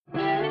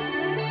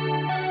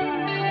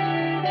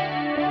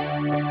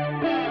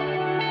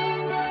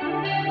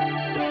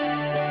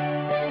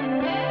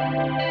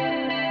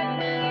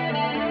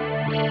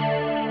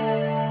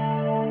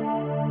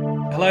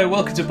Hello,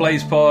 welcome to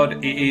Blaze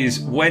Pod. It is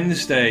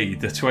Wednesday,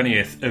 the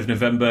 20th of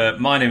November.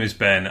 My name is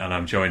Ben, and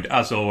I'm joined,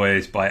 as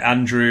always, by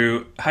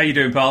Andrew. How you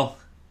doing, pal?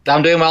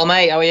 I'm doing well,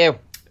 mate. How are you?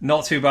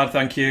 Not too bad,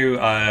 thank you.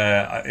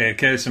 It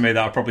occurs to me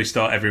that I'll probably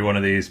start every one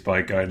of these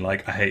by going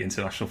like, I hate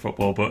international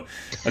football, but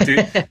I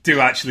do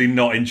actually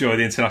not enjoy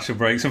the international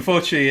breaks.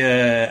 Unfortunately,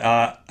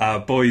 our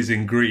boys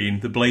in green,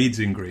 the Blades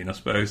in green, I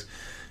suppose,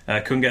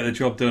 couldn't get the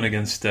job done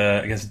against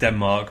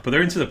Denmark, but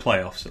they're into the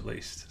playoffs at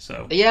least.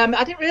 So yeah,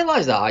 I didn't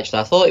realise that actually.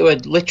 I thought it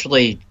would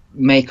literally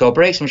make or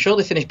break. I'm sure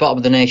they finished bottom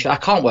of the nation. I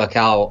can't work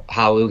out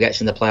how who gets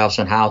in the playoffs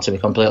and how, to be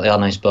completely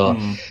honest, but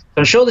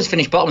I'm sure they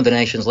finished bottom of the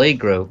Nations League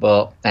group.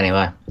 But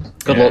anyway,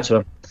 good luck to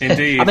them.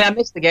 Indeed. I mean, I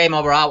missed the game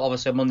over out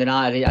obviously on Monday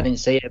night. I didn't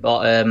see it,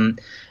 but I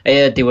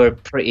heard they were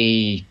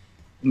pretty.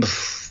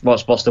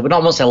 What's the?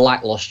 Not much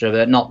lacklustre,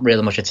 but not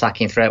really much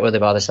attacking threat, were they,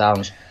 by the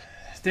sounds?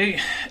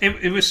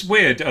 It was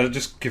weird. I'll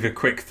just give a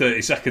quick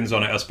 30 seconds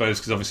on it, I suppose,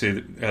 because obviously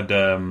they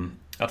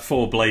had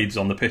four Blades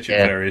on the pitch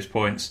at various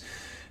points.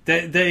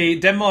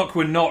 Denmark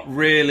were not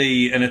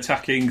really an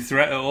attacking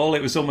threat at all.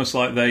 It was almost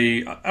like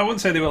I wouldn't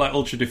say they were like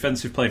ultra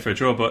defensive playing for a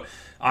draw, but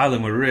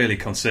Ireland were really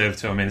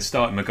conservative. I mean,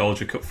 starting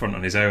McGoldrick up front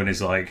on his own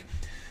is like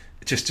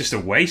just a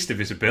waste of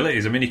his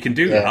abilities. I mean, he can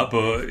do that,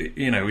 but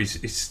you know,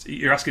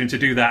 you're asking him to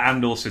do that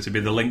and also to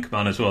be the link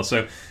man as well.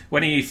 So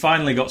when he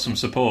finally got some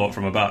support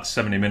from about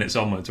 70 minutes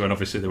onwards, when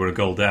obviously they were a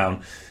goal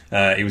down,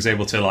 he was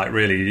able to like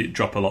really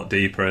drop a lot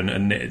deeper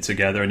and knit it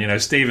together. And you know,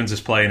 Stevens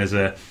is playing as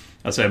I'd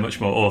say a much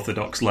more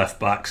orthodox left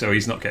back, so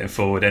he's not getting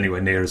forward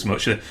anywhere near as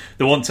much. The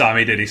one time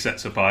he did, he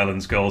sets up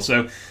Ireland's goal.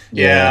 So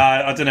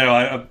I don't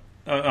know.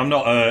 I'm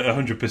not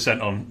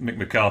 100% on Mick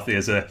McCarthy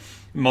as a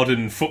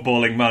modern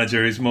footballing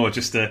manager. He's more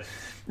just a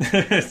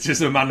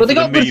man. But they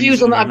got good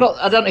reviews on that.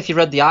 I don't know if you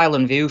read the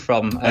Ireland View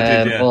from. I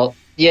did, yeah. But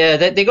yeah,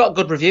 they got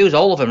good reviews,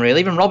 all of them really.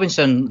 Even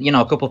Robinson, you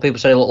know, a couple of people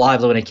said he looked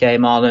lively when he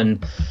came on,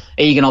 and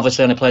Egan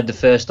obviously only played the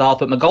first half.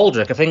 But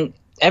McGoldrick, I think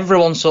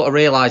everyone's sort of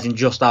realising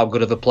just how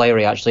good of a player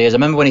he actually is. I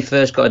remember when he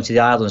first got into the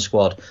Ireland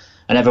squad,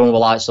 and everyone were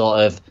like, sort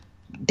of,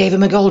 David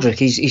McGoldrick,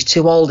 he's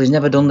too old, he's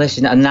never done this,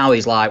 and now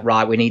he's like,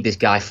 right, we need this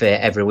guy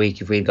fit every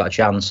week if we've got a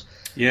chance.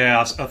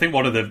 Yeah, I think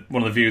one of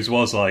the views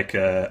was like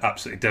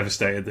absolutely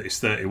devastated that he's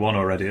 31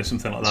 already or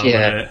something like that.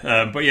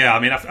 Yeah. But yeah, I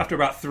mean, after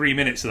about 3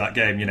 minutes of that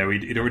game, you know,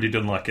 he'd already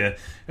done like a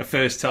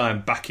first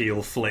time back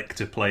heel flick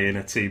to play in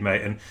a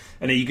teammate,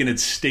 and Egan had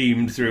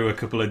steamed through a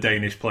couple of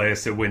Danish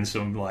players to win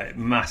some like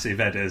massive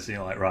headers. You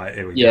know, like right,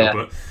 here we go.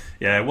 But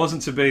yeah, it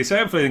wasn't to be. So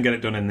hopefully they can get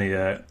it done in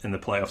the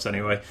playoffs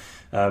anyway.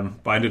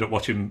 But I ended up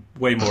watching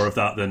way more of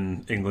that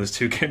than England's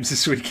two games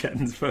this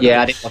weekend. But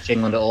yeah, I didn't watch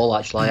England at all,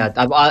 actually.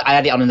 I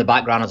had it on in the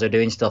background as I was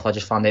doing stuff. I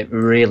just found it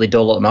really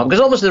dull at the moment.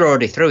 Because obviously they're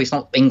already through. It's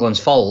not England's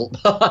fault.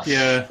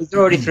 Yeah. They're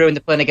already through and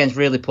they're playing against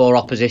really poor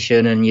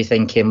opposition, and you're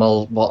thinking,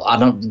 well, I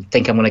don't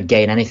think I'm going to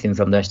gain anything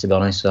from this, to be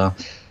honest. So.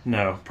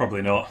 No,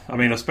 probably not. I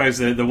mean, I suppose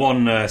the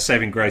one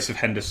saving grace of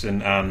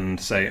Henderson and,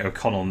 say,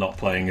 O'Connell not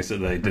playing is that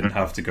they didn't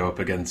have to go up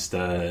against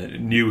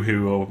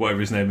Newhu or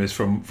whatever his name is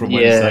from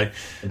Wednesday.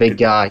 The big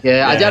guy.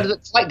 Yeah.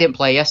 Fleck didn't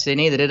play yesterday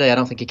neither, did he? I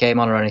don't think he came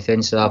on or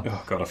anything. So.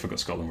 Oh, God, I forgot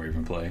Scotland were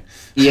even playing.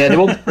 Yeah, they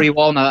won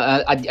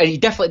 3-1. He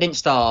definitely didn't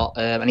start,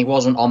 and he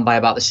wasn't on by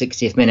about the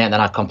 60th minute, and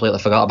then I completely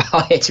forgot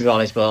about it, to be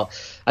honest, but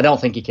I don't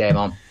think he came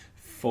on.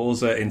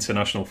 Forza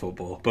international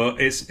football, but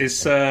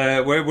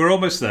we're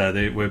almost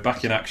there. We're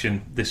back in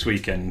action this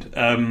weekend.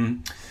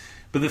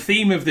 But the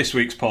theme of this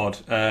week's pod,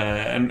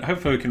 and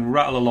hopefully we can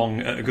rattle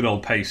along at a good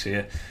old pace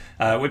here.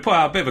 We put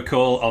out a bit of a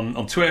call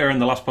on Twitter and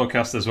the last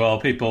podcast as well.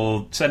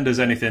 People send us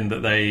anything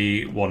that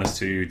they want us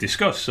to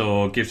discuss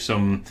or give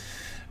some,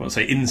 I won't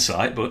say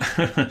insight, but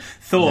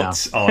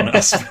thoughts on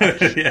us.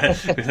 Yeah,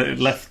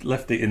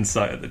 left the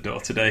insight at the door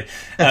today.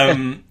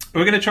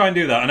 We're going to try and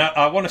do that, and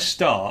I want to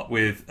start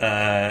with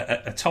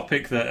a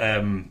topic that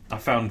I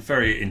found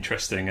very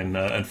interesting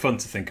and fun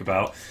to think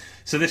about.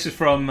 So this is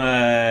from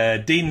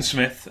Dean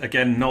Smith,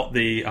 again, not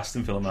the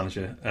Aston Villa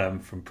manager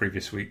from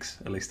previous weeks,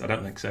 at least I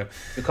don't think so.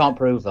 We can't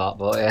prove that,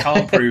 but yeah.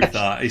 Can't prove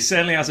that. He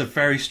certainly has a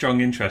very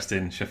strong interest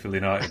in Sheffield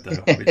United,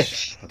 though,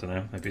 which, I don't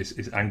know, maybe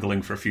he's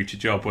angling for a future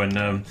job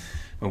when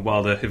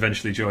Wilder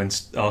eventually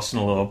joins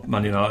Arsenal or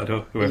Man United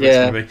or whoever it's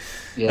going to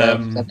be.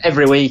 Yeah,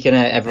 every week,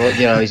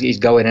 innit? He's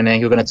going in.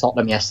 He was going to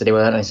Tottenham yesterday,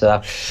 weren't he?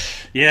 So.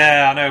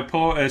 Yeah, I know.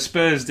 Poor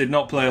Spurs did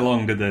not play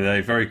along, did they?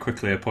 They very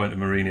quickly appointed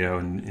Mourinho,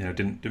 and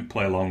didn't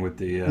play along with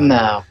the.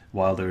 No.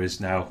 Wilder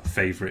is now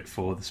favourite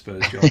for the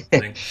Spurs job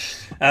thing.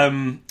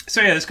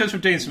 So yeah, this comes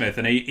from Dean Smith,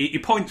 and he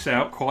points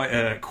out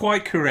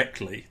quite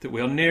correctly that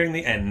we are nearing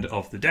the end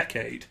of the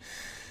decade.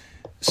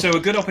 So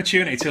a good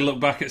opportunity to look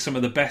back at some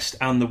of the best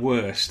and the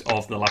worst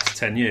of the last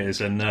 10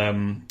 years. And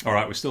all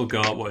right, we've still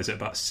got,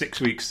 about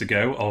 6 weeks to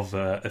go of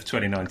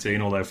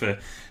 2019, although for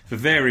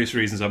various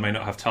reasons I may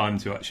not have time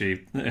to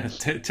actually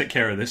take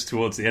care of this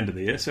towards the end of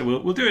the year. So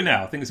we'll do it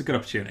now. I think it's a good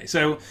opportunity.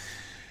 So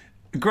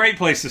a great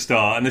place to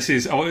start, and this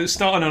is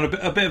starting on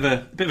a bit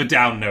of a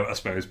down note, I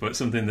suppose, but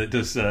something that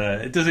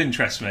does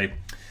interest me.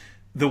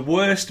 The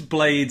worst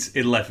Blades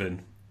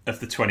 11 of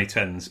the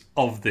 2010s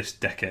of this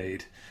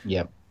decade.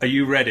 Yeah. Are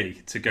you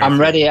ready to go?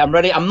 I'm ready.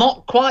 I'm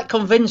not quite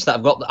convinced that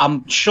I've got.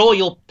 I'm sure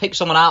you'll pick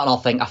someone out and I'll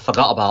think I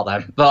forgot about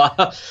them.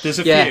 But there's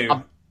a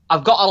few.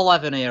 I've got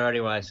 11 here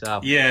anyway. So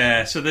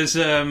yeah. So there's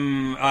I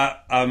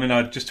mean,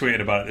 I just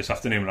tweeted about it this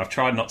afternoon, and I've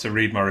tried not to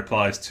read my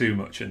replies too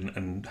much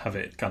and have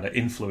it kind of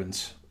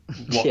influence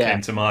what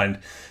came to mind.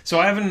 So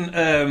I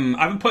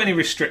haven't put any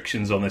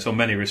restrictions on this, or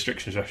many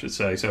restrictions, I should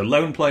say. So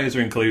loan players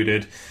are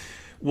included.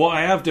 What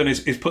I have done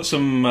is put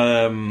some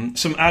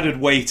added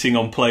weighting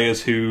on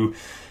players who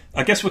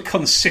I guess were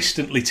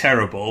consistently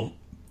terrible,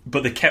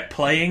 but they kept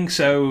playing.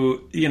 So,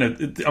 you know,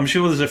 I'm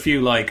sure there's a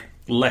few like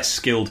less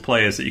skilled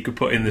players that you could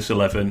put in this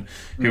 11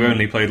 who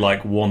only played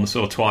like once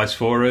or twice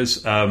for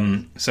us.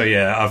 So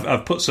yeah,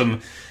 I've put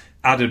some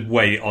added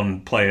weight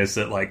on players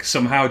that like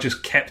somehow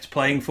just kept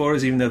playing for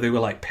us, even though they were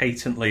like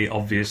patently,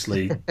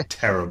 obviously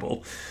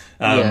terrible.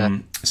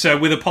 So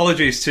with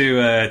apologies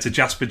to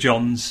Jasper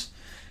Johns.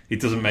 He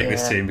doesn't make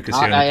this team because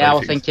he only I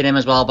was thinking him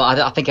as well, but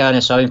I think I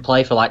only saw him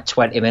play for like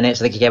 20 minutes.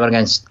 I think he came on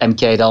against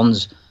MK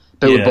Dons,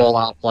 booted ball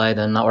outplayed,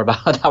 and that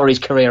were his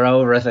career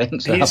over, I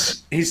think. So.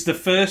 He's the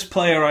first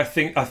player I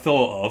think I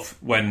thought of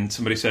when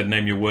somebody said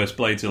name your worst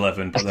Blades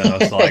 11, but then I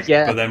was like,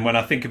 but then when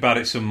I think about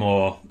it some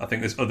more, I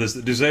think there's others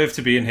that deserve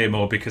to be in here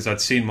more because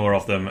I'd seen more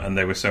of them and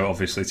they were so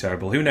obviously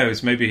terrible. Who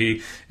knows? Maybe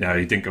he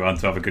didn't go on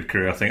to have a good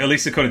career, I think, at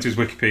least according to his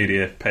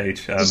Wikipedia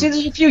page. You see,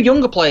 there's a few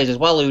younger players as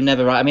well who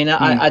never. I mean,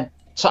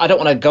 So I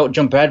don't want to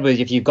jump ahead with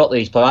you if you've got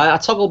these, but I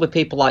toggled with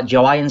people like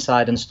Joe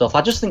Ironside and stuff.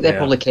 I just think they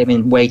probably came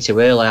in way too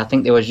early. I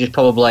think they were just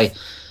probably...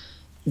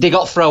 They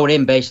got thrown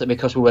in basically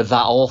because we were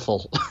that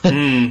awful.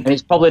 And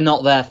it's probably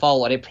not their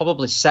fault, and it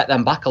probably set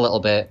them back a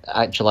little bit,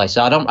 actually.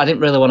 So I didn't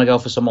really want to go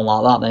for someone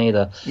like that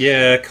either.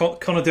 Yeah,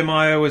 Conor Di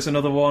Maio was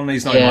another one.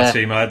 He's not in my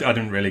team. I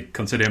didn't really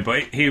consider him,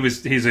 but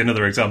he's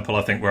another example,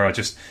 I think, where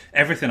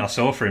everything I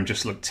saw for him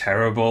just looked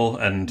terrible.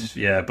 And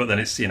but then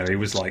it's, he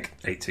was like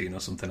 18 or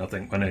something, I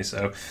think, when he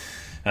so...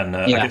 And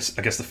I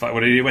guess the fact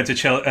when he went to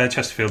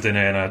Chesterfield, didn't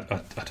he? And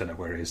I don't know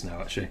where he is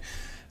now, actually.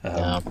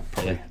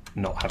 Probably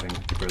not having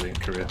a brilliant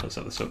career. Let's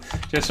have this up.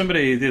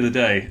 Somebody the other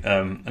day,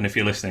 and if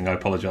you're listening, I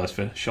apologise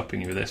for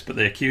shopping you with this, but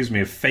they accused me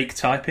of fake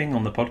typing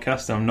on the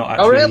podcast. I'm not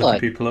actually looking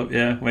people up.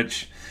 Yeah,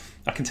 which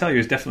I can tell you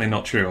is definitely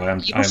not true.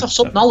 You must have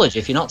some knowledge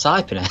if you're not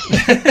typing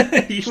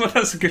it. Well,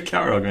 that's a good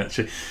counter argument,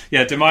 actually.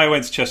 Yeah, Di Maio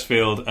went to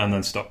Chesterfield and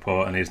then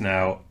Stockport, and he's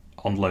now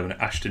on loan at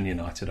Ashton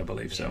United, I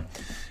believe. So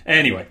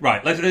anyway,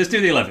 right, let's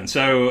do the 11.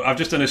 So I've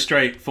just done a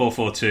straight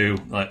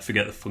 4-4-2, like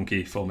forget the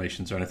funky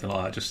formations or anything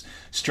like that, just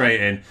straight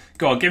in.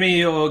 Go on, give me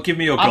your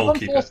goalkeeper. I've gone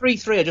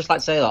 4-3-3. I'd just like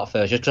to say that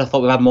first, just because I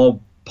thought we had more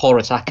poor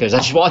attackers. I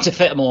just wanted to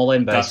fit them all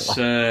in,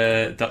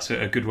 basically. That's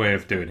a good way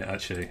of doing it,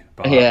 actually.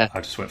 But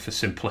I just went for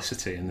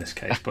simplicity in this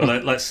case.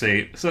 But let's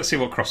see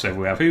what crossover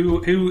we have.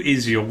 Who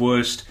is your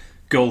worst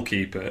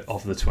goalkeeper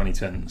of the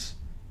 2010s?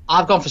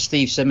 I've gone for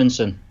Steve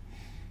Simonson.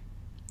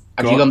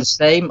 Have you gone the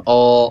same,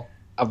 or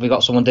have we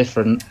got someone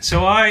different?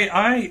 So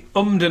I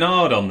ummed and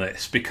ahed on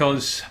this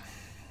because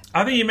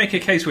I think you make a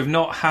case we've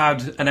not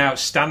had an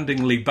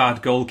outstandingly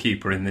bad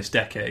goalkeeper in this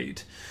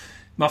decade.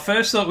 My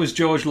first thought was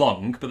George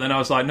Long, but then I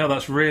was like, no,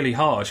 that's really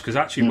harsh, because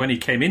actually when he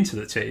came into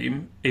the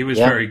team, he was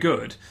very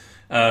good.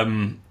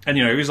 And,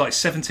 he was like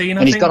 17, I think.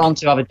 And he's gone on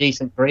to have a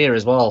decent career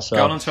as well. So.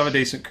 Gone on to have a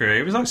decent career.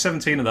 He was like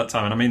 17 at that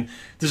time. And, I mean,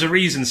 there's a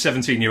reason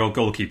 17-year-old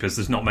goalkeepers,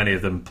 there's not many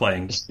of them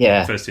playing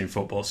first-team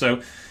football.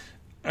 So...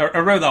 I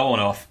wrote that one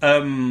off.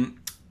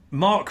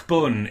 Mark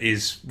Bunn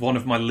is one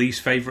of my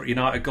least favourite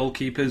United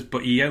goalkeepers,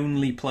 but he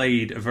only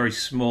played a very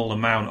small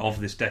amount of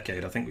this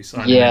decade. I think we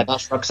signed him. Yeah,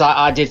 that's right. Because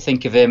I did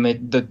think of him,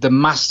 the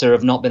master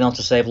of not being able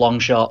to save long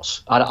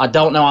shots. I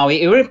don't know how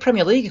he were in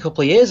Premier League a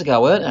couple of years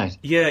ago, weren't they?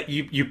 Yeah,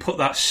 you put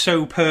that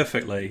so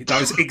perfectly.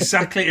 That was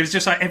exactly. It was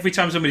just like every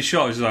time somebody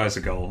shot, it was like, a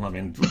goal. I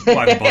mean,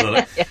 why even bother?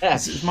 Might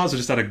as well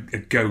just had a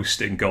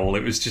ghost in goal.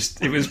 It was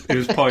just, it was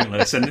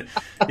pointless, and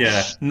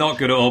not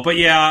good at all. But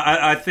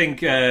I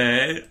think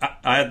I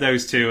had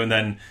those two. And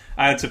then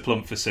I had to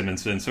plump for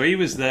Simonson. So he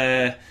was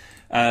there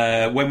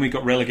when we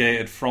got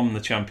relegated from the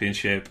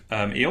Championship.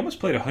 He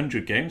almost played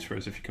 100 games for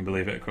us, if you can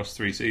believe it, across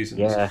 3 seasons.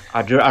 Yeah,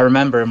 I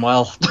remember him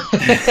well.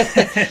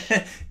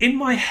 In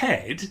my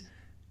head,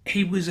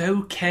 he was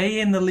okay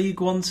in the League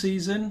One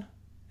season.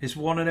 His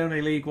one and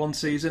only League One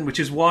season,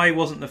 which is why he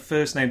wasn't the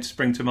first name to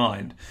spring to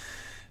mind.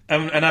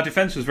 And our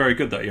defence was very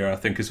good that year, I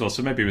think, as well.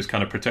 So maybe he was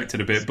kind of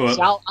protected a bit. But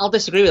I'll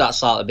disagree with that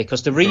slightly,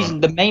 because the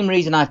main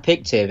reason I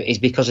picked him is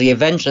because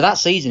that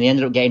season he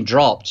ended up getting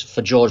dropped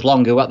for George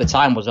Long, who at the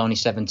time was only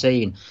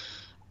 17.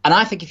 And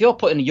I think if you're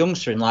putting a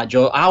youngster in like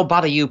Joe, how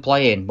bad are you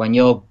playing when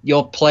your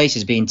place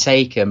is being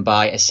taken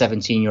by a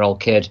 17-year-old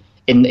kid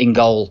in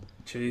goal?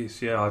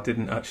 Jeez, yeah, I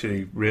didn't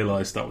actually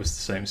realise that was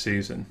the same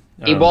season.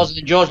 It was.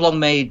 George Long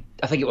made,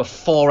 I think it was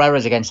 4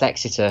 errors against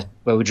Exeter,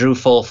 where we drew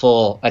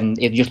 4-4, and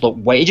it just looked.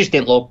 He just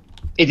didn't look.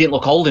 He didn't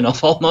look old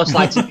enough, almost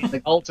like to be the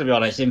goal, to be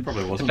honest, in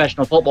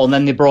professional football. And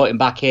then they brought him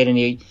back in, and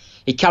he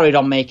carried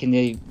on making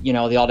the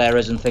odd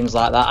errors and things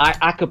like that.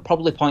 I could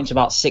probably point to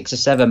about 6 or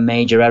 7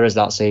 major errors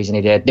that season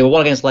he did. They were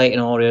one against Leyton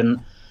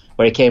Orient,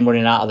 where he came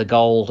running out of the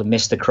goal and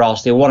missed the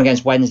cross. The one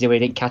against Wednesday where he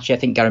didn't catch it, I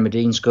think Gary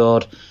Medine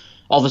scored.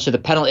 Obviously, the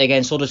penalty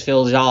against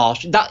Huddersfield is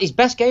harsh. His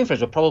best game for us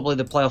was probably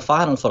the playoff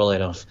final, funnily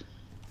enough.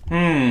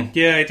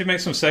 Yeah, he did make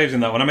some saves in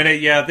that one. I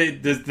mean, yeah,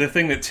 the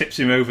thing that tips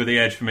him over the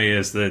edge for me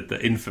is the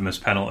infamous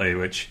penalty,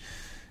 which,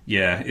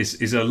 yeah,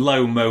 is a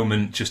low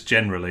moment just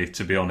generally,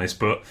 to be honest.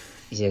 But,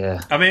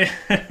 yeah, I mean,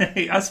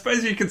 I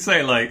suppose you could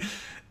say, like,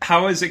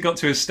 how has it got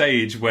to a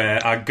stage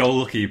where our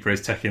goalkeeper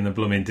is taking the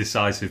blooming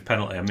decisive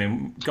penalty? I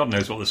mean, God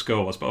knows what the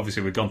score was, but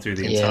obviously we've gone through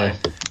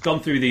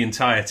the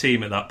entire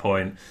team at that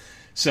point.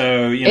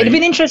 So it'd have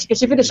been interesting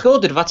because if he'd have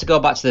scored, they'd have had to go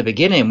back to the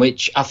beginning.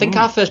 Which I think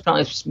our first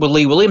penalty was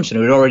Lee Williamson,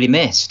 who had already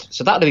missed.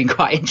 So that'd have been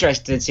quite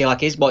interesting to see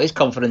like what his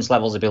confidence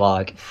levels would be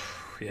like.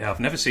 Yeah, I've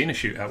never seen a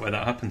shootout where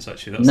that happens.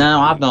 Actually,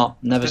 I've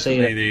not. Never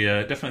seen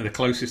it. Definitely the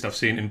closest I've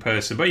seen in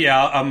person. But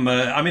yeah,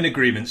 I'm in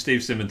agreement.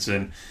 Steve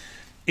Simonson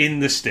in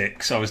the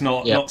sticks. I was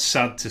not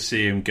sad to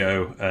see him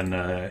go, and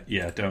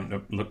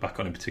don't look back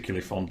on him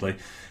particularly fondly.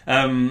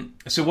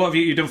 So what have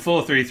you've done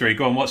 4-3-3?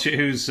 Go on.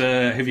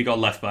 Who have you got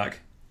left back?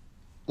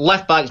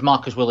 Left back's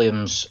Marcus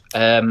Williams.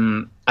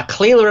 I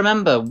clearly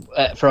remember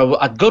for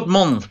a good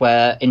month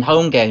where in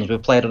home games we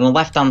played on the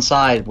left-hand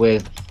side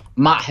with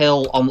Matt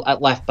Hill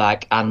at left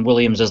back and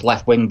Williams as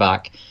left wing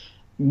back.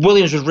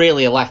 Williams was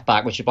really a left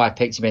back, which is why I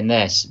picked him in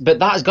this. But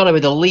that has got to be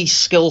the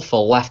least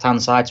skillful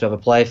left-hand side to ever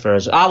play for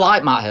us. I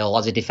like Matt Hill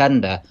as a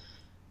defender,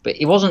 but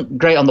he wasn't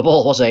great on the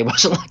ball, was he?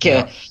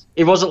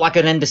 He wasn't like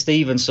an Ender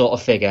Stevens sort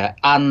of figure.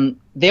 And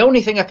the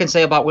only thing I can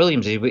say about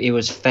Williams is he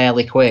was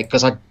fairly quick,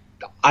 because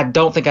I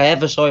don't think I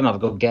ever saw him have a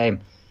good game.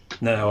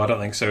 No, I don't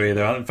think so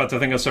either. In fact, I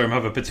think I saw him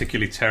have a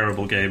particularly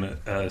terrible game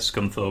at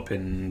Scunthorpe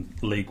in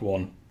League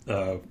One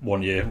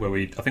 1 year, where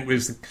might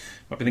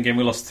be the game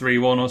we lost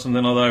 3-1 or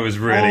something like that. It was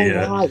really...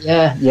 right.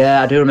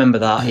 Yeah, I do remember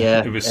that,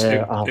 yeah. It was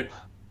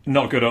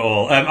not good at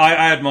all.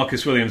 I had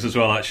Marcus Williams as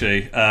well,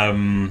 actually.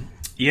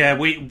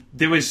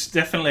 There was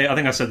definitely... I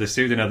think I said this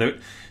too, didn't I?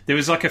 There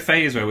was like a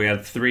phase where we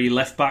had 3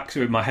 left backs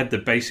who in my head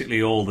they're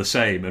basically all the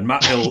same, and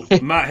Matt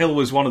Hill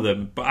was one of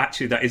them. But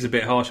actually, that is a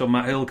bit harsh on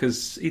Matt Hill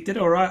because he did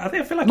all right.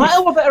 I feel like Matt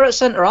Hill was better at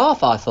centre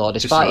half, I thought,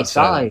 despite his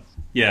size.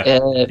 Yeah,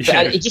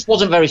 he just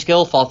wasn't very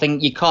skillful. I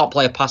think you can't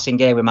play a passing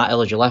game with Matt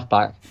Hill as your left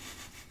back.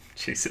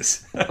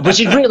 Jesus. Which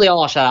is really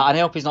harsh, and I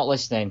hope he's not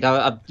listening. He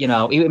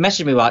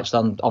messaged me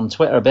actually on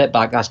Twitter a bit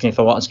back asking if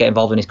I wanted to get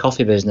involved in his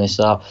coffee business.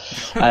 So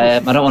I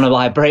don't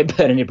want to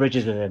burn any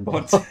bridges with him.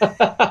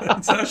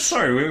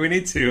 Sorry, we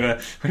need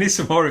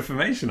some more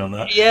information on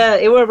that. Yeah,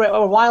 it was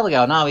a while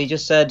ago now. He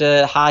just said,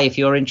 "Hi, if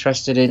you're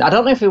interested in." I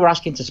don't know if we were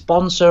asking to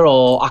sponsor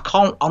or I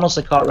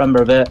honestly can't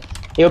remember a bit.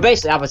 He was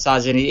basically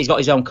advertising he's got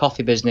his own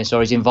coffee business or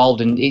he's involved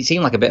in. It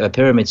seemed like a bit of a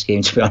pyramid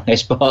scheme, to be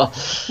honest. But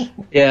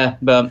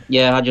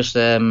I just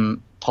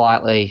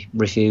politely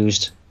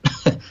refused.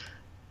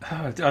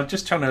 I'm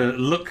just trying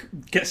to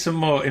get some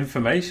more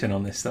information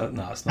on this. No,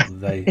 that's not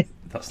the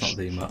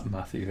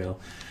Matthew Hill.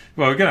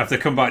 Well, we're going to have to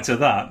come back to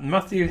that.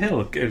 Matthew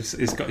Hill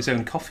has got his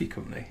own coffee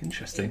company.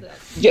 Interesting.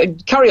 Yeah,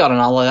 carry on,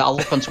 and I'll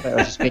look on Twitter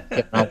as you speak,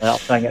 and I'll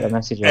try and get the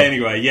message out.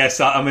 Anyway,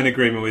 yes, I'm in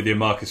agreement with you.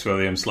 Marcus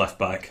Williams, left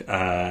back.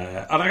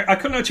 And I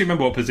couldn't actually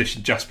remember what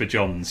position Jasper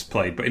Johns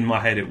played, but in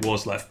my head it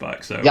was left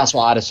back. So that's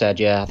what I'd have said.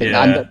 Yeah, I think.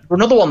 And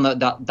another one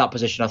that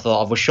position I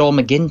thought of was Sean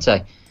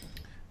McGinty.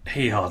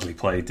 He hardly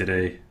played, did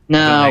he?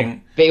 No,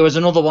 but it was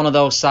another one of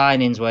those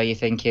signings where you're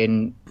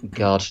thinking,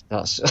 God,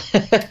 that's...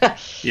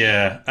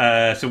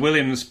 Yeah, so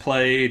Williams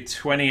played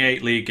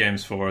 28 league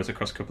games for us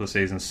across a couple of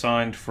seasons,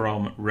 signed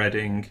from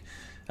Reading.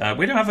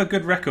 We don't have a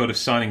good record of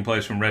signing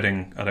players from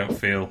Reading, I don't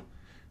feel.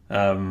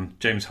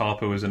 James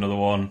Harper was another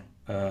one.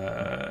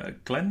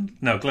 Glenn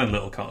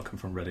Little can't come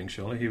from Reading,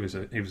 surely. He was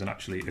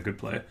actually a good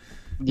player.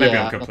 Maybe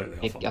I'm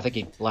completely off. I think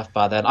he left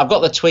by then. I've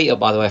got the tweet up,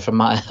 by the way, from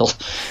Matt Hill.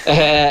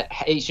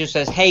 It just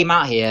says, "Hey,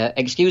 Matt here.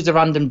 Excuse the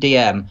random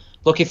DM.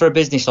 Looking for a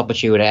business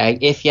opportunity.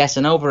 If yes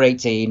and over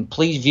 18,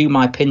 please view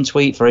my pinned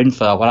tweet for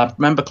info." When I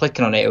remember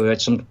clicking on it, it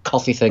was some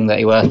coffee thing that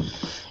he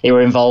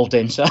were involved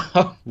in. So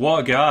what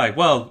a guy.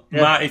 Well,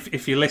 yeah. Matt,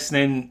 if you're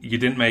listening, you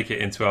didn't make it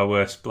into our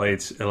worst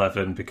Blades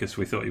 11 because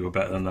we thought you were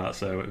better than that.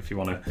 So if you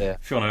want to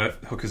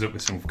hook us up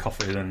with some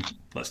coffee, then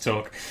let's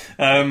talk.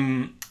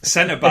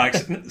 Centre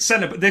backs.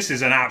 This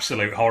is an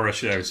absolute horror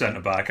show.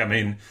 Centre back. I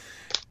mean,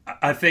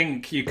 I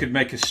think you could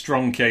make a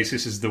strong case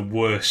this is the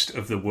worst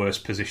of the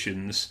worst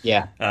positions.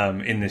 Yeah.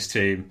 In this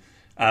team.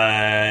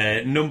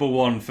 Number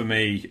one for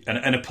me,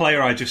 and a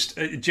player I just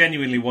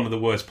genuinely one of the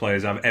worst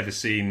players I've ever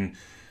seen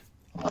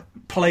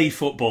play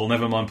football.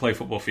 Never mind play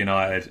football for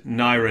United.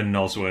 Nyron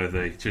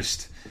Nosworthy.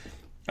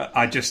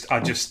 I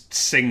just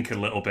sink a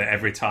little bit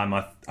every time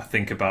I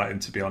think about him,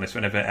 to be honest.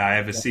 Whenever I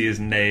ever see his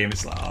name,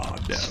 it's like, oh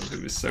no,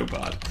 it was so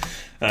bad.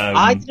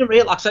 I didn't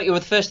realise. It was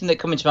the first thing that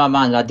came into my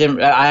mind.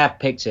 I have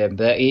picked him,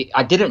 but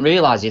I didn't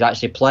realise he'd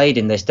actually played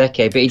in this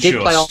decade. But he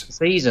did play all the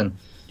season.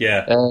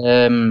 Yeah.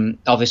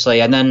 Obviously,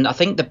 and then I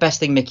think the best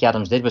thing Mickey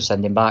Adams did was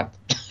send him back.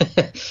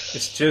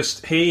 It's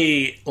just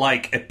he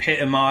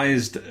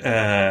epitomised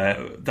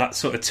that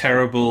sort of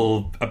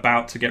terrible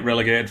about to get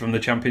relegated from the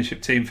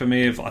Championship team for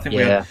me. I think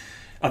we had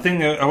I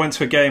think I went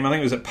to a game, I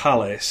think it was at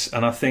Palace,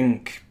 and I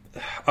think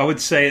I would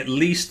say at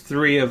least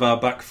 3 of our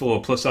back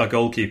 4 plus our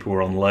goalkeeper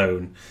were on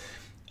loan.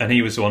 And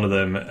he was one of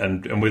them,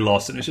 and we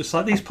lost. And it's just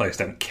like, these players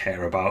don't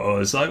care about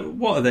us. Like,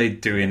 what are they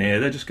doing here?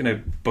 They're just going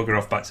to bugger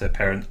off back to their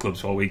parent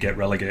clubs while we get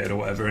relegated or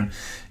whatever. And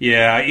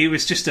yeah, he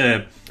was just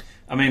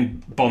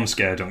bomb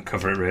scare don't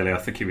cover it really. I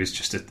think he was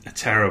just a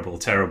terrible,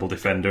 terrible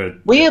defender.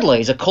 Weirdly,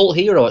 he's a cult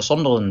hero at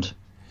Sunderland.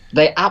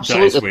 They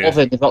absolutely love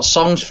him. They've got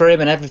songs for him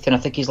and everything. I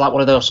think he's like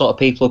one of those sort of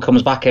people who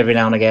comes back every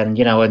now and again,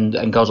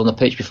 and goes on the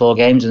pitch before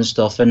games and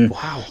stuff. And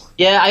wow.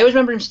 Yeah, I always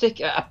remember him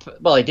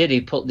he did. He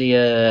put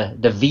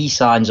the V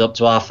signs up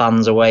to our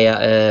fans away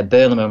at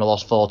Burnley when we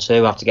lost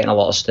 4-2 after getting a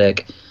lot of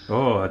stick.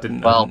 Oh, I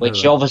didn't know. Well,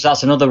 which obviously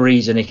that's another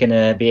reason he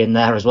can be in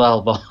there as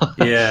well. But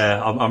yeah,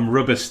 I'm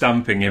rubber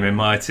stamping him in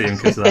my team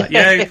because of that.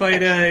 Yeah, he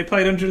played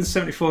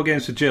 174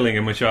 games for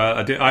Gillingham, which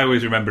I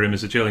always remember him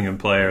as a Gillingham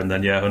player, and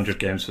then 100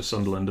 games for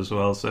Sunderland as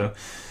well. So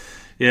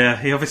yeah,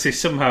 he obviously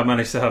somehow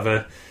managed to have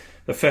a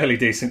fairly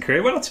decent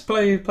career. Went on to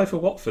play for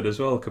Watford as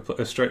well,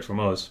 straight from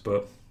us.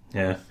 But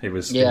yeah, he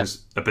was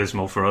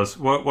abysmal for us.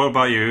 What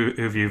about you?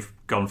 Who have you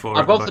gone for?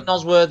 I've gone for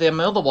Nosworthy, and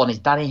my other one is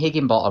Danny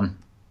Higginbottom.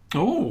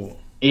 Oh.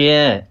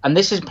 Yeah, and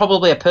this is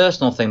probably a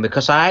personal thing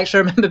because I actually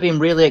remember being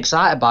really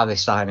excited by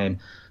this signing,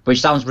 which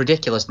sounds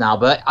ridiculous now,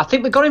 but I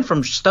think we got him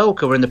from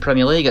Stoke, who were in the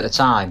Premier League at the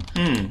time.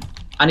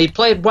 And he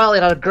played well,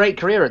 he had a great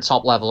career at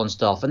top level and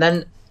stuff. And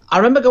then I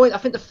remember I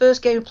think the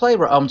first game we played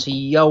were at home to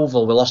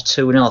Yeovil, we lost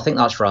 2-0, I think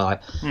that's right.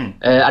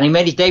 And he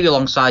made his debut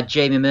alongside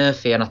Jamie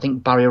Murphy and I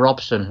think Barry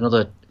Robson,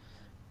 another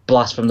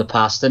blast from the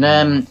past.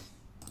 And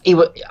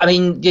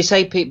you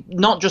say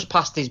not just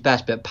past his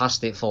best, but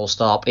past it full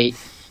stop.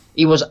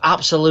 He was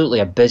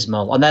absolutely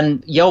abysmal. And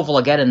then Yeovil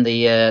again in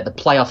the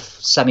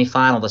playoff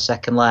semi-final, the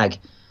second leg.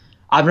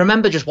 I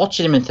remember just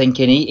watching him and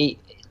thinking,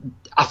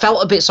 I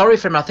felt a bit sorry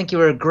for him. I think he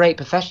was a great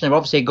professional,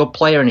 obviously a good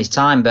player in his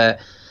time. But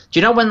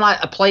do you know when like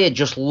a player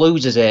just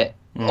loses it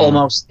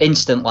almost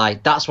instantly?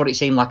 That's what it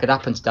seemed like had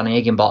happened to Danny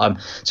Higginbottom.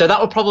 So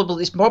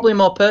it's probably a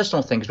more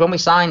personal thing. Because when we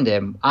signed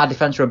him, our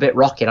defence were a bit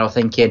rocky. And I was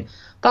thinking,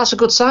 that's a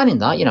good signing.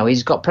 That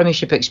he's got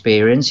Premiership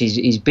experience.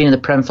 He's been in the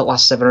Prem for the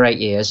last 7 or 8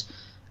 years.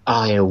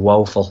 Oh, you're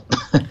woeful.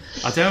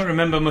 I don't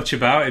remember much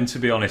about him, to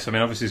be honest. I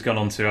mean, obviously he's gone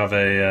on to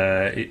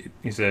have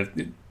he's a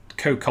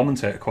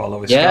co-commentator quite a lot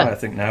with Sky, I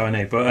think, now, isn't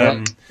he?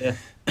 But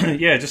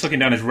yeah, just looking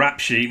down his rap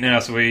sheet now.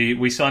 So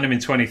we signed him in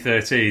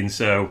 2013.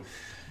 So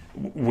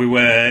we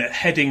were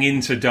heading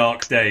into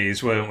dark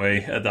days, weren't we?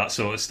 At that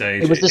sort of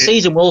stage. It was the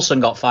season Wilson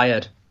got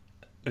fired.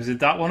 Was it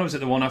that one, or was it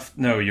the one after?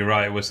 No, you're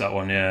right. It was that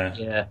one.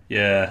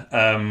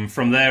 Yeah.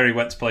 From there, he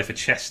went to play for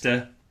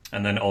Chester.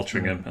 And then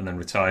Altrincham, and then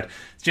retired.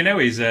 Do you know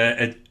he's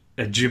a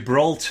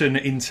Gibraltar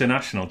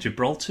international?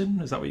 Gibraltar?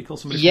 Is that what you call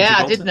somebody? Yeah,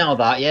 I did know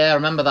that. Yeah, I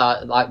remember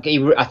that. Like,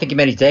 I think he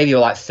made his debut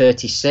at like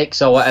 36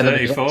 or whatever.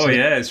 34,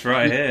 yeah, it's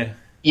right here.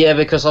 Yeah,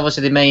 because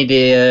obviously they made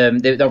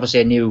they're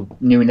obviously a new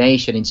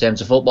nation in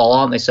terms of football,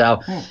 aren't they?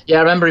 So yeah,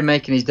 I remember him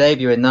making his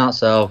debut in that.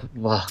 So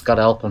God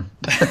help him.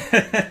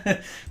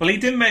 Well, he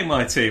didn't make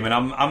my team, and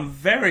I'm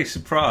very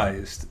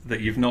surprised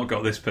that you've not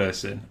got this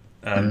person.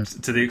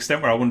 To the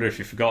extent where I wonder if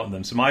you've forgotten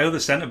them. So my other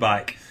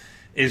centre-back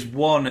is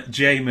one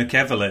Jay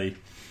McEverley.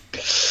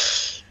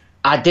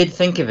 I did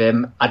think of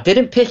him. I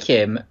didn't pick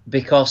him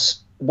because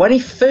when he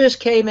first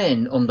came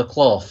in under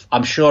Clough,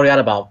 I'm sure he had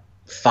about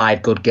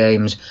 5 good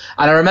games.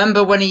 And I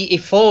remember when he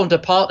formed a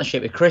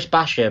partnership with Chris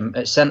Basham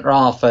at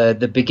centre-half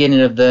at the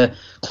beginning of the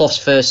Clough's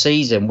first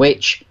season,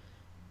 which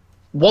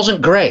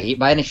wasn't great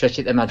by any stretch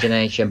of the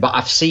imagination, but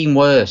I've seen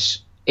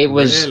worse. It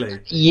was...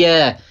 Really?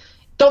 Yeah.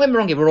 Don't get me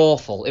wrong, it were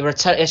awful. It were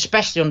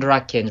especially under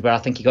Adkins, where I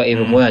think he got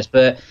even worse.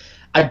 But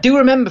I do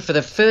remember for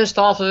the first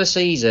half of the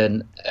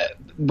season,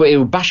 it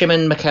were Basham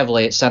and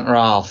McEverley at centre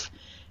half,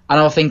 and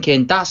I was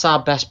thinking that's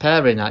our best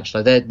pairing.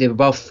 Actually, they were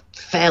both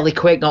fairly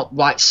quick, not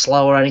like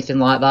slow or anything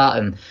like that,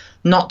 and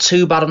not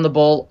too bad on the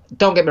ball.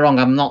 Don't get me wrong,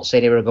 I'm not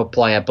saying he was a good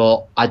player,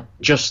 but I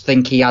just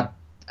think he had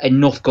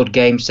enough good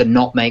games to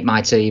not make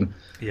my team.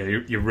 Yeah,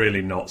 you're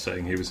really not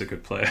saying he was a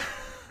good player.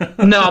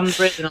 No, I'm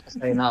really not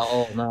saying that at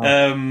all.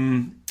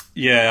 No.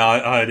 Yeah,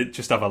 I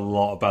just have a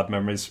lot of bad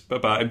memories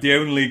about him. The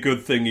only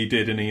good thing he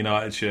did in a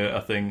United shirt,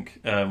 I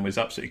think, was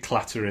absolutely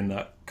clattering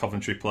that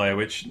Coventry player,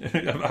 which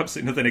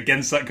absolutely nothing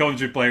against that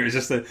Coventry player. It's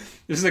just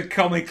a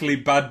comically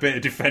bad bit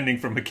of defending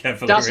from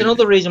McEverley. That's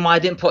another reason why I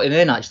didn't put him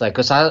in, actually,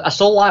 because I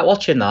still like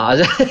watching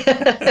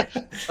that.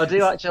 I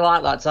do actually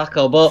like that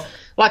tackle, but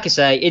like I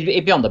say,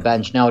 he'd be on the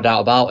bench, no doubt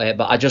about it.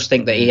 But I just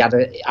think that he had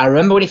I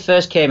remember when he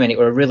first came in, it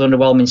was a really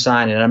underwhelming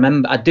signing.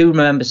 I do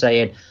remember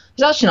saying,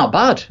 he's actually not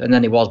bad, and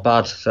then he was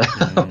bad. So.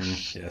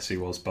 Yes, he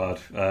was bad.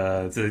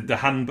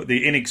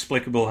 The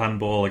inexplicable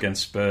handball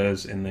against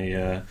Spurs in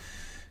the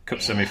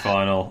Cup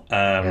semi-final.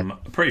 I'm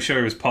pretty sure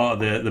he was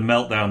part of the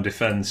meltdown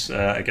defence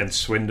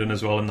against Swindon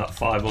as well in that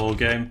 5-5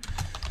 game.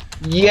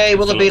 Yeah, he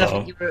will have been. I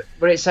think you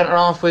were at centre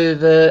half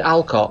with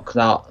Alcock.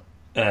 That.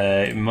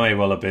 It may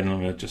well have been. Let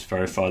me just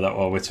verify that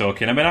while we're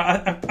talking. I mean,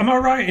 am I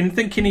right in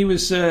thinking he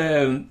was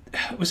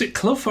Was it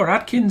Clough or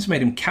Adkins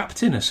made him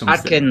captain or something?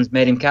 Adkins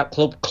made him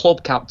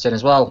club captain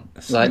as well.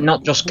 Like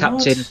not just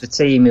captain of the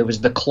team, it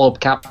was the club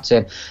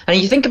captain. And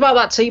you think about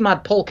that team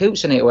had Paul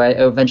Coots in it, who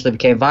eventually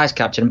became vice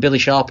captain, and Billy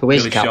Sharp, who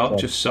is captain. Billy Sharp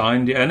just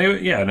signed,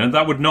 and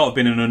that would not have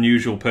been an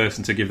unusual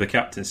person to give the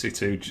captaincy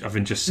to,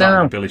 having just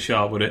signed Billy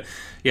Sharp, would it?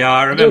 Yeah,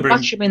 I remember.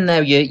 If you him in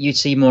there, you'd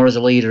see more as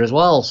a leader as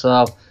well.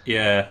 So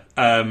yeah,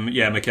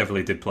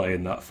 McEverley did play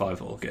in that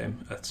 5-5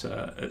 game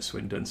at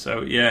Swindon.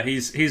 So yeah,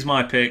 he's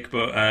my pick,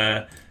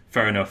 but.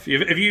 Fair enough.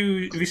 Have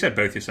you said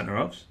both your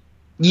centre-halves?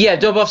 Yeah,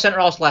 both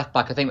centre-halves,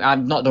 left-back. I think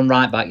I've not done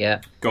right-back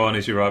yet. Go on,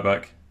 who's your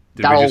right-back?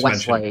 Darryl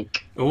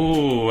Westlake.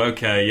 Oh,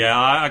 okay. Yeah,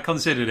 I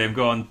considered him.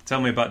 Go on,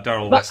 tell me about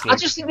Darryl Westlake. I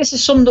just think this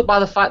is summed up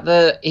by the fact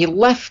that he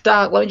left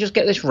let me just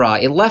get this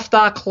right. He left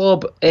our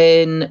club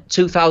in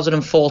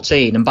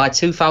 2014, and by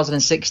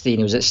 2016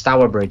 he was at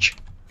Stourbridge.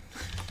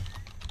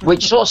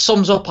 Which sort of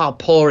sums up how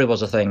poor he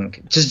was, I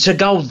think. To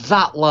go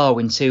that low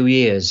in 2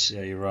 years.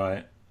 Yeah, you're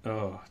right.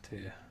 Oh,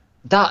 dear.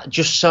 That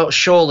just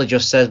surely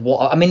just says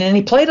what. I mean, and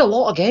he played a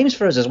lot of games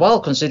for us as well,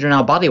 considering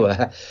how bad he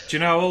were. Do you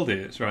know how old he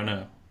is right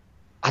now?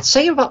 I'd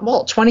say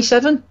about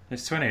 27.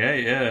 He's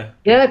 28, yeah.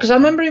 Yeah, because I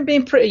remember him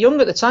being pretty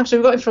young at the time. So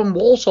we got him from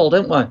Walsall,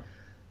 didn't we?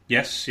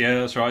 Yes, yeah,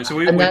 that's right. So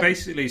we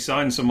basically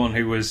signed someone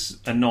who was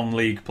a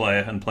non-league player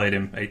and played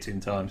him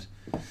 18 times.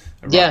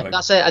 Yeah,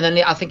 that's it. And then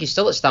I think he's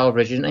still at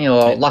Stourbridge, isn't he?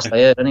 Or last I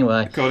heard,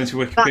 anyway. According to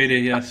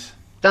Wikipedia, yes.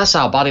 That's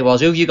how bad he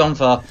was. Who have you gone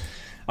for?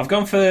 I've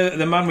gone for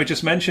the man we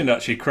just mentioned,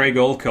 actually, Craig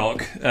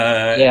Alcock.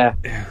 Yeah.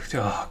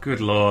 Oh,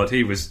 good Lord,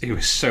 he was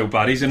so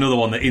bad. He's another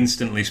one that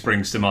instantly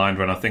springs to mind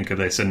when I think of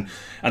this, and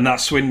that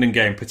Swindon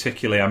game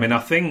particularly. I mean, I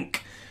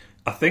think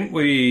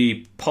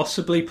we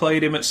possibly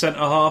played him at centre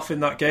half in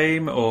that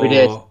game, or we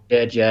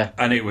did, yeah.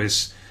 And it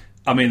was.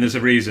 I mean, there's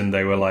a reason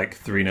they were like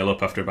 3-0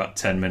 up after about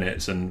 10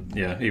 minutes, and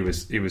yeah, he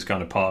was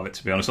kind of part of it,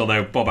 to be honest.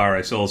 Although Bob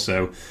Harris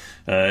also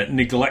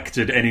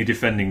neglected any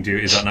defending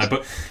duties that night,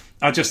 but.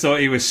 I just thought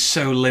he was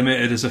so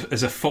limited as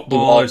a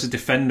footballer, as a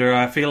defender.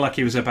 I feel like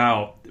he was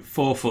about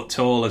 4 foot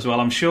tall as well.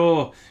 I'm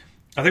sure.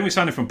 I think we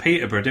signed him from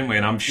Peterborough, didn't we?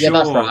 And I'm sure. Yeah,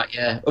 that's right.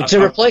 Yeah,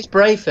 to replace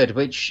Brayford,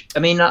 which I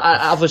mean,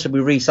 obviously we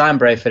re-signed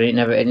Brayford. It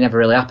never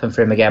really happened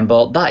for him again.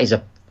 But that is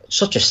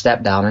such a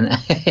step down,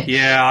 isn't it?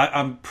 Yeah,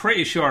 I'm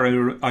pretty sure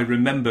I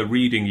remember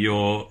reading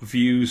your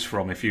views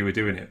from if you were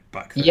doing it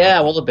back then. Yeah,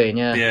 would have been.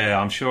 Yeah. Yeah,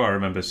 I'm sure I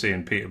remember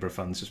seeing Peterborough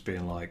fans just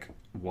being like,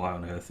 why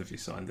on earth have you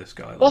signed this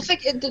guy? Well, I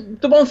think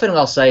the one thing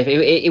I'll say,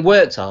 he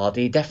worked hard.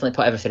 He definitely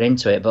put everything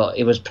into it, but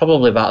he was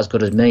probably about as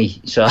good as me.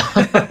 So,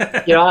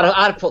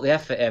 I'd put the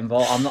effort in,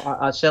 but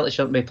I certainly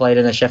shouldn't be playing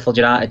in a Sheffield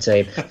United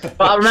team.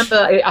 But I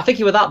remember, I think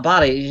he was that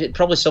bad. It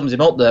probably sums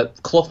him up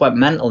that Clough went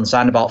mental and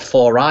signed about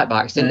 4 right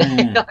backs, didn't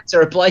he? To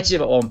replace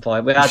him at one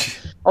point.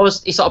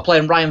 He sort of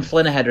playing Ryan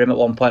Flynn ahead of him at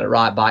one point at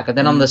right back, and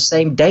then on the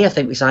same day, I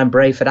think we signed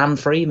Brayford and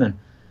Freeman.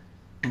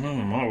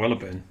 Might well have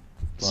been.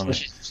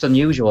 Which is just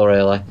unusual,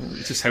 really.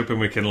 Just hoping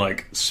we can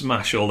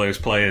smash all those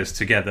players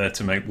together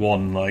to make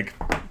one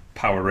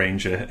Power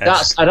Ranger.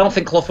 I don't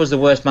think Clough was the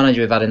worst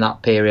manager we've had in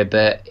that period,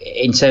 but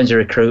in terms of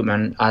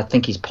recruitment, I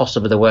think he's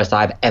possibly the worst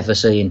I've ever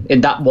seen.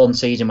 In that one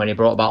season when he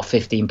brought about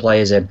 15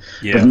 players in,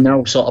 with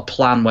no sort of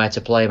plan where to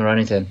play them or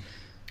anything.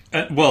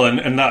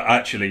 And that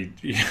actually,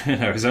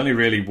 it was only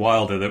really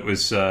Wilder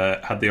that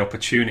had the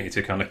opportunity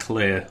to kind of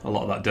clear a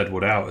lot of that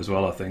deadwood out as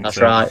well. I think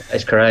that's right.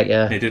 It's correct.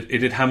 Yeah, he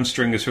did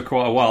hamstring us for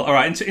quite a while. All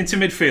right, into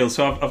midfield.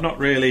 So I've not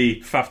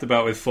really faffed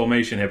about with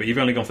formation here, but you've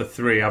only gone for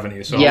 3, haven't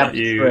you? So yeah, I'll let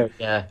you. 3,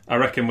 yeah. I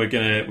reckon we're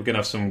gonna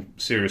have some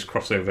serious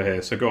crossover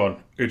here. So go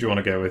on. Who do you want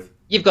to go with?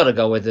 You've got to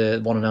go with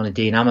the one and only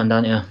Dean Hammond,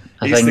 don't you?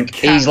 I think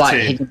he's like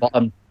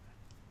Higginbottom.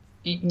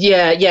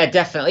 Yeah,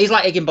 definitely. He's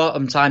like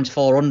Higginbottom times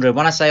 400.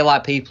 When I say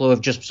people who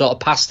have just sort of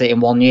passed it in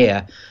 1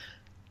 year,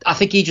 I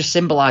think he just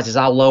symbolises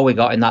how low we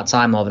got in that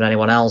time more than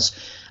anyone else.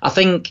 I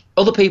think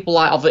other people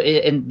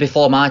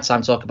before my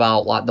time talk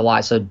about the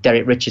likes of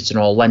Derek Richardson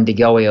or Lendy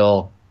Goey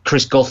or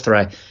Chris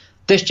Guthrie.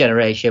 This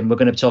generation, we're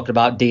going to be talking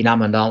about Dean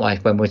Hammond, aren't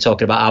we, when we're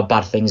talking about how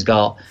bad things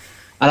got.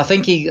 And I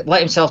think he let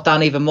himself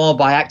down even more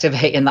by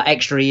activating that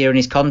extra year in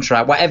his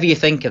contract. Whatever you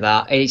think of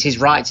that, it's his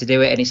right to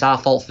do it, and it's our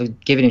fault for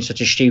giving him such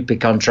a stupid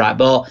contract.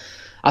 But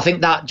I think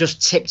that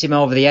just tipped him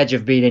over the edge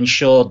of being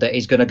ensured that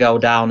he's going to go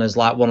down as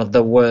one of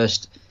the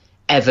worst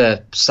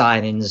ever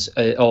signings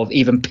of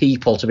even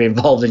people to be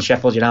involved in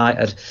Sheffield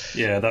United.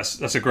 Yeah,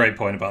 that's a great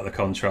point about the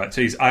contract.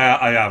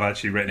 I have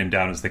actually written him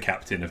down as the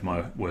captain of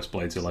my Worst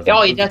Blades 11.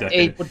 Oh, he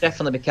would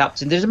definitely be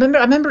captain. I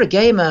remember a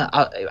game,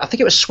 I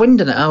think it was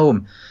Swindon at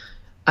home.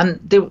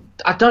 And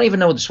I don't even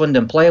know who the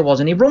Swindon player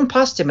was, and he run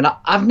past him, and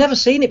I've never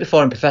seen it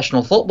before in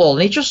professional football,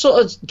 and he just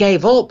sort of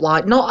gave up,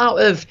 not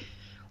out of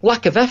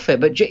lack of effort,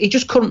 but he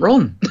just couldn't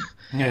run.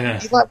 Yeah.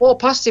 He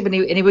walked past him, and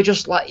he was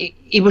just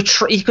you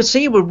could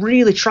see he was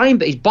really trying,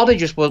 but his body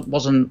just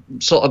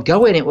wasn't sort of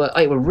going. It was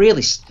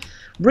really,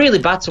 really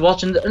bad to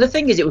watch. And the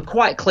thing is, it was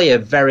quite clear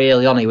very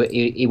early on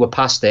he were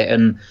past it,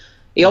 and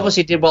he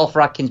obviously did well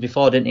for Atkins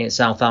before, didn't he, at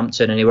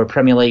Southampton, and he were a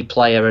Premier League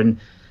player, and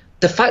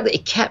the fact that he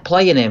kept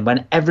playing him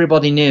when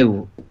everybody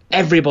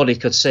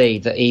could see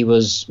that he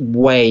was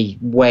way,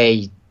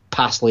 way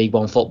past League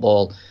One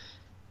football.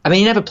 I mean,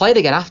 he never played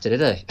again after,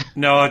 did he?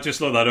 No, I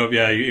just looked that up.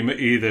 Yeah, he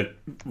either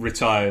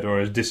retired or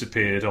has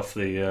disappeared off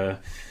the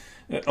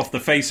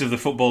face of the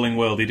footballing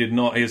world.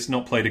 He has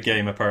not played a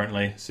game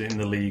apparently in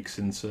the league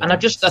since. And I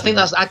think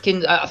that's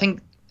Adkins. I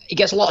think he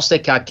gets a lot of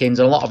stick, Adkins,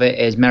 and a lot of it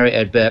is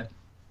merited, but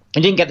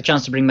he didn't get the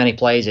chance to bring many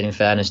players in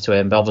fairness to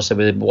him, but obviously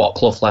with what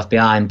Clough left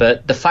behind.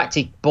 But the fact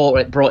he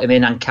brought him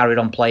in and carried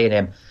on playing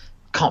him,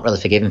 can't really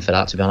forgive him for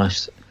that, to be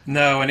honest.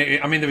 No, and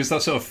there was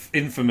that sort of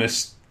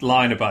infamous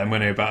line about him,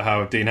 about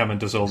how Dean Hammond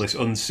does all this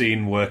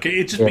unseen work.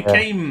 It just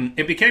became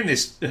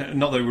this,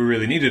 not that we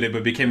really needed it,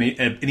 but became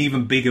an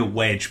even bigger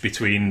wedge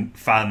between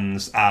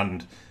fans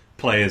and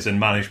players and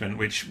management,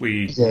 which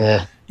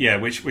leading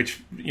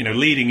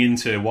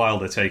into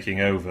Wilder taking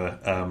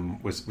over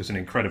was an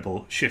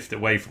incredible shift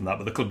away from that.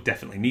 But the club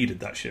definitely needed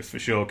that shift for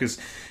sure, because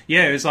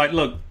it was like,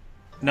 look,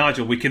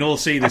 Nigel, we can all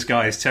see this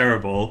guy is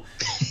terrible.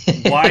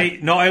 Why?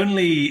 Not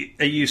only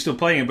are you still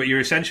playing him, but you're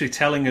essentially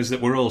telling us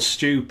that we're all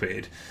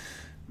stupid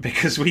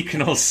because we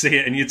can all see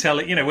it. And you tell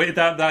it,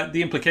 that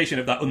the implication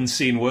of that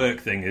unseen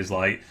work thing is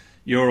like,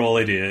 you're all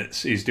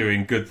idiots. He's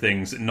doing good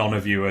things that none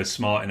of you are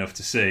smart enough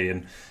to see.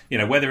 And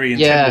whether he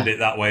intended it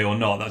that way or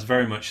not, that's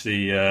very much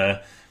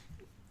the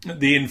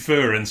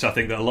inference I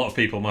think that a lot of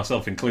people,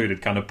 myself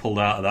included, kind of pulled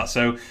out of that.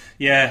 So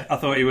I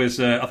thought he was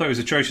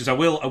atrocious. I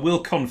will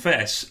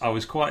confess, I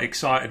was quite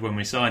excited when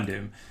we signed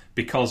him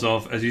because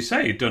of, as you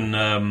say, he'd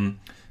done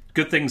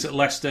good things at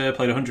Leicester,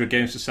 played 100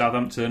 games for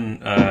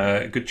Southampton,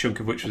 a good chunk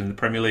of which was in the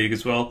Premier League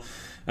as well.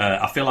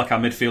 I feel like our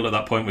midfield at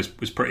that point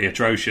was pretty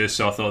atrocious,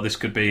 so I thought this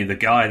could be the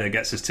guy that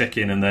gets us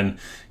ticking, and then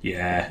he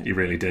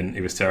really didn't.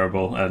 He was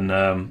terrible, and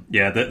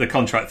the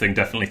contract thing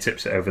definitely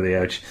tips it over the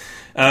edge.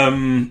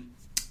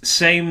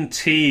 Same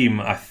team,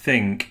 I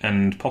think,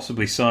 and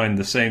possibly signed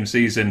the same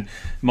season.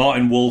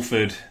 Martin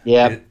Wolford,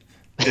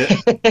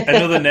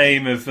 another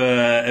name of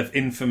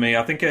infamy.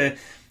 I think a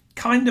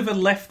kind of a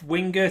left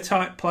winger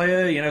type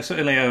player.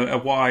 Certainly a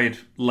wide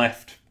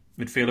left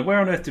midfielder. Where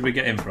on earth did we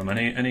get him from?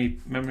 Any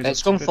memories?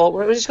 It's Scunthorpe.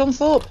 Where was it,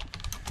 Scunthorpe?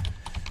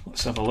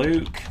 Let's have a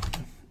look.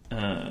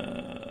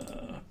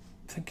 I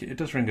think it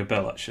does ring a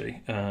bell,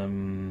 actually.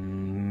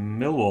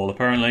 Millwall,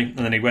 apparently, and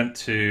then he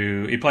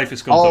played for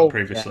Scunthorpe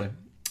previously.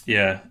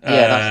 Yeah,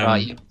 that's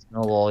right.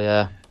 Millwall,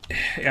 yeah.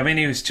 I mean,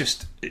 he was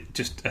just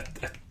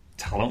a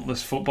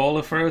talentless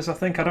footballer for us. I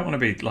think I don't want to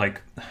be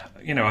like,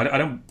 I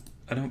don't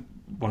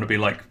want to be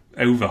like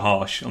over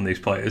harsh on these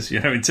players,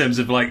 in terms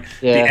of like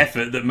the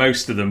effort that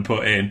most of them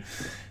put in,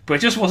 but it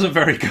just wasn't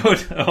very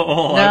good at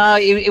all. No,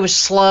 he was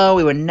slow.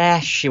 He was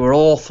nesh. He was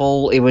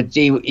awful.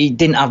 He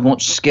didn't have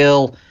much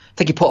skill. I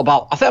think he put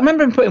I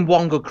remember him putting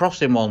one good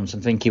cross in once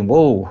and thinking,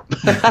 whoa,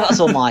 that's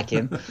unlike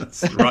him.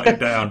 Write it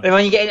down.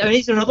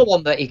 He's another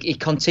one that he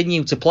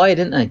continued to play,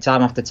 didn't he,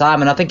 time after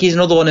time. And I think he's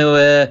another one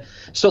who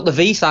stuck the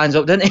V signs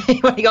up, didn't he,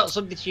 when he got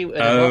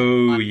substituted.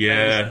 Oh,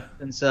 yeah.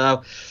 And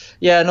so,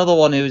 another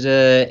one who's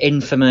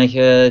infamy. He's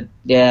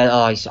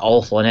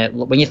awful, innit?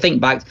 When you think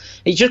back,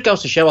 it just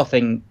goes to show, I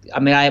think,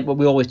 we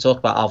always talk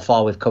about how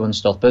far we've come and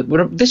stuff, but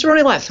this was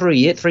only like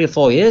 3 or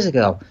 4 years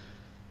ago.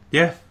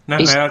 Yeah. No,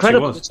 it's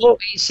incredible.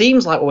 It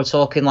seems like we're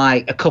talking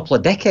like a couple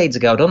of decades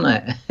ago, doesn't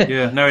it?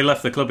 Yeah, no, he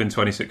left the club in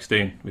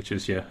 2016, which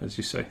is, as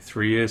you say,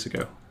 3 years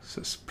ago.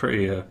 So it's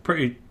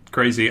pretty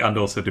crazy and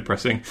also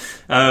depressing.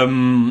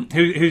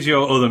 Who's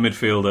your other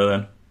midfielder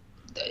then?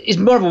 He's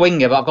more of a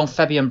winger, but I've gone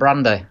Fabian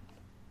Brandy.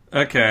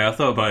 Okay, I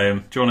thought about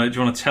him. Do you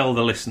want to tell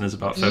the listeners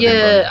about Fabian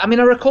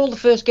Brandy? I recall the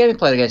first game he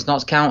played against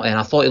Notts County, and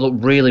I thought he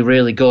looked really,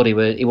 really good. He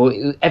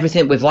was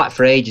everything we've lacked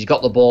for ages. He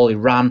got the ball, he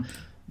ran.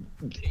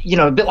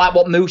 A bit like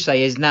what Moussa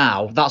is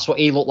now. That's what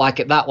he looked like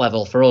at that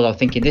level for us. I'm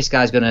thinking this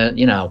guy's going to,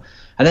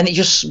 And then it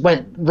just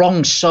went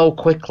wrong so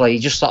quickly. He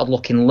just started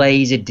looking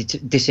lazy,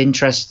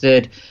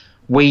 disinterested,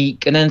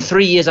 weak. And then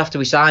 3 years after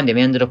we signed him,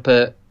 he ended up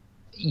at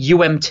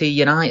UMT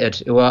United.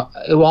 Who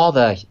are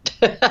they?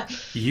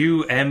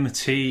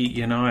 UMT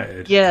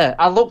United? Yeah,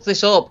 I looked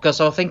this up because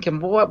I was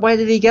thinking, where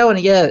did he go? And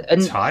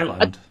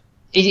Thailand.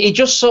 He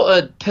just sort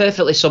of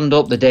perfectly summed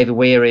up the David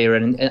Weir era.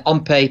 And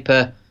on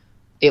paper,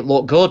 it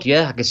looked good,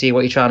 I can see what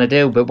you're trying to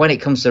do. But when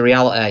it comes to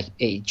reality,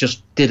 it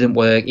just didn't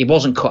work. He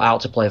wasn't cut out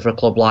to play for a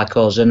club like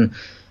us. And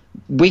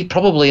we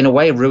probably, in a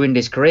way, ruined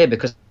his career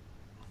because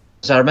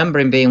I remember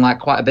him being like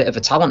quite a bit of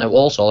a talent at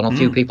Walsall and a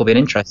few people being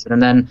interested. And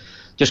then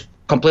just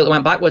completely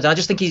went backwards. And I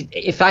just think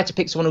if I had to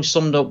pick someone who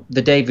summed up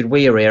the David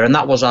Weir era, and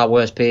that was our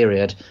worst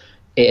period,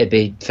 it'd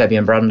be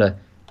Fabian Brandy.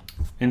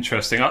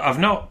 Interesting. I've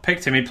not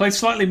picked him. He played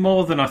slightly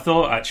more than I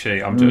thought,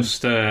 actually. I'm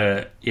just...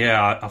 I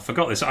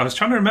forgot this. I was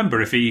trying to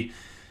remember if he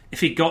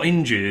got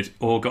injured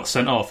or got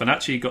sent off, and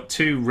actually got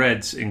 2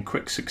 reds in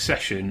quick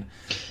succession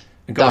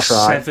and got a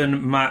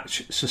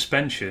 7-match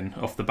suspension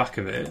off the back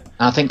of it.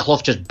 I think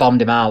Clough just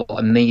bombed him out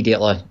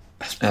immediately.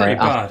 That's pretty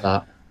bad.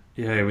 That.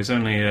 Yeah, it was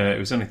only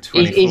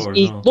 24 He as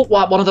well. looked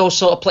like one of those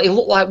sort of players. He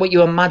looked like what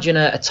you imagine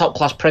a top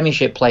class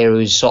Premiership player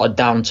who's sort of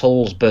down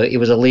tools, but he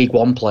was a League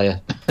One player.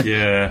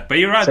 Yeah, but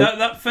you're right.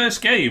 That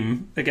first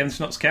game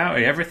against Notts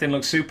County, everything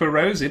looked super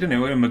rosy, didn't it?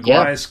 When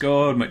Maguire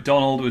scored,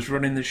 McDonald was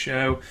running the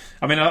show.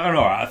 I mean, I don't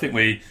know. I think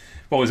we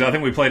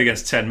played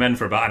against 10 men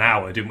for about an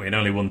hour, didn't we? And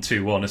only won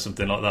 2-1 or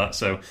something like that.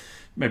 So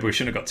maybe we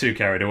shouldn't have got too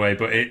carried away.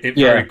 But it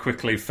very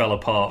quickly fell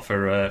apart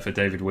for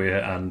David Weir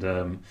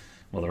and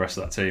the rest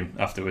of that team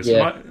afterwards.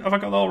 Yeah. Have I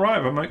got that all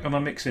right? Am I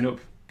mixing up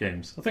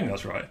games? I think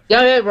that's right.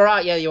 Yeah, we're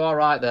right. Yeah, you are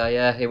right there.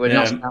 Yeah, it was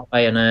not that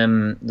way,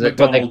 and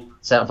they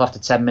set off after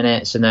 10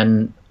 minutes, and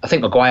then I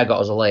think Maguire got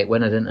us a late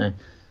winner, didn't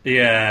he?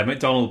 Yeah,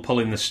 McDonald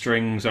pulling the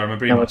strings. I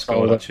remember he might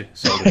scored actually.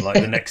 Sold it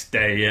like the next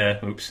day.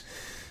 Yeah, oops.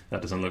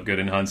 That doesn't look good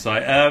in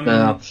hindsight.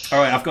 No. All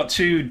right, I've got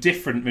two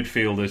different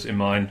midfielders in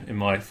my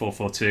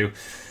 4-4-2.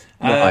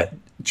 Right.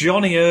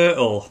 Johnny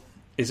Ertle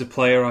is a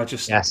player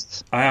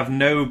I have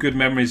no good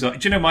memories of.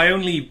 Do you know,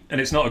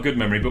 and it's not a good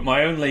memory, but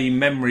my only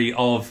memory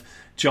of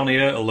Johnny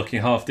Ertle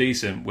looking half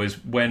decent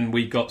was when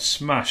we got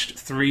smashed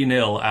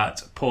 3-0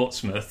 at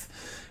Portsmouth,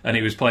 and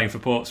he was playing for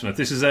Portsmouth.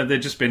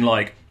 They'd just been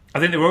like, I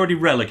think they were already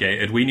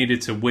relegated. We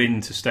needed to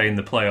win to stay in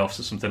the playoffs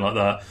or something like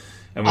that.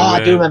 And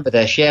I do remember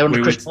this,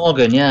 under Chris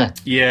Morgan, yeah.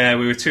 Yeah,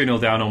 we were 2-0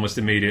 down almost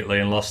immediately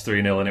and lost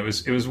 3-0, and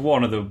it was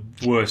one of the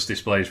worst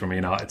displays from a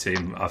United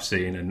team I've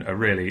seen, and a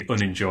really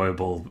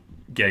unenjoyable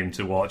game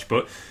to watch.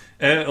 But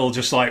Ertle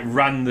just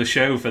ran the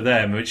show for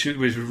them, which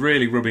was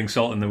really rubbing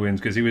salt in the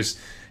wounds, because he was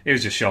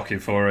just shocking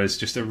for us.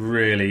 Just a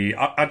really,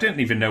 I didn't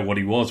even know what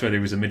he was, whether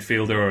he was a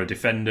midfielder or a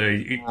defender.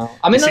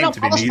 I mean,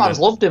 Palace fans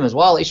loved him as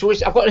well.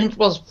 I've got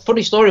a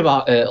funny story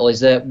about Ertle is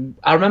that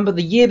I remember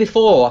the year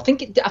before. I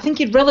think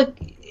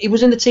he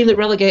was in the team that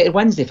relegated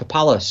Wednesday for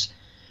Palace.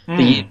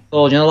 The year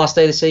before, the last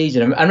day of the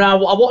season, and I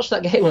watched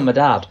that game with my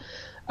dad.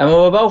 And we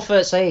were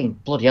both saying,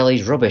 bloody hell,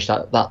 he's rubbish,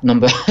 that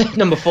number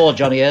 4,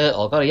 Johnny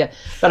Ertle. God, yeah.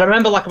 But I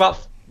remember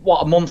about,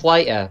 a month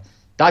later,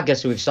 Dad,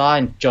 guess who we've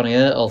signed? Johnny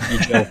Ertle.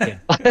 You're joking.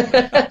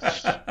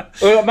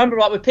 I remember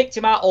we picked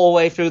him out all the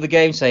way through the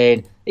game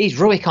saying, he's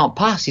rubbish, he can't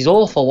pass, he's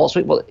awful.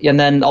 And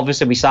then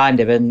obviously we signed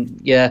him, and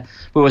yeah,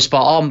 we were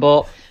spot on.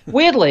 But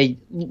weirdly,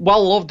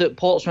 well loved at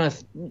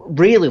Portsmouth,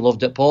 really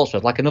loved at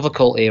Portsmouth, like another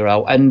cult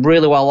hero, and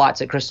really well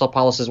liked at Crystal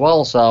Palace as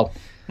well. So,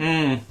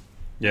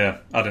 yeah,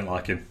 I didn't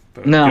like him.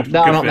 But good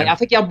I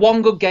think he had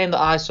one good game that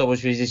I saw,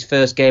 which was his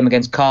first game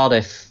against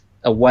Cardiff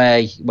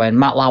away when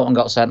Matt Loughton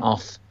got sent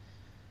off,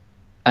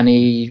 and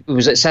he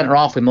was at centre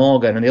half with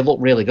Morgan, and he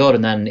looked really good,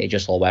 and then it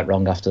just all went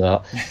wrong after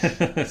that.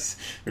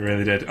 It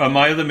really did.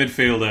 My other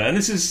midfielder, and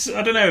this is,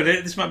 I don't know,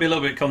 this might be a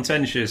little bit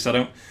contentious. I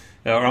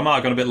might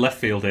have gone a bit left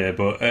field here,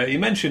 but you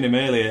mentioned him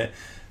earlier.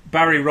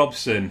 Barry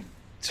Robson,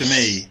 to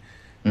me,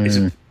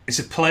 is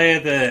a player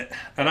that,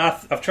 and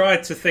I've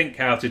tried to think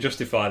how to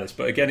justify this,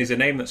 but again, he's a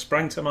name that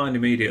sprang to mind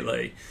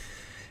immediately.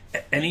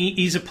 And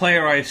he's a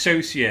player I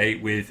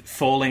associate with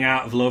falling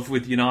out of love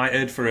with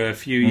United for a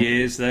few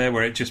years there,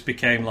 where it just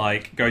became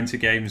like going to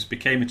games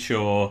became a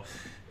chore.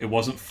 It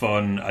wasn't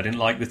fun. I didn't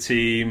like the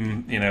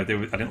team. I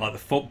didn't like the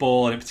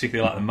football. I didn't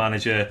particularly like the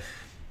manager.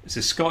 It's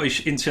a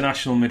Scottish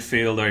international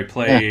midfielder. He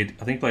played,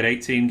 I think, he played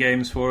 18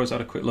 games for us. I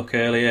had a quick look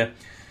earlier.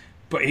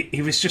 But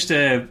he was just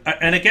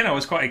and again, I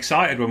was quite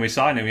excited when we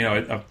signed him.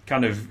 I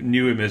kind of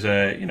knew him as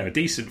a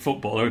decent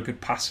footballer, a good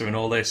passer, and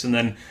all this. And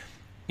then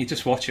you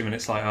just watch him, and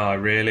it's like, oh,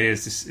 really?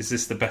 Is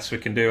this the best we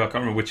can do? I can't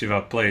remember which of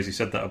our players you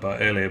said that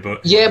about earlier,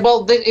 but yeah,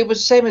 well, it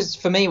was same as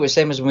for me. It was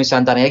same as when we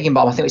signed Danny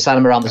Higginbotham. I think we signed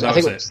him around. I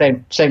think it was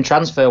the same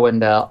transfer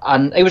window,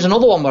 and it was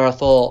another one where I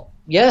thought,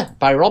 yeah,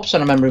 Barry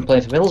Robson. I remember him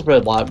playing for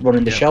Middlesbrough,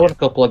 running the show in a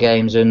couple of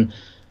games, and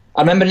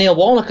I remember Neil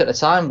Warnock at the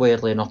time,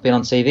 weirdly enough, being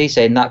on TV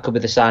saying that could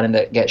be the signing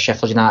that gets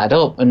Sheffield United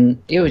up.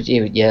 And he was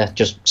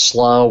just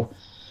slow,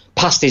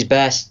 past his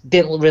best,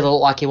 didn't really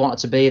look like he wanted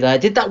to be there.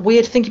 Did that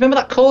weird thing. You remember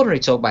that corner he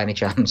took by any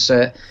chance?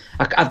 I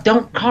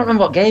can't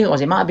remember what game it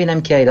was. It might have been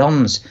MK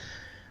Dons,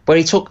 where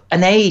he took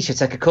an age to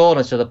take a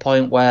corner to the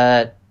point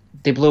were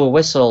they blew a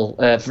whistle.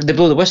 They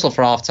blew the whistle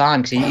for half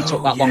time because he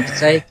took that long to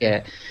take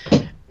it.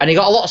 And he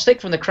got a lot of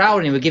stick from the crowd,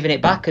 and he was giving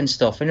it back and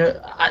stuff. And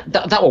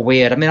that was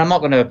weird. I mean, I'm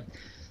not going to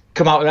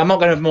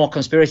have more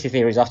conspiracy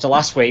theories after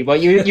last week, but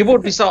you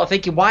would be sort of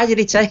thinking, why did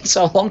he take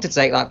so long to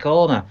take that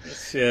corner?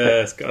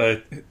 Yeah,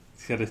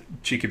 he had a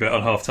cheeky bit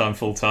on half time,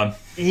 full time.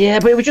 Yeah,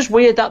 but it was just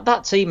weird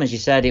that team, as you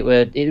said,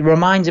 it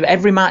reminds of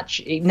every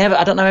match.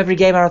 I don't know, every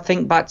game I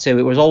think back to,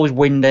 it was always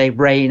windy,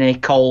 rainy,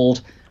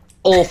 cold,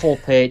 awful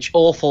pitch,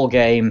 awful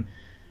game,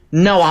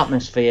 no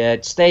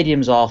atmosphere,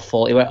 stadium's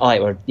awful.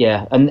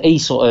 And he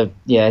sort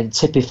of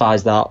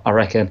typifies that, I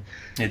reckon.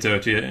 It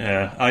does,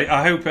 yeah.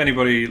 I hope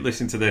anybody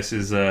listening to this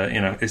is,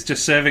 it's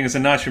just serving as a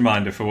nice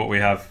reminder for what we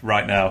have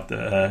right now.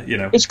 That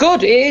it's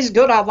good. It is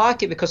good. I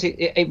like it because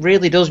it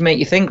really does make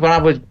you think. When I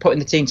was putting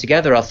the team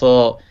together, I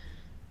thought,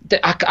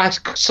 I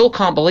still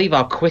can't believe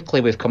how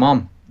quickly we've come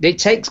on. It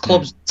takes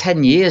clubs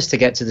 10 years to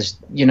get to this.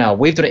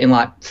 We've done it in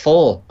like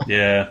 4.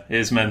 Yeah, it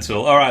is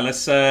mental. All right,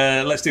 let's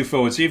do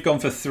forward. So you've gone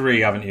for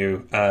 3, haven't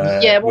you?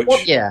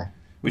 Which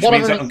Which one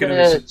means of them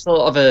is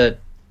sort of a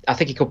I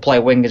think he could play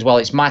wing as well.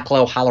 It's Michael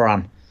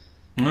O'Halloran.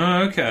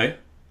 Oh, okay.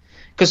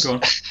 Because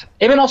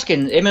him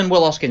and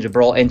Will Hoskins were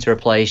brought in to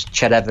replace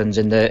Ched Evans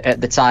in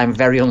at the time,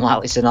 very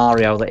unlikely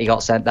scenario that he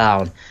got sent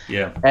down.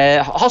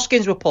 Yeah.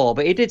 Hoskins were poor,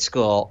 but he did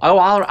score.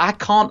 I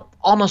can't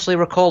honestly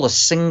recall a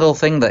single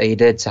thing that he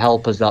did to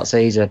help us that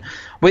season.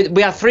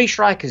 We had 3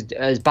 strikers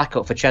as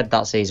backup for Ched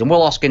that season.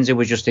 Will Hoskins, who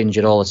was just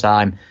injured all the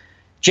time.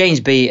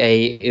 James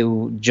Beattie,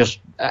 who just,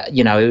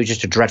 it was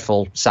just a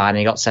dreadful signing.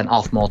 He got sent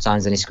off more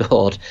times than he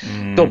scored.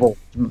 Double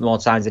more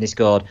times than he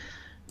scored.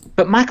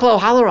 But Michael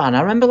O'Halloran,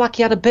 I remember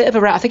he had a bit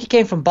of I think he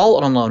came from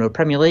Bolton on loan, or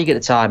Premier League at the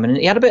time, and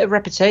he had a bit of a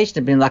reputation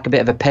of being like a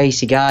bit of a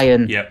pacey guy.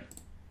 And yep.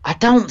 I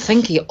don't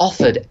think he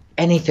offered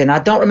anything. I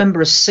don't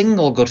remember a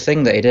single good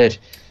thing that he did.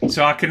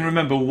 So I can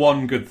remember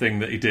one good thing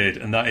that he did,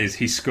 and that is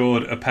he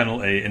scored a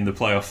penalty in the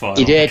playoff final.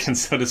 He did.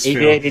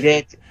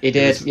 He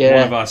did. Yeah.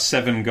 One of our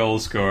 7 goal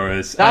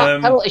scorers.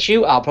 That penalty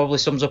shootout probably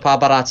sums up how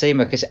bad our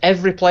team are, because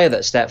every player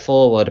that stepped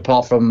forward,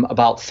 apart from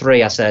about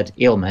 3, I said,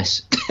 he'll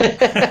miss.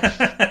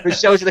 Which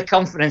shows you the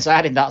confidence I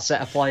had in that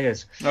set of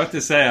players. I have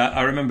to say,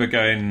 I remember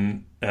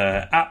going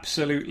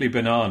absolutely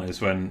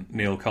bananas when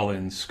Neil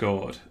Collins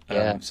scored.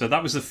 So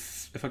that was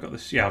if I got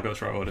this, I've got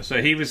this right order.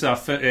 So he was our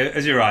first,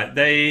 as you're right,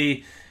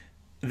 they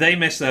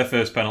missed their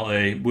first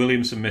penalty.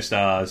 Williamson missed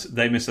ours.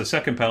 They missed their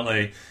second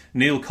penalty.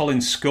 Neil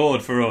Collins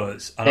scored for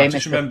us. And I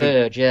just remember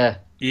the third,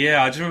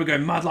 Yeah, I just remember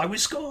going mad, we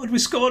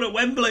scored at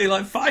Wembley,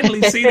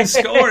 finally seen us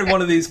score in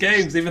one of these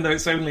games, even though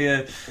it's only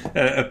a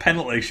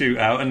penalty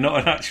shootout and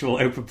not an actual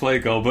open play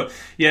goal. But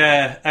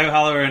yeah,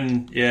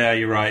 O'Halloran,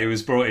 you're right, he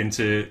was brought in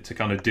to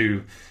kind of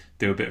do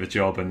a bit of a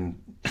job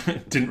and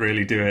didn't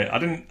really do it. I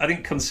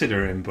didn't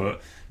consider him,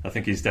 but I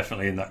think he's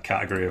definitely in that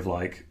category of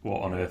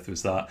what on earth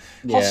was that?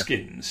 Yeah.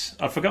 Hoskins,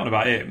 I've forgotten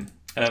about him.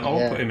 I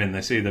won't put him in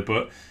this either,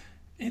 but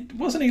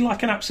wasn't he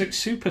an absolute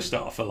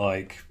superstar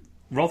for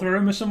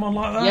Rotherham or someone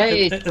like that? Yeah,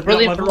 he's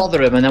brilliant for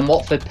Rotherham, and then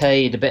Watford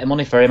paid a bit of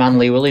money for him and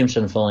Lee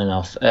Williamson, funnily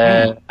enough.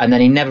 And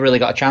then he never really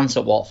got a chance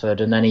at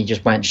Watford, and then he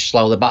just went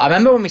slowly back. I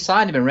remember when we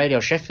signed him in Radio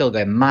Sheffield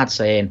going mad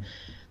saying,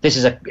 this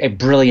is a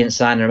brilliant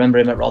sign. I remember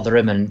him at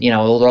Rotherham, and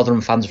all the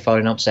Rotherham fans were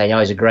phoning up saying,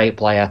 he's a great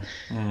player.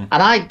 And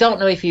I don't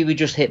know if he was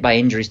just hit by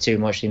injuries too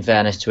much, in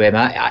fairness to him.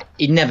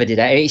 He never did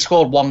it. He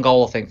scored 1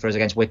 goal, I think, for us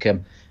against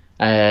Wickham.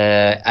 He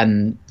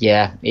didn't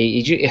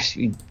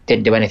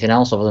do anything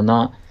else other than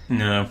that.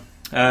 No.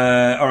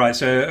 All right,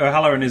 so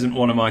O'Halloran isn't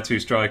one of my 2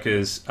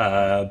 strikers,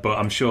 but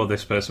I'm sure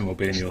this person will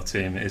be in your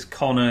team. It is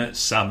Connor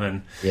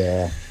Salmon.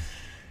 Yeah.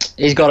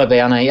 He's got to be,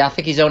 hasn't he? I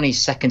think he's only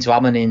second to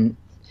Hammond in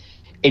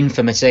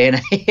infamy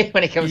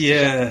when it comes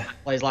to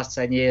his last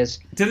 10 years.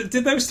 Did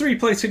those 3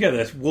 play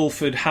together?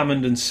 Wolford,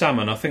 Hammond and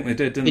Salmon? I think they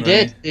did, didn't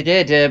they? They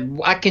did.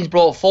 Atkins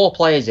brought 4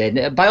 players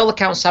in. By all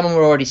accounts, Salmon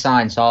were already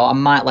signed, so I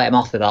might let him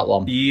off with that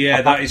one.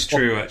 Yeah, that is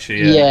true,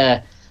 actually.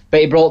 Yeah. But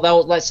he brought,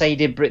 let's say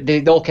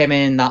they all came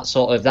in that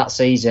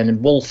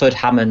season. Wolford,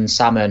 Hammond,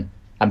 Salmon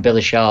and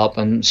Billy Sharp,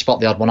 and spot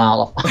the odd one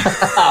out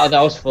of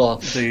those 4.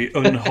 The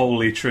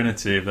unholy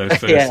trinity of those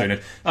first 2.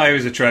 It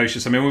was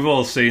atrocious. I mean, we've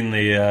all seen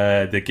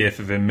the gif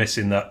of him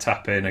missing that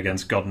tap-in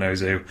against God knows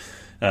who.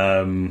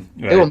 There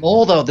were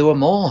more, though. There were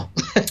more.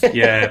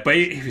 Yeah, but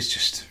he was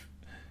just...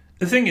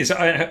 The thing is,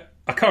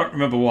 I can't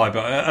remember why,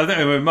 but I think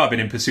we might have been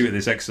in pursuit of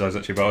this exercise,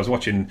 actually, but I was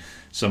watching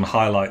some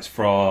highlights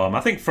from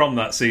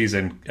that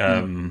season,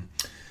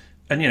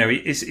 and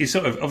he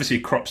sort of obviously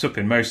crops up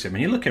in most of them,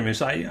 and you look at him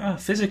and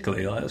it's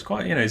physically, that's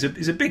quite,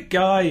 he's a big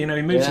guy, he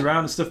moves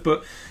around and stuff,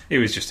 but he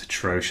was just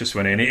atrocious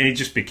when he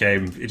just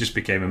became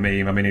a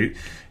meme. I mean,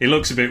 he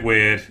looks a bit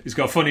weird, he's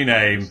got a funny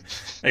name,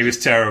 he was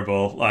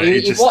terrible.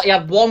 He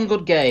had 1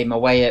 good game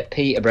away at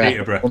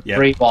Peterborough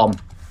 3-1.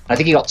 I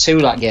think he got 2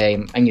 that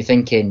game, and you're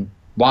thinking,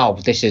 wow,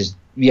 this is,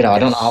 I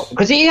don't know,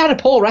 because he had a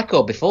poor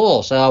record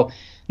before, so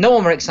no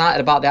one were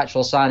excited about the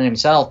actual signing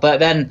himself. But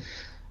then,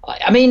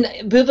 I mean,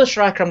 the other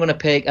striker I'm going to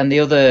pick and the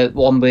other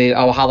one with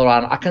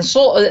O'Halloran, I can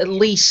sort of at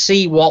least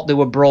see what they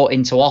were brought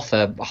in to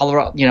offer.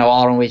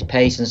 O'Halloran with his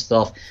pace and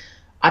stuff.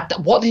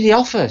 What did he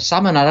offer,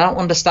 Salmon? I don't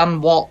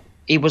understand what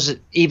he was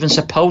even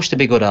supposed to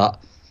be good at.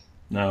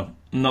 No,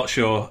 not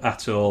sure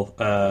at all.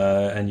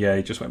 And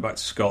he just went back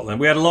to Scotland.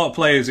 We had a lot of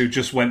players who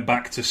just went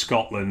back to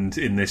Scotland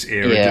in this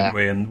era, didn't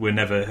we? And we're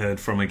never heard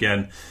from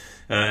again.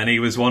 And he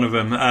was one of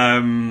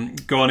them.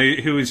 Go on,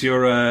 who's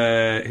your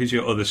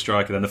other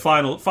striker then? The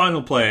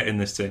final player in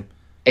this team?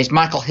 It's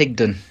Michael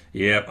Higdon.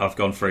 Yep, I've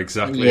gone for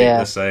exactly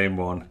the same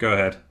one. Go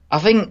ahead. I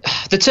think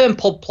the term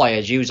pub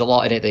players use a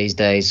lot in it these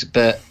days,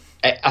 but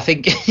I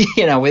think,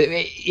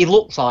 he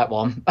looks like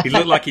one. He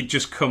looked like he'd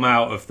just come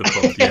out of the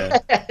pub, yeah.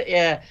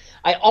 Yeah.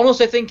 I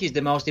honestly think he's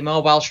the most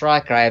immobile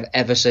striker I have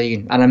ever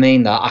seen, and I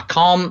mean that.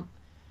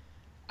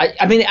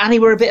 And he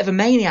were a bit of a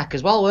maniac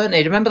as well, weren't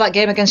he? Remember that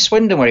game against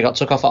Swindon where he got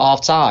took off at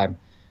half-time?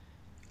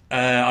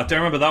 I don't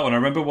remember that one. I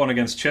remember one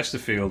against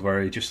Chesterfield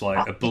where he just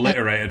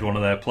obliterated one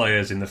of their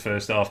players in the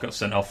first half, got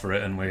sent off for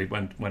it, and we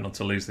went on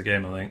to lose the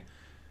game, I think.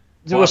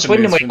 There was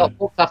Swindon where he got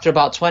booked after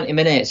about 20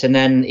 minutes, and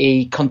then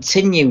he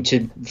continued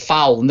to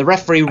foul, and the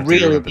referee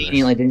really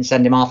leniently didn't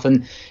send him off,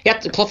 and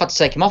Clough had to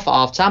take him off at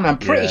half time, and I'm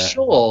pretty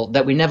sure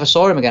that we never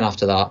saw him again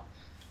after that.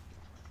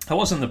 That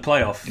wasn't the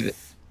playoff.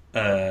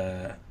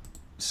 No,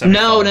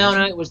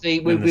 it was we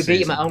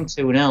beat him at home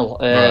 2-0.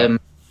 Right.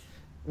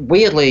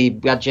 Weirdly,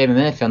 we had Jamie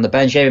Murphy on the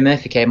bench. Jamie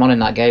Murphy came on in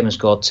that game and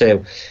scored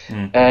 2.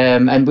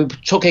 And we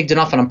took Higdon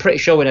off, and I'm pretty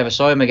sure we never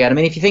saw him again. I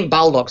mean, if you think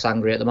Baldock's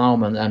angry at the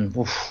moment, then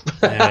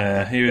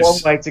he was long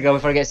way to go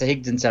before he gets to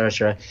Higdon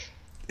territory.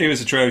 He was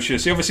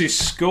atrocious. He obviously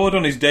scored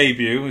on his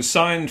debut. Was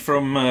signed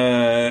from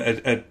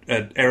an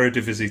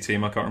Eredivisie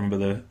team. I can't remember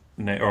the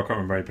name, or I can't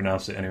remember how you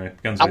pronounce it anyway.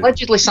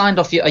 Allegedly signed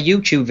off a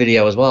YouTube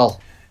video as well.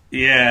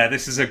 Yeah,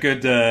 this is a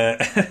good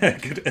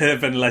good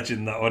urban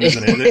legend, that one,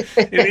 isn't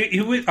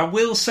it? I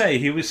will say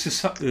he was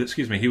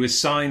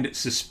signed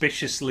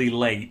suspiciously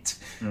late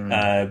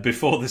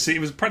before the season.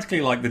 It was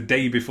practically like the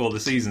day before the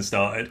season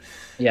started.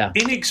 Yeah,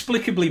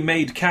 inexplicably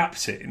made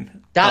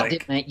captain. That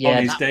did make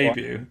on his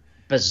debut.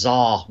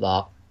 Bizarre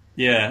that.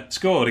 Yeah,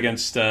 scored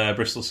against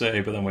Bristol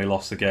City, but then we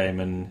lost the game.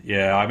 And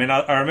yeah, I mean,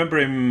 I remember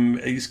him.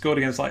 He scored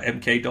against like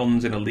MK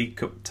Dons in a League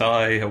Cup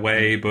tie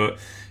away, but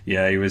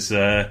yeah, he was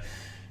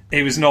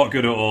not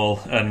good at all.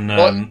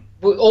 And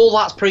all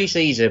that's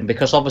pre-season,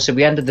 because obviously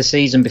we ended the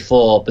season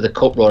before with the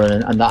cup run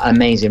and that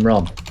amazing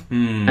run.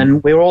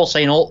 And we were all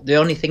saying the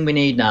only thing we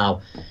need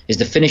now is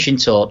the finishing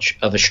touch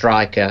of a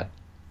striker.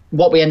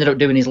 What we ended up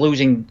doing is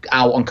losing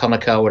out on Conor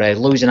Cody,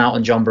 losing out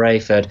on John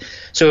Brayford.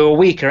 So we were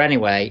weaker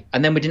anyway,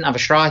 and then we didn't have a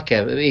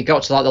striker. We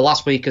got to like the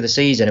last week of the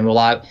season, and we're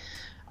like,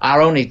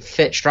 our only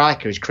fit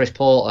striker is Chris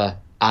Porter,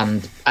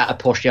 and at a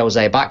push,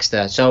 Jose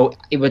Baxter. So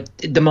it was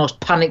the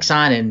most panic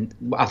signing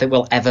I think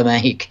we'll ever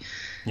make.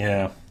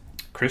 Yeah,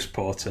 Chris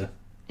Porter.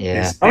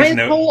 Yeah,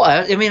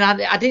 Porter. I mean,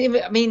 I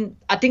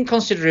didn't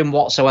consider him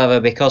whatsoever,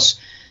 because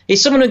he's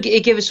someone who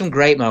gave us some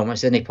great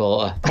moments, isn't he,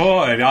 Porter?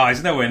 Porter,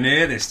 he's nowhere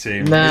near this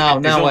team. No,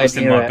 he's almost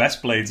in my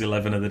best Blades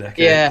 11 of the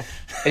decade. Yeah,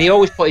 and he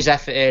always put his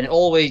effort in.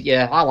 Always,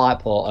 I like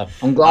Porter.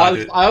 I'm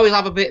glad. I always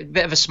have a bit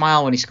of a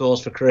smile when he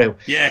scores for Crewe.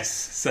 Yes,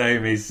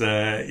 same. He's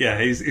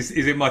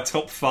in my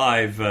top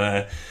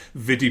 5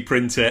 Vidi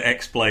printer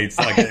X-Blades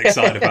that I get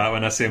excited about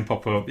when I see him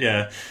pop up.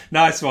 Yeah,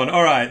 nice one.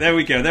 All right, there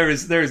we go. There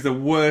is the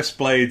worst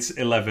Blades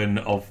 11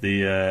 of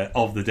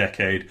the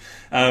decade.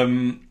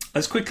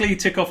 Let's quickly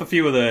tick off a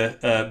few of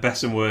the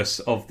best and worst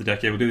of the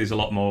decade. We'll do these a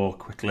lot more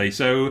quickly.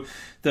 So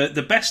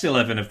the best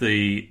 11 of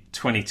the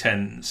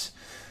 2010s.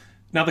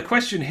 Now the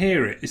question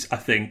here is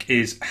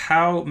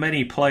how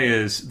many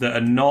players that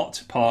are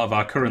not part of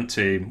our current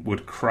team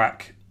would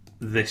crack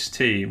this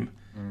team?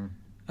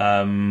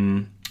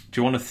 Do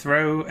you want to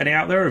throw any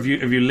out there? Or have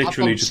you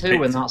literally just picked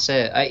 2 and that's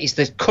it? It's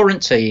the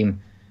current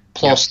team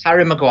plus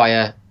Harry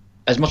Maguire.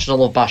 As much as I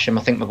love Basham,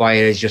 I think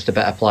Maguire is just a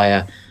better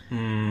player.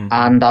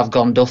 And I've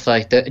gone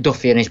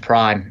Duffy in his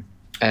prime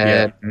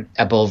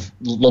above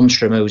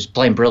Lundstram, who's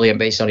playing brilliant,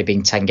 but it's only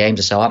been 10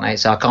 games or so, hasn't it?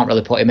 So I can't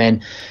really put him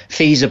in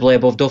feasibly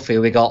above Duffy,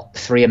 who we got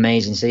 3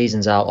 amazing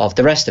seasons out of.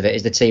 The rest of it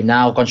is the team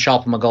now. I've gone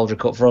Sharp and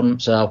McGoldrick up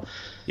front. So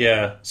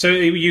yeah, so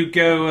you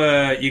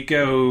go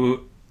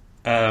Egan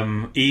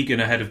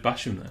ahead of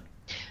Basham then.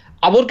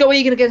 I would go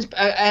Egan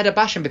ahead of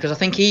Basham, because I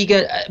think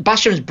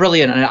Basham's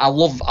brilliant and I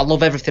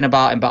love everything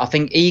about him, but I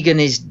think Egan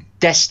is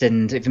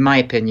destined, in my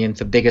opinion,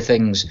 for bigger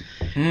things.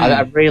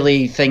 I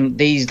really think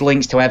these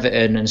links to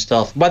Everton and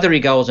stuff, whether he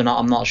goes or not,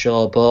 I'm not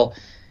sure, but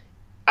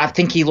I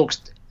think he's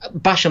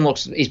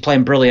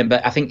playing brilliant,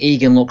 but I think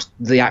Egan looks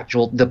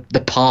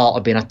the part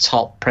of being a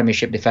top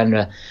Premiership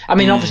defender. I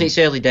mean, obviously it's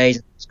early days,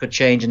 it could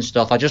change and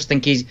stuff. I just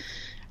think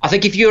I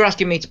think if you were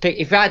asking me to pick,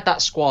 if I had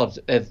that squad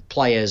of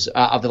players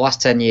of the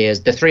last 10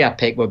 years, the 3 I'd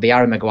pick would be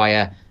Harry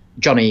Maguire,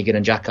 John Egan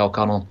and Jack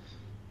O'Connell.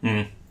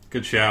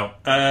 Good shout.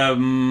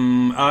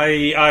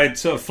 I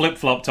sort of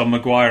flip-flopped on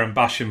Maguire and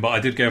Basham, but I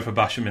did go for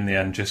Basham in the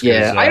end. Just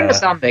I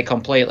understand it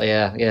completely,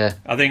 yeah.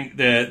 I think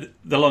the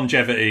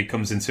longevity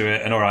comes into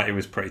it, and all right, it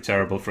was pretty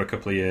terrible for a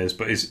couple of years,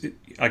 but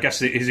I guess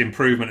his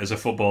improvement as a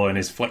footballer and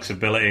his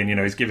flexibility, and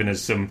he's given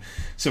us some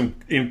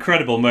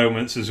incredible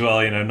moments as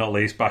well. Not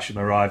least Basham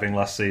arriving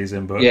last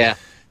season, but yeah.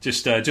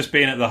 Just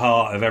being at the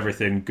heart of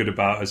everything good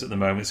about us at the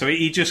moment. So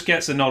he just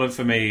gets a nod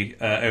for me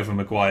over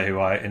Maguire, who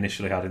I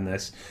initially had in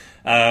this.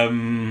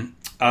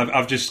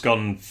 I've just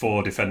gone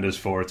 4 defenders,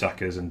 4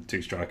 attackers, and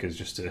 2 strikers,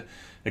 just to,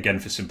 again,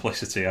 for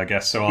simplicity, I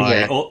guess. So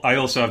I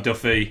also have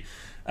Duffy,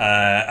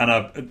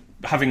 and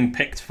having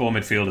picked 4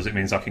 midfielders, it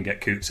means I can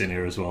get Coots in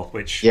here as well.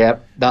 Which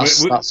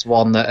that's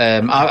one that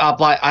I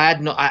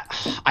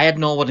had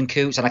Norwood and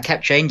Coots, and I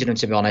kept changing them,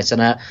 to be honest.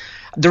 And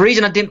the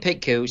reason I didn't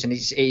pick Coots, and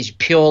it's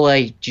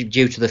purely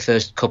due to the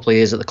first couple of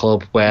years at the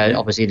club, where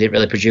obviously he didn't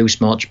really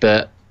produce much.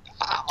 But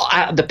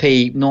at the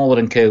P, Norwood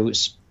and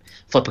Coots,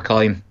 flip a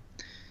coin.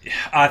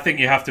 I think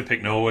you have to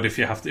pick Norwood if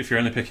you're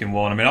only picking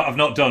one. I mean, I've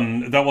not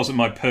done that. Wasn't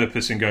my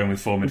purpose in going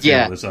with 4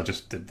 midfielders. I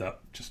just did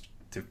that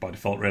by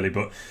default, really.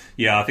 But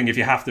yeah, I think if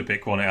you have to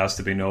pick one, it has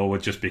to be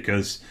Norwood, just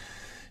because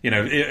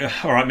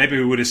all right, maybe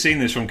we would have seen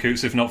this from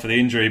Coots if not for the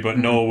injury, but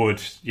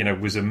Norwood,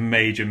 was a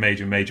major,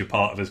 major, major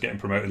part of us getting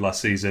promoted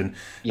last season.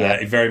 Yeah.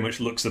 He very much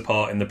looks the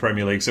part in the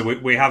Premier League, so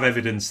we have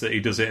evidence that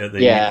he does it at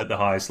the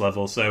highest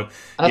level. So,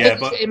 and I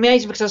think it's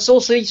amazing because I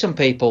still see some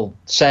people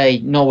say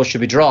Norwood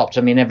should be dropped.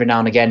 I mean, every now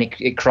and again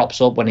it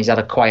crops up when he's had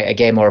a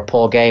game or a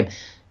poor game.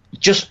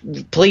 Just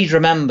please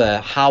remember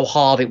how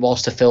hard it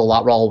was to fill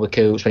that role with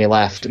Coots when he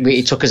left.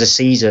 It took us a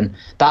season.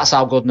 That's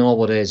how good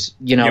Norwood is.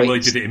 He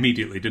did it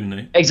immediately, didn't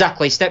he?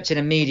 Exactly, stepped in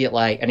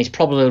immediately, and he's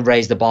probably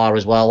raised the bar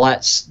as well.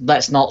 Let's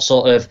not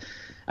sort of,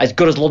 as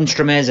good as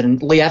Lundstram is,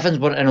 and Lee Evans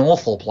wasn't an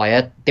awful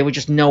player, they were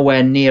just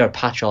nowhere near a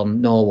patch on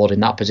Norwood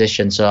in that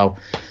position. So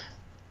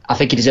I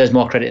think he deserves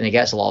more credit than he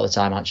gets a lot of the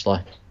time,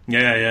 actually.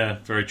 Yeah,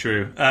 very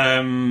true.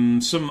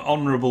 Some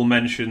honourable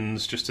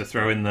mentions just to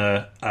throw in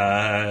there.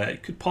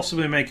 Could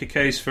possibly make a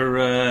case for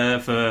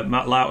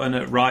Matt Loughton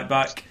at right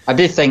back. I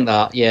did think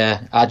that,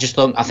 yeah. I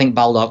think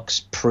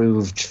Baldock's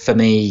proved for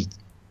me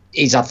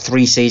he's had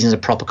 3 seasons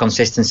of proper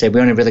consistency. We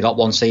only really got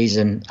 1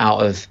 season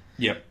out of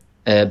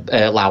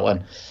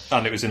Loughton.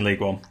 And it was in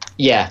League One.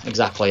 Yeah,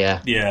 exactly,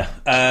 yeah.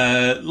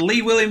 Yeah.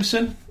 Lee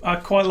Williamson, I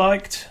quite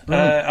liked.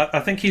 I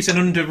think he's an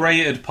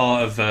underrated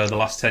part of the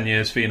last 10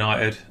 years for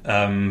United.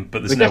 But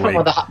there's no way.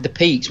 The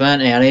peaks,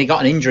 weren't he? And he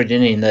got an injury,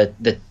 didn't he, in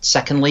the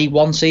second League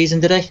One season,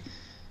 did he?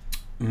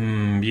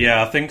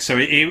 Yeah, I think so.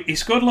 He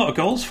scored a lot of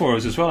goals for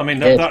us as well. I mean,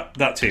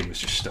 that team was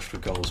just stuffed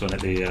with goals,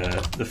 wasn't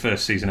it? The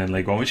first season in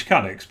League One, which you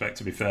can't expect,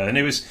 to be fair. And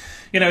it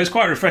was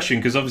quite refreshing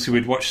because obviously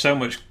we'd watched so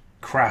much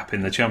crap in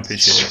the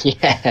Championship.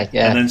 Yeah.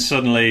 And then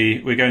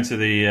suddenly we're going to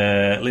the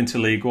into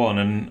League One,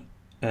 and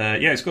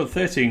he scored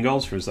 13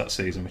 goals for us that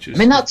season, which is. I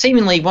mean, that team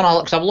in League One,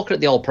 because I'm looking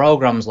at the old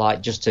programmes,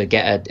 like just to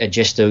get a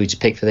gist of who to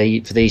pick for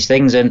these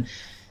things, and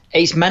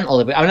it's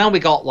mental. I know we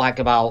got like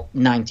about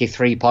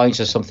 93 points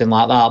or something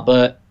like that,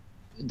 but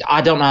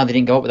I don't know how they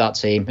didn't go up with that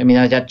team. I mean,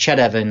 I had Ched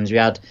Evans, we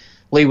had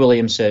Lee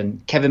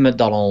Williamson, Kevin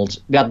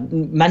McDonald, we had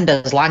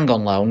Mendes Lang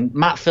on loan,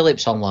 Matt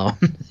Phillips on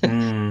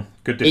loan.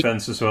 Good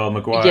defence as well,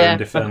 Maguire in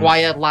defence.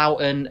 Maguire,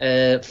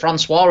 Loughton,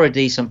 Francois, a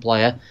decent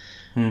player.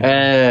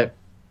 I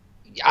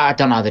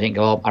don't know how they didn't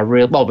go up.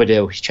 We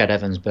do. It's Ched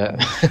Evans, but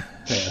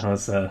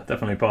that's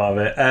definitely part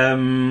of it.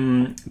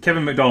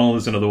 Kevin McDonald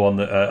is another one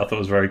that I thought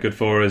was very good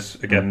for us.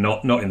 Again,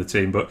 not in the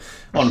team, but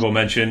honourable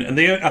mention. And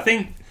I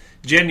think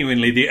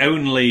genuinely the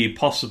only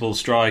possible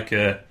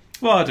striker.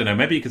 Well, I don't know.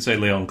 Maybe you could say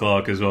Leon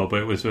Clark as well,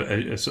 but it was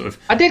a sort of.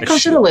 I did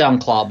consider Leon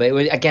Clark, but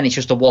it's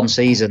just a 1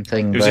 season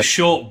thing. It was a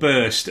short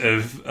burst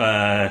of,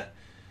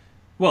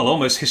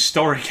 almost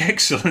historic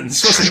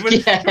excellence,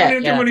 wasn't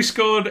it? When he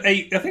scored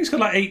 8, I think he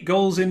scored like 8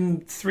 goals in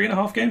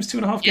 3.5 games,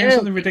 2.5 games,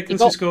 something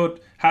ridiculous. He scored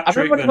hat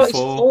trick, then 4. He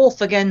got 4th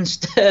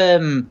against.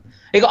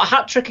 He got a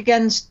hat trick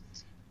against.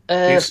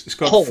 He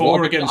scored Hull.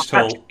 4 against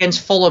Hull.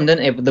 Against Fulham,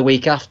 didn't he? The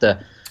week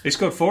after. He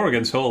scored 4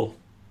 against Hull.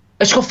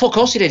 He scored 4, of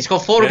course he did. He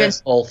scored 4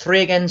 against Hull,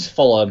 3 against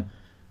Fulham.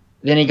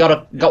 Then he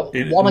got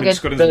 1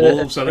 against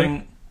Wolves, I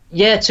think.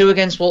 Yeah, 2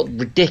 against Wolves.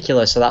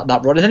 Ridiculous, that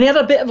run. And then he had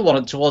a bit of a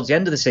one towards the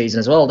end of the season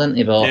as well, didn't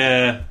he? But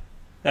yeah.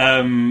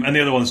 And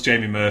the other one's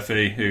Jamie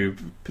Murphy, who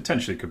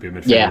potentially could be a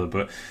midfielder,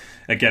 but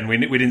again, we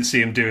didn't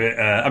see him do it.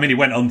 I mean, he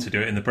went on to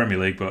do it in the Premier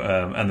League, but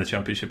and the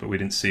Championship, but we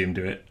didn't see him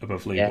do it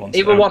above League One.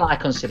 He was one I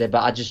considered,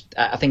 but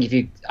I think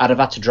I'd have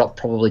had to drop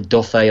probably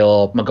Duffy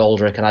or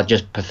McGoldrick, and I'd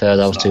just prefer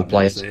those 2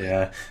 players.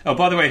 Yeah. Oh,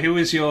 by the way, who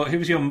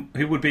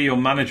would be your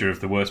manager of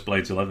the worst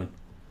Blades 11?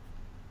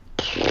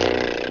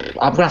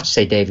 I'm gonna have to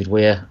say David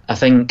Weir. I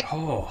think.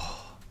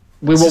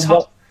 We won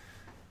what?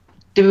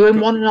 Did we win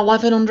 1 in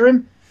 11 under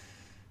him?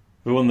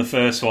 We won the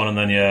first one, and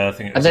then I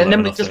think. It was and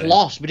then we just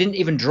lost. We didn't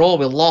even draw.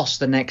 We lost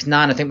the next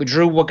 9. I think we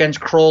drew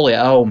against Crawley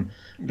at home.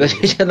 That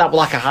was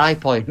like a high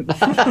point.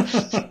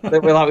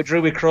 we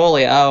drew with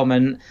Crawley at home,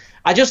 and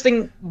I just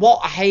think what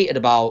I hated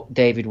about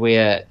David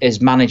Weir, his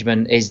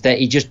management, is that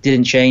he just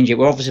didn't change it.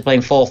 We're obviously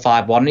playing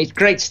 4-5-1. It's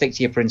great to stick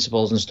to your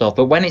principles and stuff,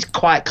 but when it's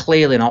quite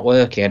clearly not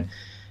working,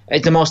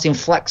 it's the most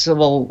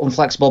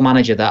inflexible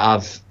manager that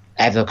I've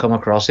ever come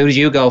across. Who did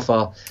you go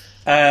for?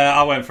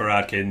 I went for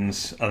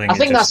Adkins. I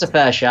think that's a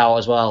fair shout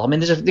as well. I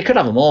mean, they could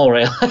have them all,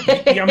 really.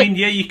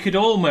 You could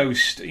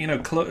almost,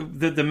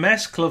 the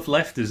mess Clough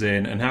left us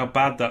in, and how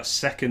bad that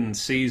second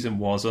season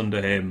was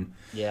under him.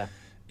 Yeah,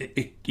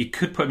 you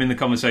could put him in the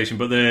conversation,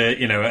 but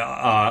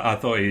I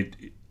thought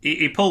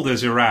he pulled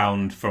us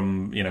around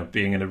from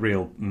being in a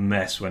real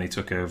mess when he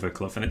took over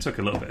Clough, and it took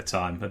a little bit of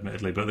time,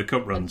 admittedly. But the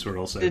cup runs were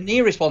also. The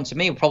nearest one to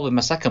me, probably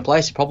my second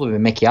place, would probably be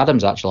Mickey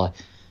Adams, actually.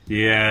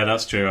 Yeah,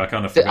 that's true. I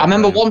kind of forgot. I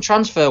remember one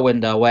transfer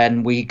window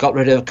when we got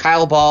rid of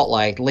Kyle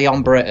Bartley,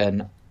 Leon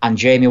Britton, and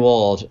Jamie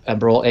Ward, and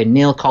brought in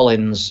Neil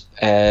Collins,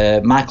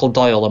 Michael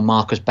Doyle, and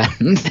Marcus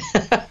Bend.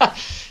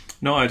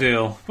 Not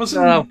ideal.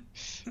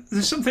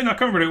 There's something, I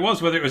can't remember what it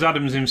was, whether it was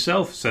Adams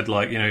himself said,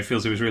 he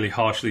feels he was really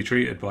harshly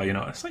treated by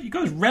United. It's like, you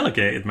guys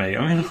relegated me.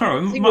 I mean, it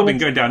might have been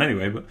going down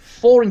anyway, but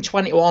 4 in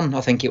 21,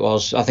 I think it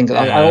was. I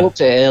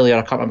looked at it earlier.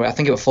 I can't remember. I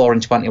think it was 4 in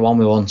 21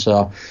 we won.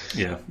 So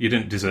yeah, you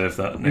didn't deserve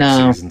that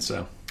next season.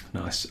 So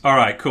Nice. All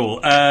right,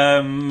 cool.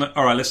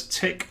 All right, let's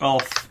tick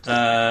off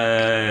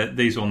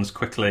these ones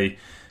quickly.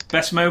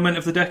 Best moment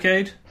of the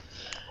decade?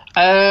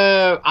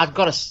 I've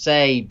got to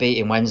say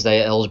beating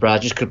Wednesday at Hillsborough,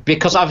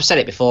 because I've said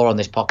it before on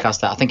this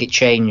podcast that I think it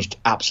changed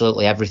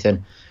absolutely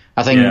everything.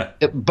 I think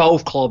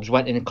both clubs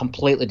went in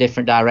completely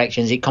different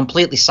directions. It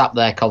completely sapped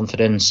their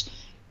confidence.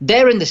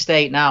 They're in the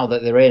state now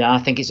that they're in. And I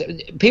think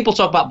people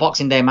talk about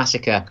Boxing Day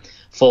Massacre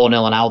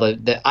 4-0 and how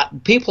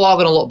people are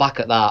going to look back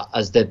at that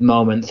as the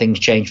moment things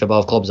change for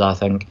both clubs, I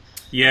think.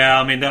 Yeah,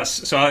 I mean,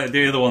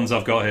 the other ones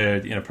I've got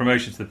here,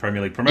 promotion to the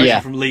Premier League,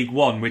 promotion from League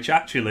One, which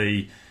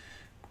actually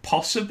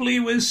possibly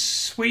was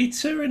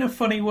sweeter in a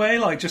funny way,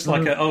 like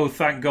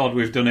thank God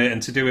we've done it,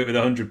 and to do it with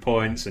 100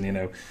 points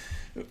and,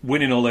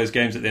 winning all those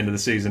games at the end of the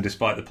season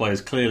despite the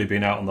players clearly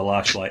being out on the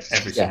lash like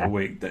every single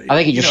week. I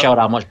think it just showed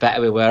how much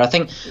better we were. I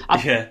think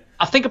I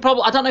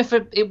don't know if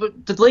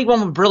the League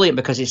One was brilliant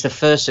because it's the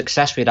first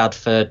success we'd had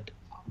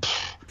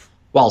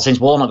since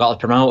Warnock got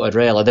promoted,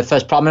 really. The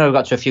first, I mean, we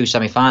got to a few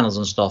semi-finals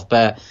and stuff,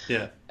 but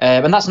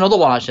and that's another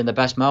one actually in the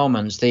best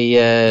moments.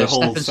 The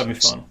whole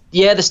semi-final.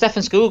 Yeah, the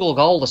Stefan Skugel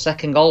goal, the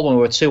second goal when we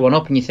were 2-1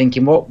 up, and you're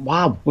thinking,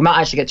 wow, we might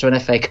actually get to an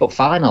FA Cup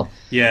final.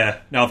 Yeah,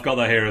 no, I've got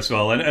that here as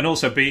well, and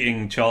also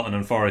beating Charlton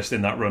and Forest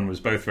in that run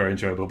was both very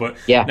enjoyable. But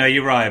no,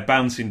 you're right,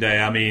 Bouncing Day.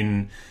 I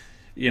mean,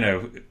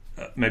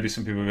 maybe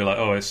some people will be like,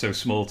 oh, it's so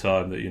small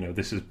time that,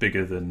 this is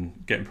bigger than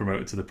getting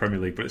promoted to the Premier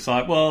League. But it's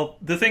like, well,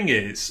 the thing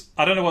is,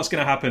 I don't know what's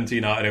going to happen to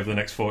United over the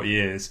next 40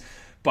 years,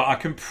 but I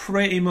can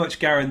pretty much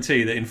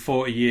guarantee that in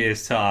 40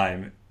 years'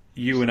 time,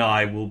 you and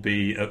I will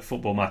be at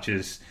football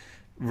matches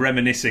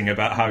reminiscing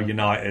about how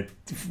United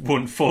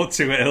won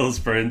 4-2 at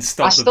Hillsborough and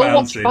stopped the bouncing.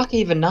 I still watch back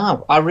even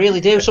now. I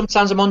really do.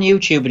 Sometimes I'm on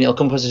YouTube and it'll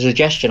come up as a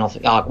suggestion. I'll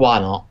think, why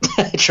not?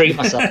 Treat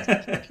myself.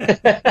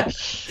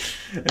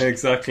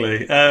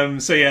 Exactly.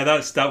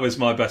 That was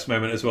my best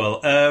moment as well.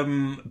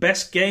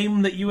 Best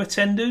game that you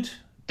attended?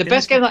 The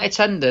best game that I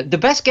attended. The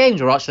best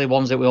games were actually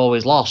ones that we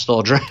always lost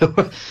or drew.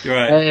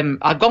 Right.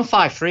 I've gone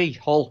 5-3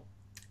 Hull.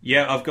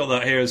 Yeah, I've got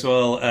that here as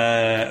well.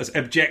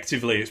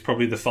 Objectively, it's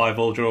probably the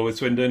 5-5 draw with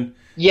Swindon.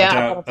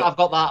 Yeah, I've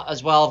got that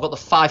as well. I've got the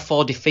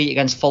 5-4 defeat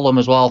against Fulham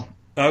as well.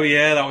 Oh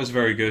yeah, that was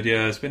very good.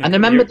 Yeah, it's been. And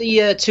remember the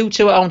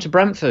 2-2 at home to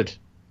Brentford.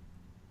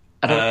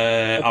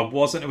 I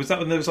wasn't. Was that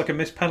when there was like a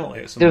missed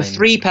penalty or something? There were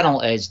 3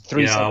 penalties.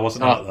 I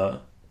wasn't at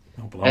that.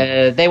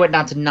 Oh, they went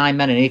down to 9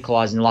 men and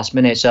equalised in the last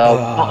minute.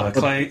 So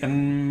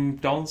Clayton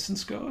Donaldson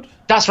scored.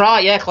 That's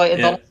right. Yeah, Clayton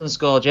Donaldson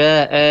scored.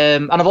 Yeah,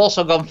 and I've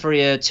also gone for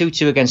a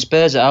 2-2 against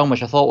Spurs at home,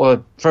 which I thought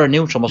were for a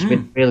neutral must have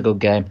been a really good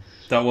game.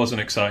 That was an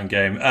exciting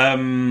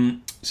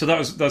game. So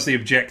that's the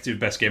objective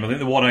best game. I think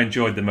the one I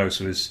enjoyed the most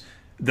was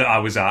that I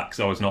was at,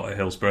 because I was not at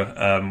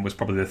Hillsborough. Was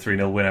probably the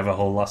 3-0 win over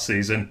Hull last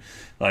season.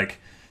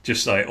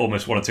 Just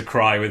almost wanted to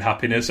cry with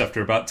happiness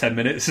after about 10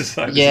 minutes. This is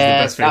the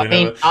best feeling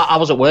ever. I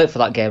was at work for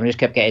that game and just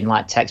kept getting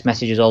text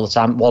messages all the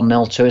time,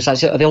 1-0 to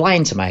us. Are they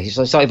lying to me? It's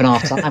not even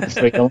half time for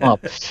 3-0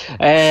 up.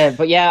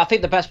 But yeah, I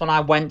think the best one I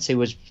went to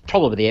was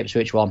probably the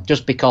Ipswich one,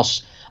 just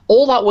because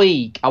all that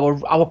week I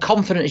were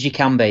confident as you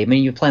can be. I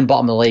mean, you're playing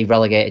bottom of the league,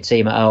 relegated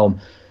team at home.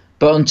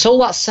 But until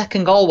that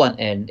second goal went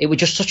in, it was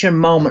just such a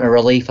moment of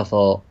relief, I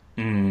thought,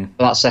 for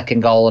that second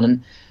goal.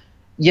 And,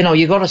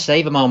 you've got to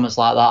savour moments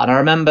like that. And I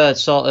remember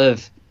sort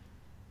of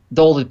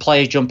all the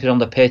players jumping on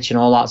the pitch and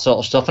all that sort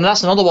of stuff. And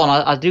that's another one.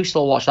 I do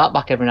still watch that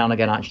back every now and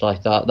again, actually,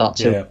 that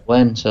 2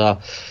 win. So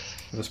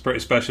that's pretty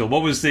special.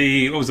 What was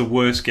the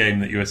worst game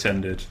that you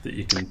attended that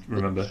you can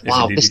remember?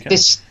 Wow,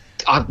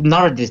 I've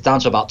narrowed this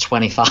down to about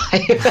 25.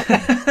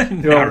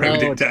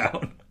 Narrowed it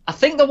down. I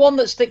think the one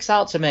that sticks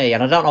out to me,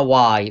 and I don't know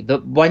why,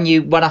 that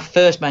when I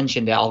first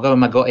mentioned it, I'll go with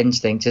my gut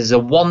instinct, is a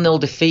 1-0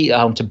 defeat at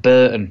home to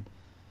Burton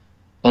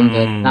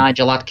under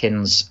Nigel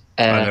Adkins.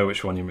 I know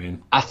which one you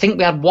mean. I think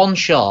we had one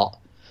shot.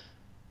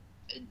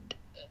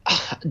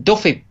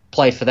 Duffy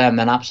played for them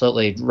and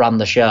absolutely ran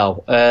the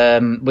show.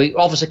 We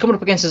obviously coming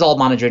up against his old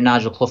manager in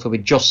Nigel Clough, who we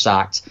just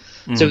sacked.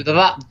 So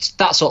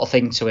that sort of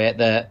thing to it,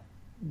 that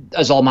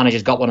as old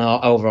managers got one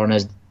over on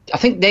us. I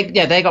think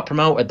they got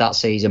promoted that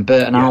season,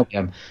 Burton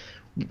Albion.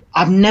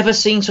 I've never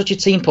seen such a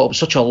team put up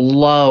such a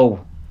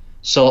low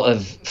sort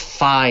of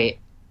fight.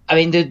 I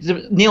mean,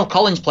 Neil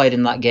Collins played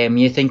in that game, and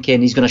you're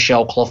thinking he's going to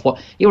show Clough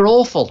what he were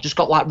awful. Just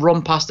got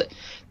run past it.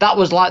 That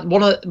was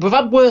we've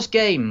had worse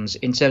games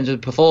in terms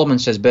of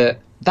performances, but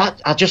that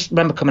I just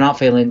remember coming out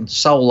feeling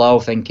so low,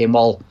 thinking,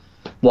 well,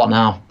 what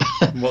now?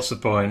 What's the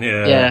point?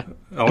 Yeah.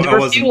 There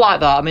were a few like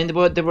that. I mean,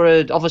 there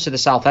were obviously the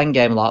Southend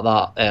game like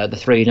that, the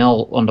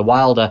 3-0 under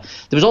Wilder.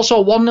 There was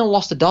also a 1-0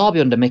 loss to Derby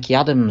under Mickey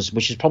Adams,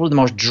 which is probably the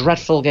most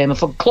dreadful game.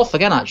 For Clough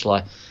again,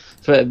 actually.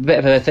 For a bit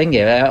of a thing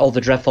here, all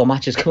the dreadful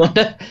matches come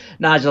under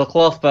Nigel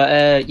Clough.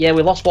 But we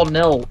lost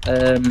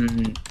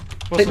 1-0.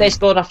 I think they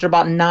scored after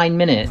about 9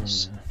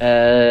 minutes,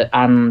 and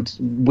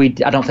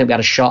I don't think we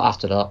had a shot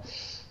after that.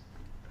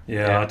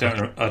 Yeah, I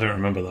don't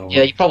remember that one.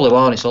 Yeah, you probably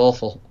won't. It's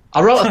awful.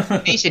 I wrote a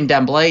piece in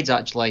Den Blades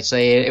actually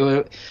saying it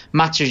were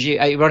matches you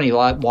were only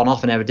one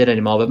off and never did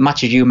anymore, but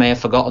matches you may have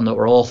forgotten that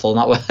were awful. And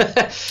that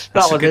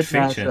was a good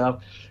feature.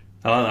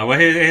 I like that. Well,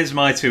 here's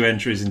my two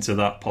entries into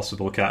that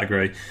possible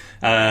category.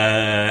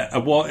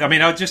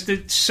 I just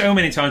did so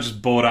many times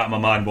just bored out of my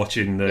mind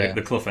watching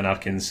the Clough and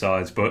Adkins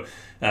sides, but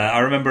I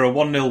remember a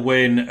 1-0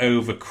 win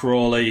over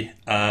Crawley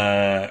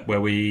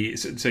where we.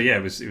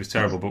 It was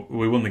terrible, but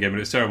we won the game, but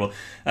it was terrible.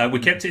 We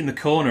kept it in the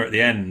corner at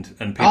the end,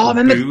 and people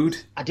booed.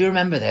 I do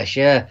remember this,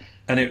 yeah.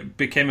 And it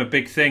became a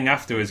big thing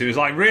afterwards. It was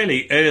like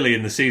really early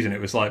in the season. It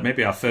was like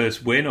maybe our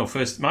first win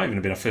might even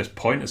have been our first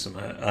point or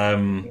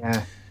something.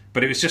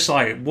 But it was just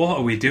like, what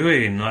are we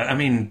doing?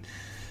 Again,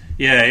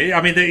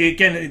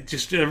 it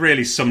just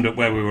really summed up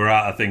where we were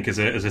at, I think, as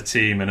a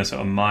team and a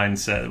sort of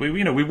mindset.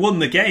 We won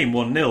the game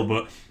 1-0,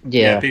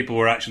 but people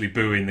were actually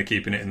booing the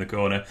keeping it in the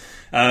corner.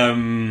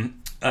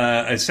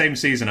 Same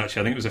season, actually,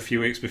 I think it was a few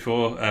weeks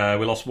before,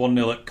 we lost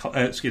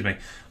 1-0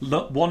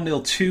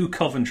 1-0 to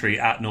Coventry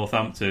at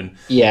Northampton.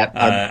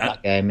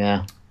 That game,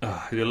 yeah.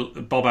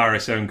 Bob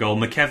Harris own goal.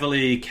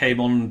 McEverley came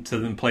on to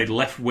them, played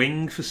left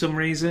wing for some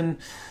reason.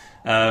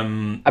 I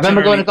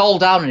remember going a goal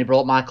down and he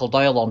brought Michael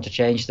Doyle on to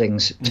change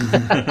things.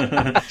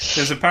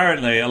 There's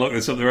apparently, I looked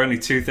this up, there were only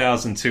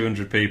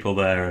 2,200 people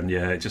there, and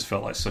it just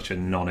felt like such a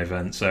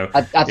non-event. So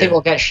I think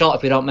we'll get shot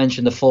if we don't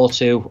mention the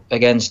 4-2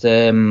 against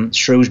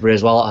Shrewsbury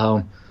as well at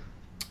home.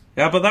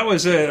 Yeah, but that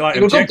was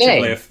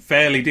objectively a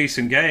fairly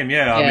decent game.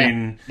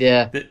 There's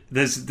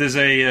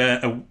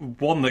a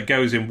one that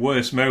goes in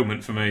worst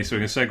moment for me, so we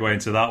can segue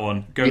into that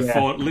one.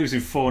 Losing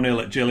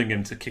 4-0 at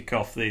Gillingham to kick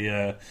off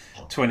the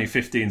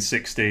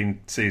 2015-16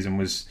 season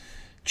was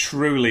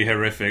truly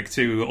horrific.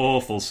 Two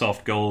awful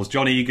soft goals.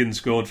 John Egan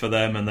scored for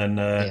them, and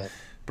then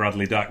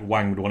Bradley Dack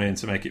wanged one in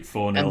to make it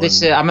 4-0. And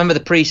I remember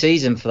the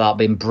pre-season for that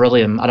being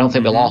brilliant. I don't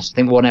think we lost. I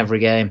think we won every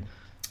game.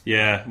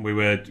 Yeah, we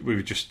were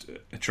just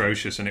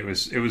atrocious, and it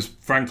was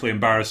frankly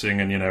embarrassing,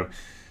 and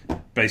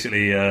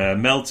basically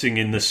melting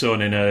in the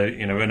sun in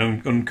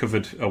an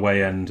uncovered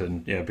away end,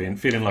 and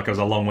feeling like I was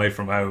a long way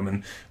from home,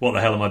 and what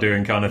the hell am I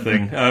doing kind of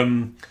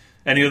thing.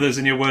 Any others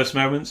in your worst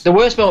moments? The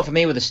worst moment for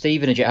me was the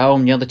Stevenage at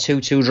home, the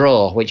 2-2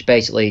 draw, which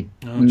basically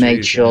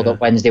made sure that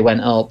Wednesday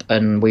went up,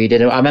 and we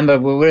didn't. I remember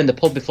we were in the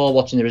pub before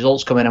watching the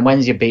results come in, and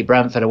Wednesday beat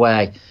Brentford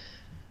away.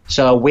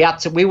 So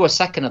we were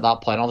second at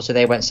that point. Obviously,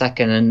 they went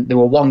second, and there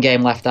were one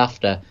game left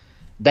after.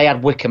 They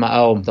had Wickham at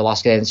home the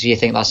last game, so you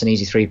think that's an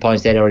easy 3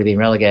 points. They'd already been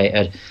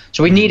relegated.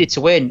 So we needed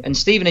to win, and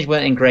Stevenage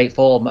weren't in great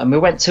form, and we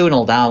went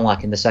 2-0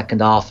 down in the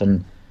second half,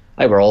 and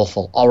they were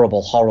awful,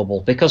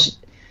 horrible, because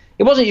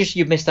it wasn't just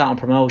you missed out on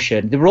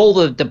promotion. There were all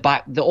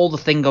the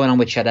thing going on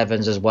with Ched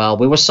Evans as well.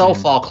 We were so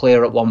far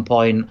clear at one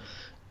point.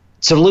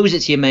 To lose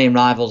it to your main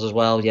rivals as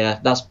well,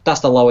 that's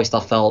the lowest I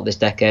felt this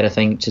decade, I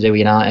think, to do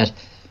United.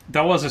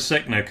 That was a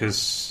sickener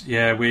because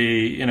it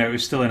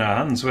was still in our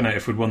hands, wasn't it?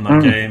 If we'd won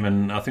that game,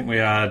 and I think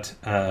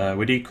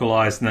we'd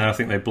equalised. Now I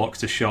think they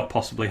blocked a shot,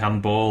 possibly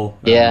handball.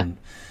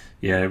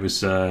 It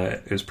was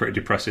pretty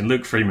depressing.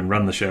 Luke Freeman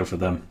ran the show for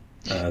them.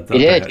 He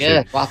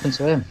did. What happened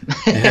to him?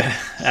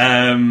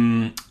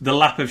 The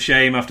lap of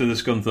shame after the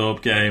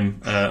Scunthorpe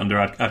game under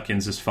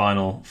Adkins'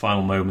 final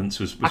moments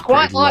was I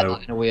quite like low.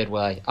 that in a weird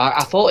way.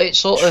 I thought it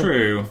sort of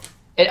true.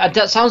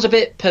 That sounds a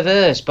bit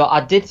perverse, but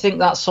I did think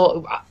that sort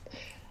of.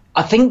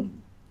 I think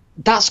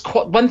that's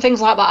when things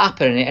like that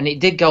happen, and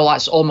it did go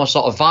almost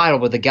sort of viral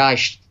with the guy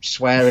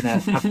swearing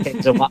at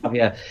Adkins and what have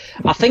you.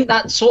 I think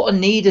that sort of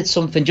needed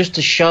something just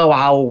to show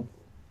how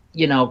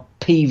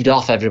peeved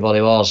off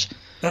everybody was.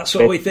 That's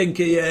what we think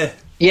of you.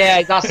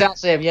 Yeah,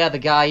 that's him. Yeah, the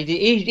guy.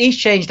 He's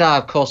changed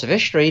our course of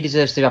history. He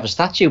deserves to have a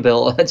statue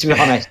built, to be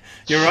honest.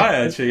 You're right,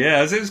 actually.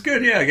 Yeah, it was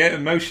good. Yeah, get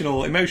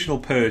emotional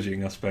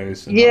purging, I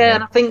suppose.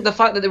 And I think the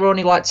fact that there were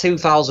only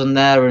 2,000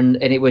 there,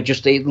 and it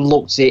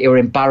were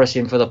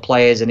embarrassing for the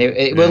players, and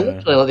it was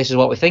literally like, this is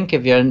what we think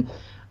of you. And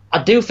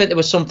I do think there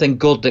was something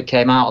good that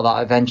came out of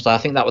that eventually. I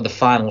think that was the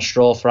final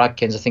straw for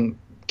Adkins. I think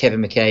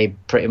Kevin McCabe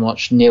pretty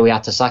much knew he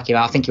had to sack him.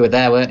 I think you were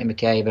there, weren't you,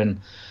 McCabe? And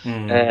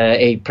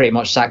he pretty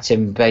much sacked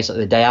him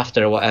basically the day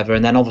after or whatever.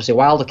 And then obviously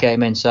Wilder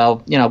came in.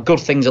 So, good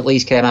things at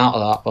least came out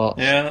of that. But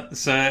yeah,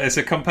 it's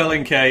a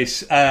compelling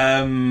case.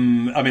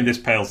 This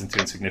pales into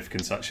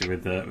insignificance actually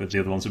with the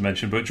other ones we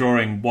mentioned. But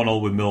drawing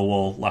 1-1 with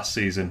Millwall last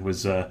season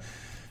was it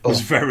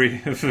was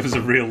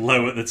a real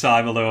low at the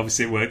time, although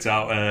obviously it worked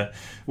out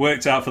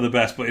for the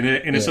best. But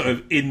in a sort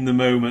of in the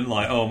moment,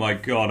 like, oh my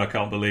god, I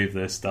can't believe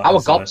this. I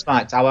was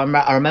gobsmacked.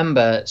 I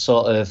remember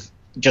sort of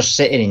just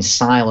sitting in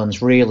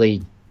silence,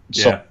 really,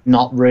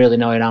 not really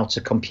knowing how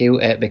to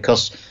compute it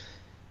because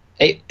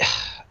I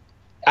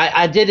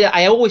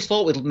always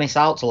thought we'd miss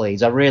out to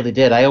Leeds. I really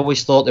did. I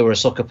always thought they were a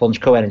sucker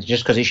punch coming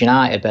just because it's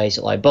United,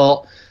 basically,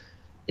 but.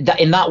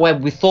 In that way,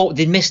 we thought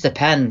they'd missed the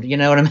pen. You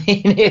know what I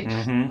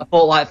mean? I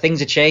thought things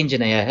are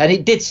changing here, and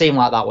it did seem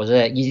like that was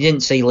it. You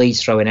didn't see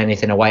Leeds throwing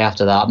anything away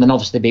after that, and then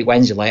obviously they beat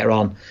Wednesday later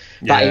on.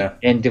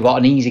 And what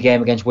an easy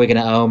game against Wigan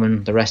at home,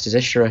 and the rest is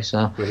history.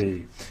 So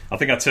I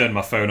think I turned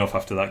my phone off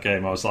after that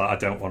game. I was like, I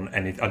don't want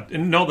any.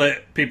 Not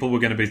that people were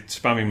going to be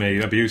spamming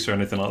me abuse or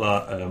anything like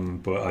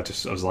that, but I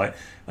was like,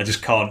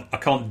 I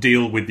can't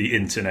deal with the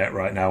internet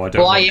right now. I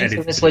don't. Well, I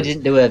infamously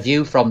didn't do a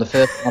view from the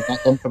first one I've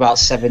not done for about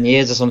 7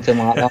 years or something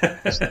like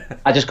that.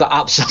 I just got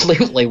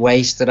absolutely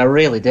wasted. I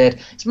really did.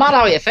 It's mad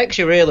how it affects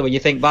you, really, when you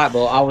think back.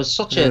 But I was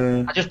I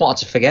just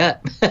wanted to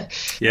forget.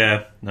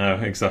 Yeah, no,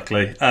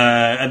 exactly.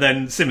 And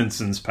then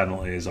Simonson's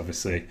penalty is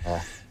obviously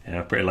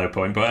a pretty low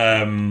point. But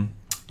I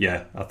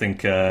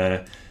think.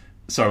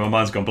 Sorry, my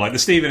mind's gone blank. The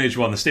Stevenage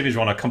one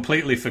I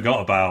completely forgot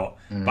about,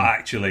 but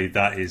actually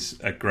that is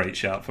a great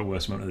shout for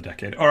worst moment of the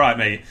decade. All right,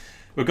 mate,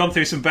 we've gone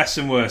through some best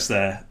and worst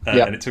there,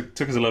 and it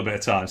took us a little bit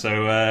of time.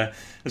 So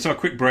let's have a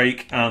quick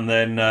break, and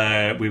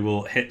then we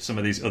will hit some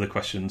of these other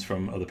questions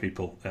from other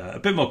people a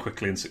bit more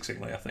quickly and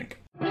succinctly, I think.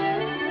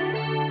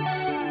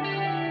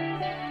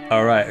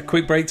 All right, a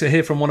quick break to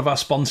hear from one of our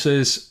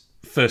sponsors.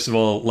 First of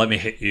all, let me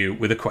hit you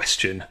with a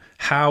question.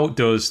 How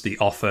does the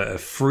offer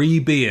of free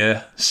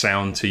beer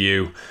sound to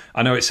you?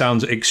 I know it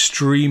sounds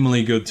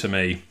extremely good to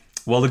me.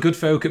 Well, the good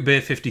folk at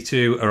Beer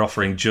 52 are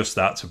offering just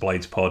that to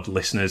Blades Pod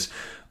listeners.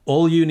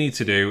 All you need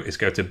to do is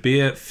go to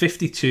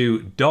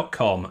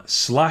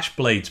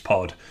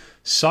beer52.com/BladesPod.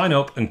 Sign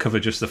up and cover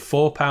just the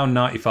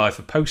 £4.95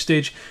 for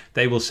postage.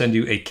 They will send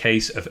you a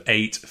case of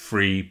 8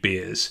 free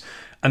beers.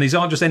 And these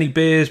aren't just any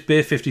beers.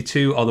 Beer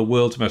 52 are the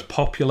world's most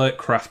popular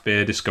craft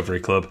beer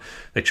discovery club.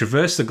 They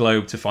traverse the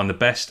globe to find the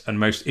best and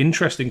most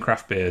interesting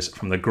craft beers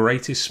from the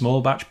greatest small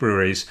batch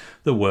breweries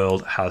the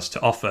world has to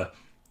offer.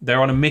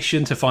 They're on a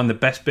mission to find the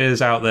best beers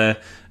out there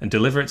and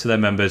deliver it to their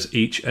members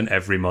each and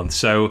every month.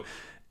 So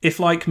if,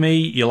 like me,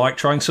 you like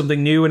trying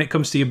something new when it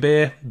comes to your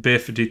beer, Beer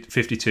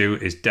 52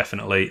 is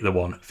definitely the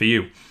one for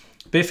you.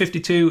 Beer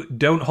 52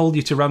 don't hold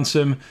you to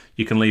ransom.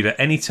 You can leave at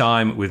any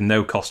time with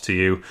no cost to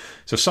you.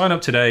 So sign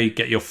up today,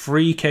 get your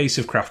free case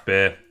of craft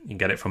beer. You can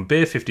get it from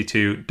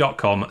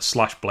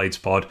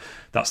beer52.com/BladesPod.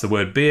 That's the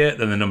word beer,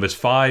 then the numbers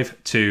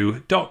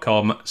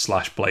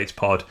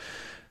 52.com/BladesPod.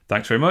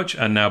 Thanks very much,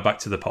 and now back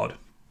to the pod.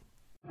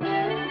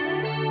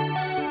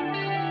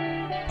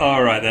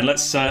 All right, then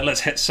let's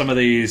hit some of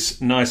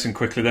these nice and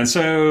quickly. Then,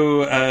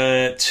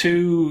 so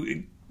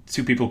two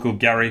people called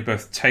Gary,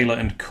 both Taylor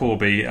and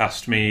Corby,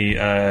 asked me.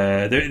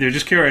 They're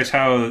just curious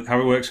how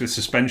it works with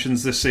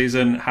suspensions this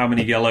season, how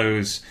many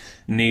yellows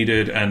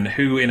needed, and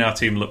who in our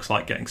team looks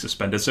like getting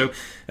suspended. So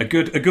a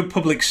good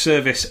public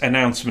service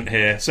announcement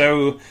here.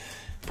 So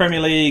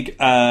Premier League,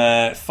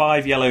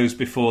 5 yellows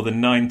before the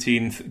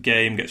 19th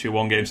game gets you a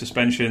 1-game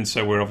suspension.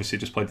 So we're obviously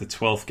just played the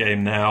 12th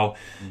game now,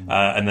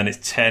 and then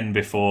it's 10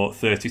 before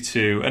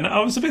 32. And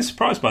I was a bit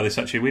surprised by this,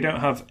 actually. We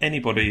don't have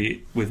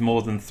anybody with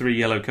more than 3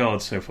 yellow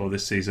cards so far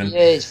this season. Yeah,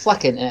 it's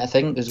Fleck in it, I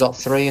think. There's got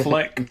 3.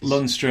 Fleck,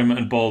 Lundstrom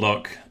and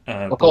Baldock.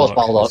 Of course,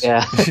 Baldock,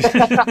 yeah.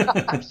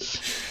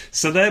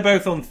 So they're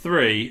both on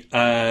 3,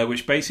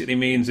 which basically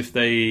means if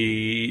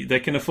they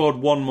can afford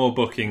 1 more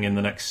booking in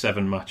the next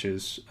 7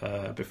 matches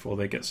before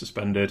they get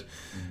suspended.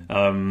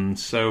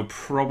 So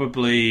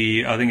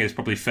probably, I think it's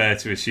probably fair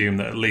to assume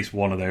that at least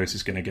one of those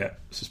is going to get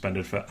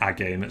suspended for a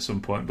game at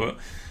some point, but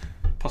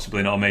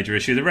possibly not a major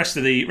issue. The rest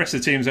of the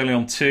team's only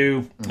on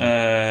 2.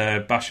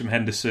 Basham,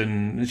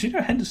 Henderson. Did you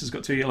know Henderson's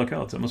got 2 yellow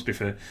cards? That must be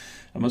for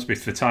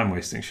time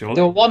wasting, surely.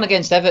 There were 1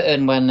 against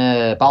Everton when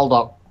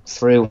Baldock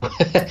threw.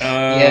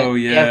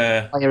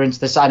 Yeah. Player into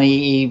the side,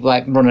 he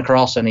run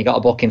across and he got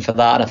a booking for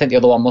that. And I think the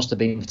other one must have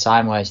been for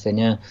time wasting.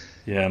 Yeah,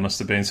 it must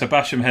have been. So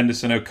Basham,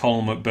 Henderson,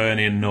 O'Connell,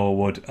 McBurney, and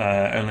Norwood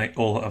only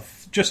all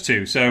have just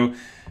 2. So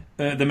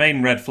the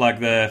main red flag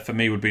there for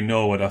me would be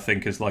Norwood. I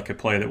think is like a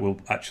player that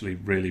will actually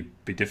really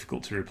be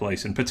difficult to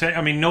replace. And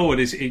Norwood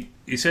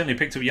he certainly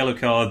picked up yellow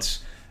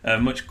cards at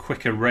a much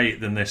quicker rate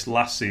than this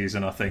last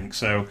season, I think.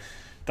 So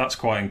that's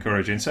quite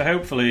encouraging. So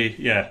hopefully,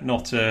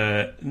 not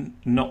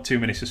too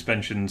many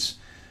suspensions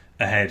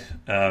ahead.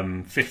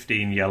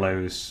 15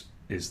 yellows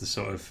is the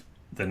sort of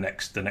the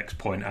next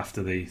point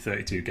after the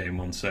 32 game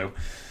one. So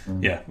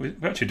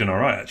we've actually done all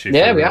right.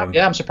 Actually, we have.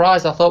 I'm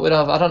surprised. I thought we'd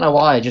have. I don't know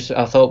why.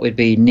 I thought we'd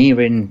be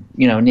nearing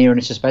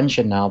a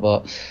suspension now,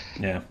 but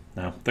yeah.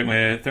 No, I think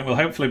we'll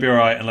hopefully be all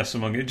right unless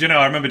someone... Do you know,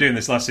 I remember doing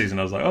this last season.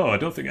 I was like, I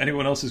don't think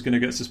anyone else is going to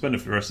get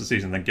suspended for the rest of the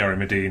season. Then Gary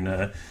Medine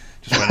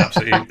just went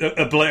absolutely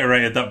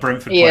obliterated that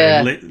Brentford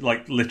player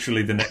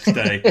literally the next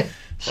day.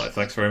 So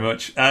thanks very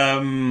much.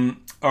 All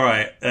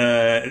right,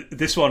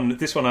 this one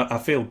I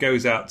feel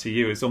goes out to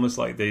you. It's almost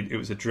like it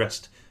was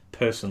addressed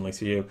personally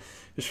to you.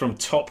 It's from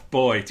Top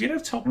Boy. Do you know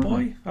Top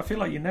Boy? I feel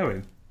like you know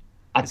him.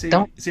 Is he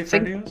a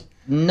friend of yours?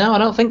 No, I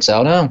don't think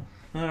so. No.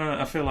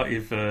 I feel like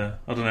you've. I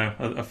don't know.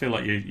 I feel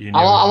like you know.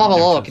 I'll have a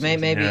look.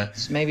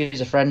 Maybe he's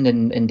a friend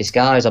in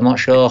disguise. I'm not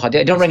sure. I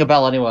don't ring a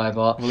bell anyway.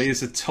 But he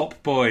is a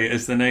top boy,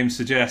 as the name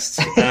suggests.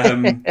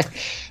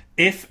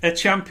 If a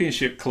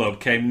championship club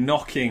came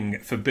knocking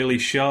for Billy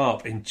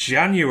Sharp in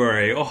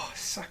January,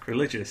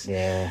 sacrilegious.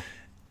 Yeah.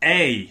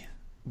 A,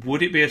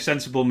 would it be a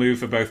sensible move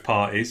for both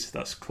parties?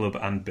 That's club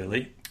and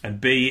Billy. And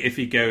B, if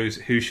he goes,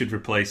 who should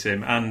replace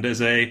him? And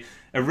as a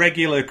a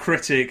regular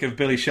critic of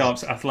Billy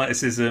Sharp's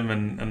athleticism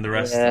and the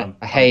rest. Yeah,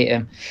 I hate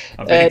him.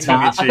 I'm being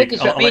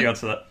tongue-in-cheek. I'll let you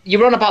answer that. You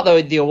were on about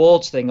the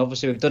awards thing.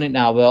 Obviously, we've done it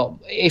now. But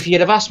if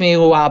you'd have asked me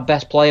who our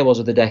best player was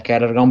of the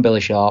decade, I'd have gone Billy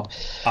Sharp.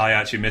 I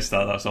actually missed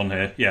that. That's on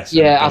here. Yes.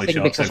 Yeah, Billy I think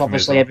Sharp because said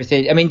obviously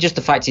everything. I mean, just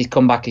the fact he's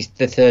come back is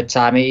the third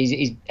time.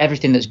 He's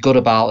everything that's good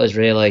about us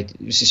really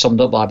summed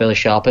up by Billy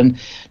Sharp. And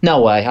no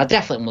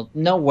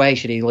way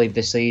should he leave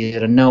this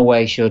season, and no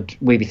way should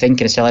we be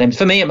thinking of selling him.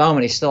 For me, at the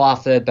moment, he's still our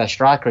third best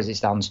striker as it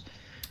stands.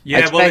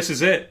 Yeah, well, this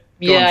is it.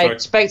 I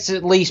expect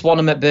at least one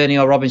of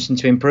McBurney or Robinson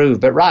to improve,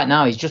 but right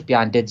now he's just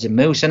behind Dids and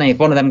Moose, isn't he? If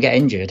one of them get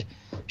injured,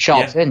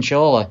 Sharp's in,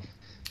 surely.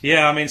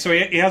 Yeah, I mean, so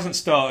he hasn't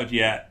started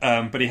yet,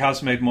 but he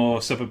has made more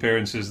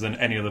sub-appearances than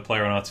any other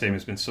player on our team.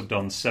 Has been subbed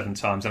on 7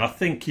 times, and I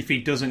think if he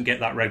doesn't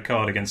get that red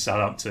card against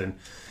Southampton,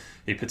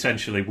 he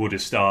potentially would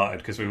have started,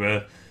 because we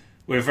were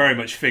very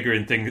much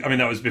figuring things. I mean,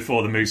 that was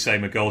before the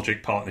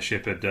Moussa-McGoldrick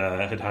partnership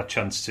had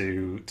chance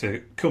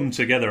to come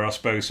together, I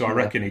suppose. So I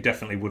reckon he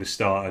definitely would have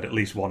started at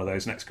least one of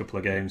those next couple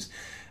of games.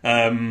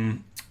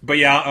 But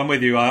yeah, I'm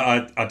with you.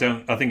 I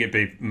think it'd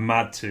be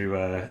mad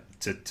to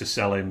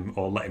sell him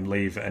or let him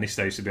leave at any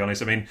stage, to be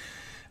honest. I mean,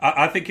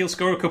 I think he'll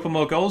score a couple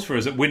more goals for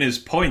us at winners'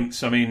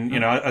 points. I mean,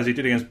 as he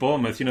did against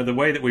Bournemouth, the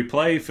way that we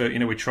play,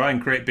 we try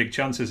and create big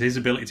chances. His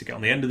ability to get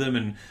on the end of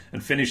them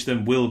and finish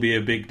them will be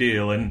a big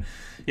deal. And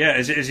yeah,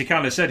 as you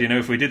kind of said,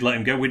 if we did let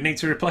him go, we'd need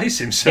to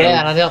replace him. So yeah,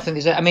 and I don't think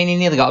he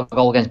nearly got a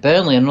goal against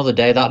Burnley. Another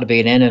day that'd have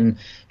been in, and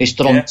he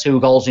stood on 2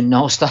 goals in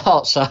no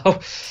start. So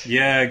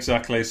yeah,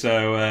 exactly.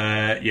 So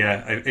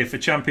if a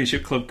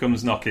Championship club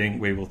comes knocking,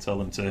 we will tell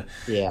them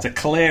to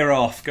clear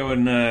off, go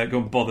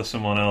and bother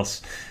someone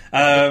else.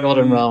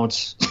 Jordan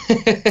Rhodes.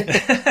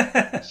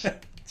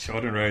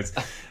 Jordan Rhodes.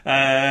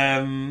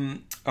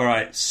 All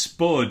right,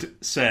 Spud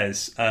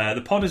says,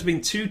 the pod has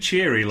been too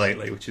cheery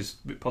lately, which is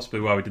possibly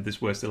why we did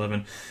this worst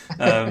 11.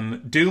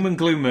 Doom and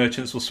gloom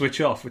merchants will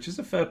switch off, which is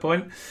a fair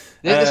point.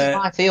 This is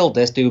my field,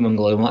 this doom and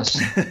gloom.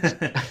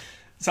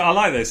 So I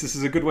like this. This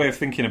is a good way of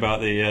thinking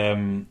about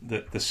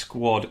the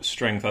squad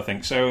strength, I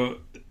think. So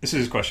this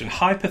is a question.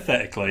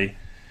 Hypothetically,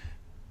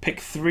 pick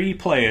 3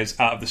 players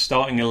out of the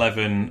starting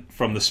 11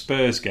 from the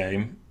Spurs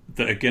game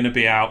that are going to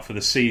be out for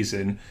the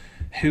season.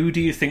 Who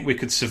do you think we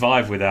could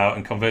survive without?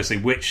 And conversely,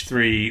 which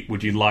 3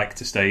 would you like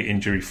to stay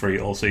injury-free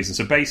all season?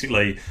 So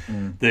basically,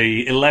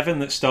 the 11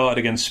 that started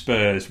against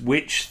Spurs,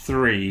 which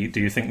 3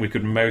 do you think we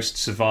could most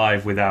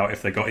survive without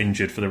if they got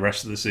injured for the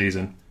rest of the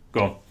season?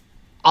 Go on.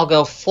 I'll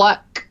go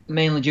Fleck,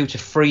 mainly due to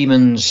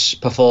Freeman's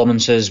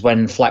performances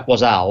when Fleck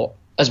was out.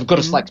 As good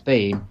as Fleck's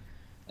been.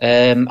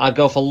 I'd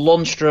go for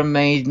Lundstram,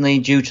 mainly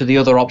due to the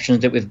other options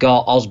that we've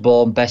got,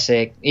 Osborne,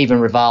 Bessick, even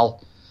Ravel,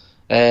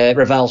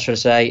 should I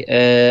say,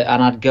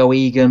 and I'd go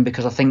Egan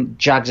because I think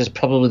Jags is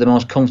probably the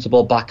most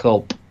comfortable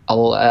backup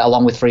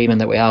along with Freeman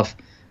that we have.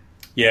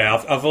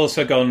 Yeah, I've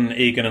also gone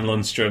Egan and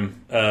Lundstram,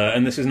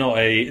 and this is not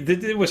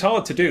it was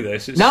hard to do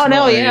this. When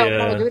I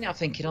was doing it, I'm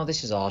thinking,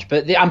 this is harsh,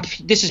 but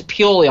this is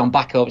purely on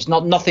backup. It's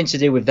nothing to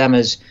do with them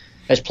as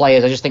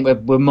players. I just think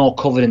we're more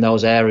covered in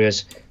those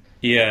areas.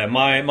 Yeah,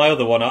 my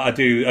other one, I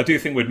do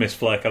think we'd miss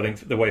Fleck. I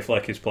think the way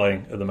Fleck is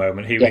playing at the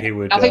moment, he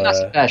would. I think that's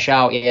a fair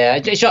shout. Yeah,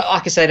 it's,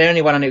 like I said,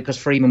 only when I knew because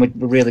Freeman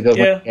were really good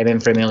when he came in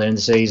for him earlier in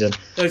the season.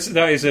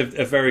 That is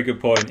a very good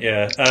point.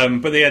 Yeah,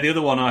 but the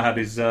other one I had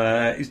is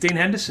Dean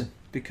Henderson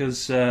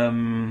because.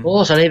 Of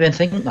course, I didn't even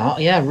think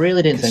that. Yeah, I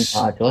really didn't think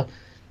that actually.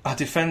 Our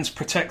defence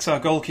protects our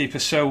goalkeeper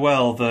so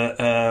well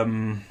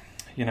that.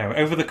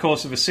 Over the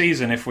course of a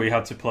season, if we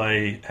had to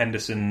play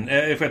Henderson,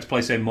 if we had to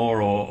play, say,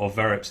 Moore or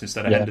Verrips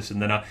instead of Henderson,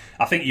 then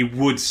I think you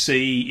would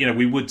see,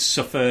 we would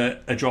suffer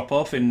a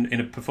drop-off in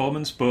a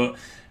performance, but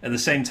at the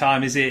same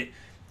time, is it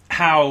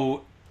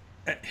how...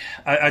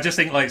 I just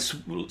think,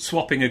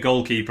 swapping a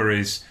goalkeeper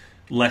is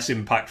less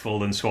impactful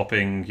than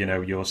swapping,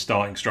 your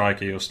starting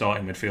striker, your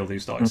starting midfielder, your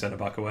starting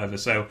centre-back or whatever.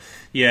 So,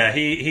 yeah,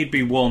 he'd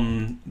be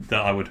one that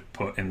I would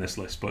put in this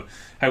list, but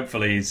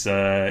hopefully he's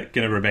going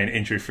to remain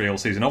injury-free all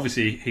season.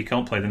 Obviously, he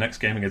can't play the next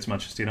game against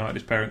Manchester United,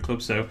 his parent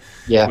club, so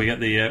we get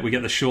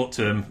the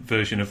short-term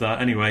version of that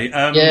anyway.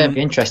 I'd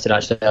be interested,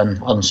 actually,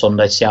 on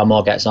Sunday to see how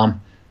Moore gets on.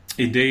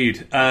 Indeed.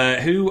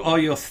 Who are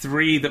your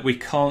 3 that we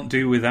can't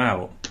do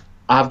without?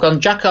 I've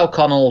gone Jack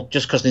O'Connell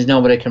just because there's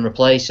nobody who can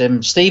replace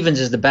him. Stevens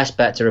is the best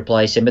bet to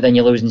replace him, but then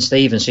you're losing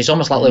Stevens. So it's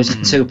almost like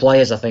losing 2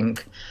 players, I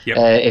think,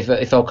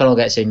 if O'Connell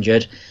gets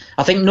injured.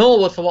 I think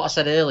Norwood, for what I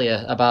said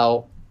earlier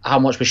about how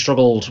much we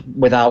struggled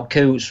without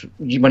Coots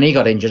when he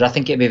got injured, I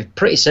think it'd be a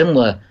pretty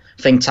similar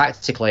thing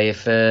tactically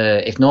if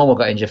Norwood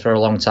got injured for a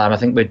long time. I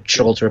think we'd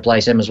struggle to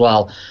replace him as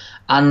well.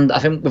 And I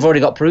think we've already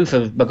got proof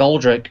of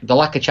McGoldrick, the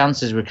lack of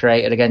chances we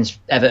created against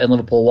Everton,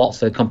 Liverpool,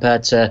 Watford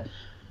compared to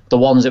the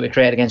ones that we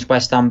created against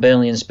West Ham,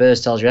 Burnley and Spurs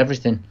tells you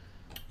everything.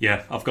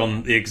 Yeah, I've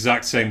gone the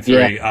exact same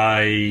 3.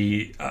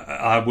 Yeah.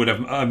 I would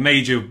have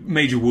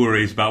major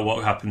worries about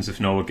what happens if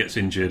Norwood gets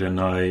injured, and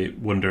I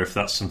wonder if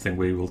that's something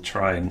we will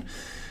try and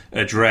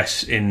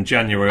address in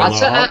January. I'd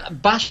say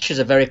Bash is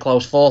a very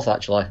close 4th,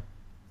 actually.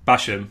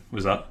 Basham,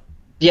 was that?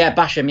 Yeah,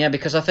 Basham, yeah,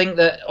 because I think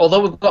that although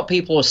we've got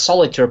people who are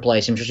solid to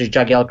replace him, such as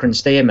Jagielka and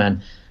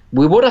Stearman,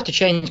 we would have to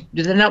change.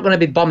 They're not going to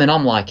be bombing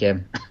on like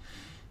him.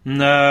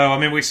 No, I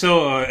mean, we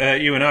saw,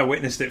 you and I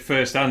witnessed it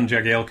firsthand,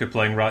 Jagielka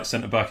playing right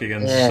centre-back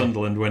against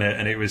Sunderland, win it,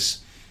 and it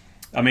was,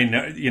 I mean,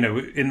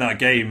 in that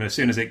game, as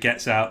soon as it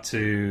gets out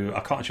to,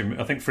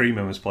 I think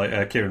Freeman was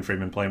Kieran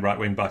Freeman playing right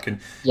wing-back, and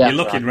you're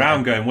looking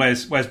round going,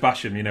 where's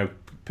Basham,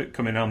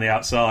 coming on the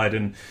outside,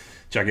 and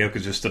Jagielka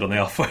just stood on the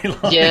halfway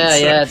line.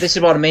 Yeah, this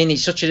is what I mean.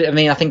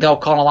 I think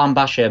O'Connell and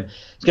Basham,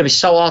 it's going to be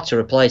so hard to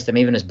replace them,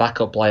 even as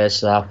backup players,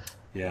 so...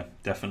 Yeah,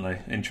 definitely.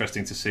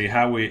 Interesting to see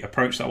how we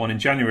approach that one in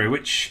January,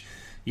 which...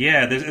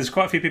 Yeah, there's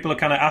quite a few people who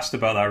kind of asked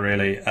about that,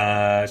 really.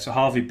 So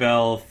Harvey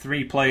Bell,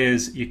 3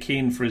 players you're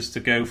keen for us to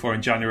go for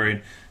in January,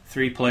 and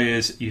 3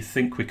 players you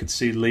think we could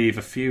see leave.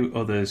 A few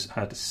others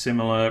had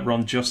similar.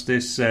 Ron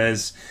Justice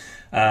says,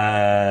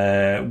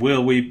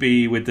 will we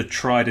be with the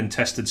tried and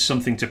tested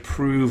something to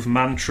prove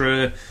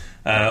mantra,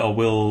 or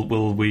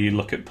will we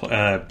look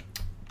at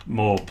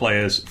more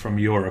players from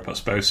Europe, I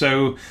suppose.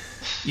 So,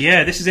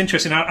 yeah, this is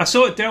interesting. I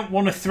sort of don't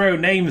want to throw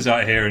names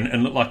out here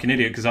and look like an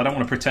idiot, because I don't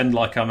want to pretend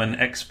like I'm an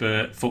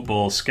expert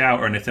football scout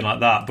or anything like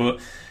that,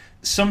 but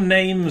some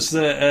names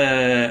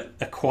that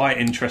are quite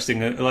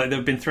interesting, like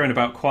they've been thrown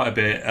about quite a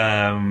bit.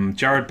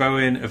 Jared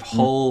Bowen of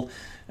Hull,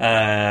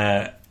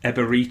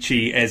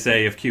 Eberici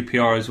Eze of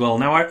QPR as well.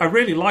 Now, I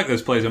really like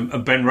those players,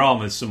 and Ben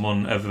Rama is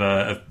someone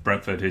of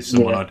Brentford who's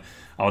someone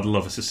I would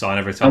love us to sign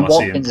every time I see him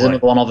play. Watkins is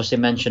another one obviously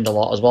mentioned a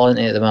lot as well,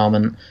 isn't he, at the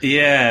moment?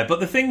 Yeah, but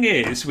the thing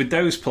is, with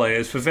those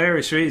players, for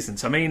various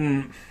reasons, I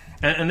mean,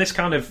 and this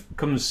kind of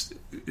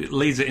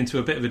leads it into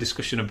a bit of a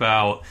discussion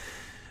about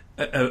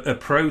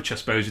approach, I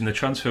suppose, in the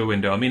transfer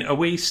window. I mean, are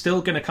we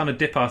still going to kind of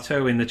dip our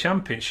toe in the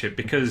Championship?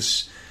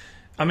 Because,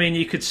 I mean,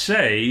 you could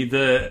say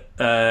that,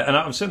 and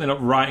I'm certainly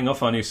not writing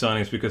off our new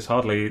signings because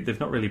they've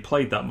not really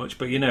played that much,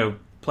 but,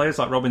 players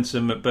like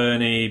Robinson,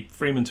 McBurney,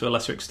 Freeman to a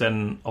lesser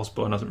extent,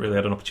 Osborne hasn't really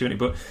had an opportunity,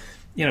 but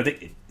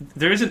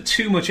there isn't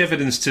too much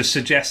evidence to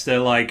suggest they're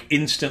like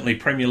instantly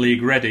Premier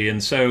League ready,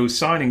 and so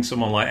signing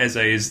someone like Eze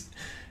is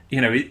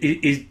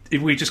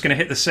we're just going to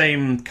hit the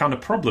same kind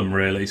of problem,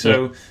 really.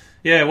 So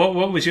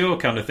what was your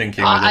kind of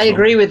thinking? I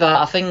agree with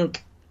that. I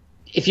think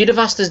if you'd have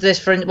asked us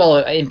this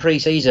in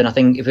pre-season, I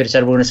think if we'd have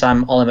said we're going to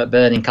sign Ollie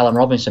McBurney and Callum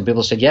Robinson,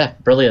 people said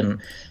brilliant.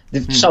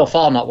 They've so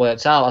far not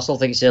worked out. I still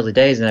think it's early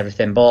days and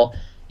everything, but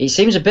it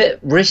seems a bit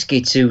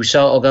risky to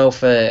sort of go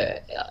for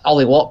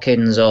Ollie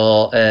Watkins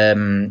or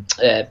the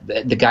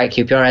guy at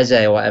QPR, Eze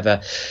or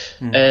whatever.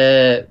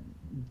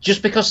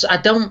 Just because I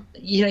don't,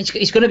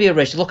 it's going to be a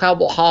risk. Look how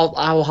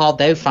hard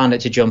they've found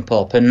it to jump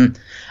up, and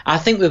I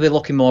think we'll be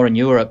looking more in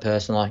Europe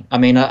personally. I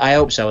mean, I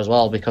hope so as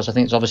well, because I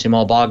think there's obviously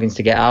more bargains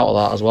to get out of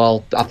that as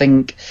well. I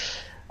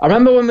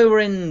remember when we were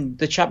in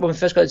when we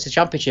first got into the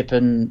Championship,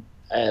 and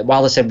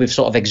while they said we've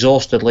sort of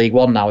exhausted League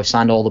One now, we've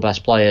signed all the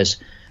best players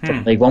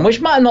from League One,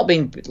 which might have not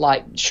been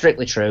like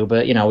strictly true,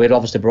 but we'd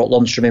obviously brought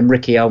Lundstrom in,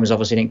 Ricky Holmes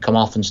obviously didn't come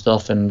off and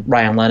stuff, and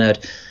Ryan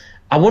Leonard.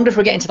 I wonder if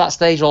we're getting to that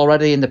stage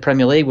already in the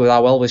Premier League with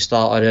how well we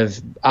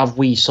started. Have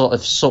we sort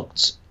of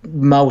sucked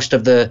most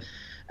of the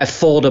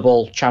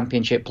affordable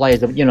Championship players,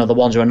 the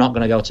ones who are not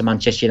going to go to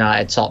Manchester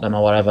United, Tottenham,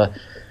 or whatever?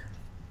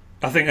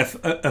 I think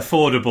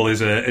affordable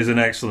is an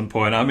excellent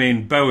point. I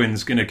mean,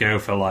 Bowen's going to go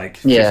for like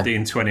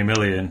 15, 20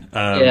 million.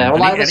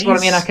 That's what I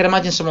mean. I can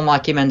imagine someone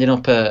like him ending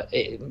up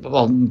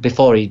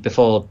before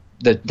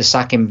the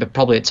sacking, but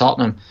probably at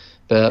Tottenham.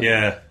 But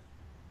yeah,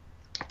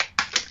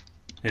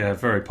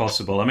 very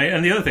possible. I mean,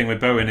 and the other thing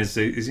with Bowen is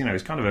he's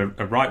kind of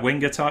a right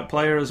winger type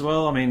player as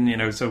well. I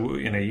mean, so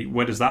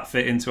where does that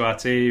fit into our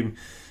team?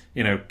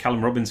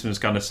 Callum Robinson's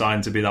kind of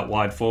signed to be that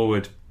wide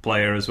forward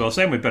player as well.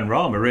 Same with Ben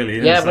Rama, really.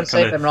 But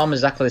Ben Rama is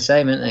exactly the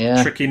same, isn't he?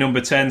 Yeah. Tricky number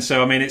 10.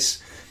 So I mean,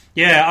 it's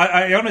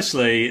I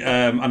honestly,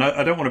 and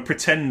I don't want to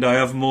pretend I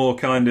have more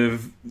kind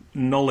of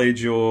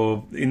knowledge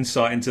or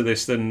insight into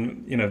this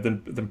than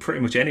than pretty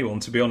much anyone,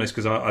 to be honest,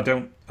 because I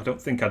don't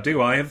think I do.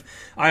 I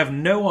have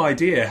no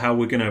idea how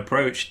we're going to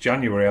approach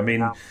January. I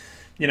mean,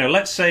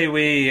 let's say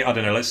we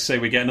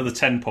get another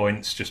 10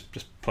 points, just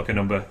pluck a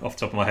number off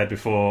the top of my head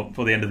before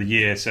the end of the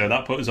year. So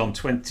that put us on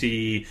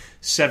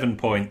 27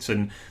 points,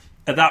 and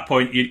at that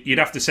point, you'd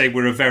have to say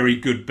we're a very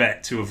good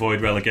bet to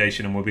avoid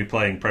relegation, and we'll be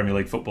playing Premier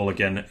League football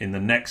again in the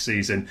next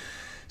season.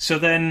 So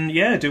then,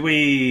 do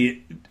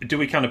we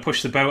kind of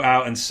push the boat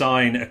out and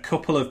sign a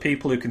couple of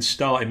people who can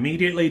start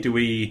immediately? Do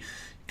we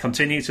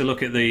continue to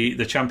look at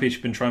the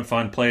Championship and try and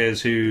find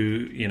players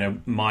who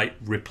might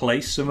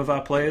replace some of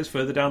our players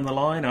further down the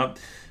line?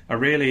 I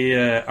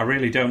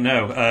really don't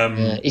know.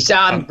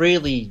 I'm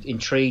really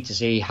intrigued to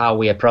see how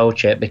we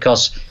approach it,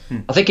 because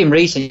I think in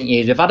recent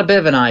years we've had a bit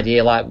of an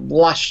idea. Like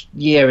last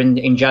year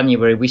in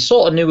January, we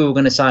sort of knew we were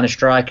going to sign a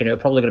striker, and it was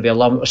probably going to be a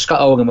long. Scott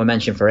Hogan were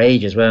mentioned for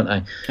ages, weren't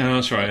they? Oh,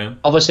 that's right. Yeah.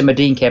 Obviously,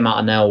 Medine came out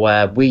of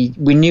nowhere. We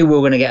knew we were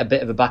going to get a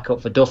bit of a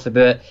backup for Duffy,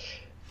 but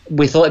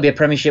we thought it'd be a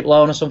Premiership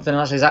loan or something.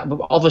 That's exactly.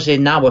 But obviously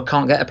now we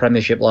can't get a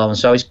Premiership loan,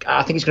 so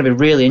I think it's going to be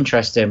really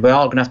interesting. We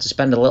are going to have to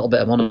spend a little bit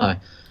of money.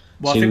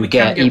 Well, I think we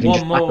can get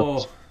one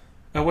more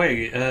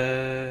away.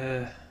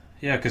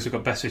 Yeah, because we've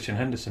got Besic and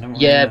Henderson, haven't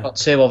we? Yeah, but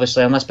 2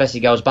 obviously, unless Bessie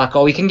goes back,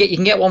 or you can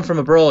get one from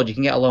abroad. You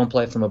can get a loan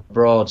player from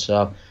abroad,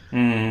 so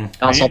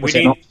that's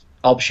obviously an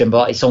option,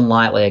 but it's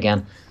unlikely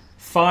again.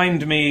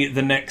 Find me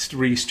the next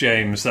Reece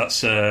James. That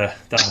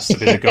has to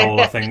be the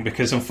goal, I think,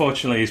 because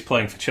unfortunately he's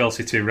playing for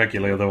Chelsea too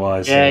regularly.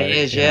 Otherwise, he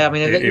is. Yeah, I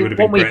mean, it would have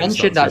been we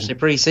mentioned actually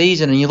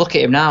pre-season, and you look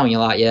at him now, and you're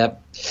like, yeah,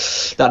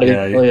 that'd be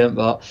brilliant.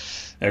 But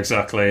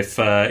exactly, if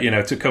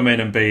to come in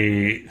and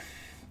be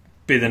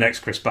the next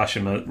Chris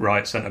Basham at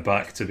right centre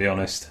back, to be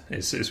honest,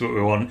 is what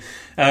we want.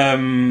 I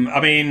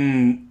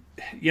mean,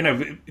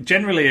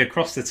 generally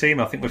across the team,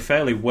 I think we're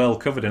fairly well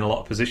covered in a lot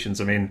of positions.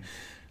 I mean,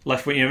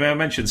 left wing, I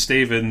mentioned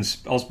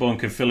Stevens, Osborne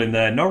can fill in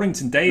there.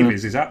 Norrington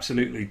Davies is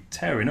absolutely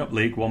tearing up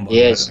League One. I don't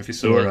know if you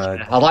saw.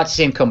 I'd like to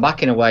see him come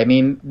back in a way. I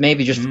mean,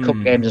 maybe just for cup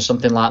games or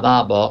something like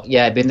that. But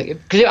yeah,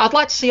 because I'd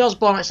like to see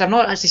Osborne. I've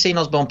not actually seen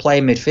Osborne play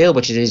in midfield,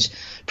 which is his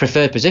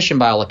preferred position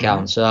by all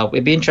accounts. So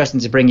it'd be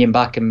interesting to bring him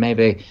back and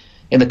maybe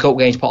in the cup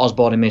games put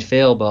Osborne in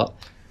midfield. But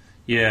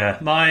yeah,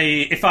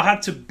 if I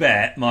had to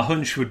bet, my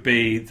hunch would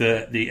be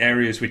that the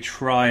areas we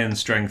try and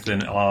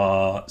strengthen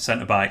are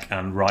centre back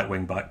and right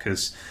wing back,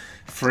 because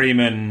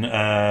Freeman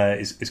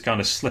is kind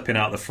of slipping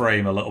out the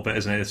frame a little bit,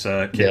 isn't it? It's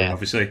Kieran,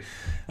 obviously.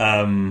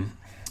 And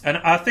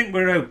I think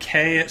we're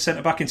okay at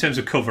centre-back in terms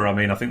of cover. I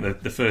mean, I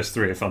think the first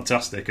 3 are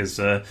fantastic, as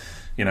the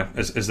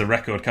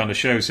record kind of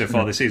shows so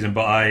far this season.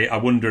 But I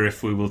wonder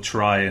if we will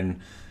try and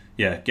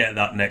get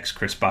that next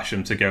Chris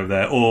Basham to go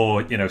there,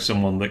 or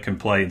someone that can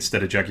play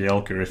instead of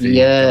Jagielka if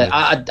he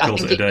I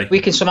think if we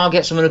can somehow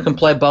get someone who can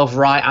play both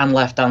right and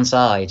left-hand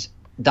side,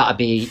 that'd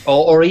be,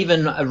 or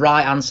even a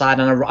right-hand side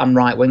and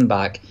right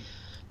wing-back.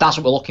 That's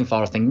what we're looking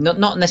for, I think.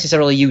 Not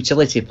necessarily a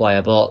utility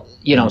player, but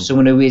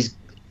someone who is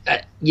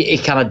he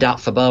can adapt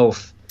for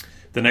both.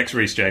 The next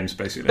Reece James,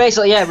 basically.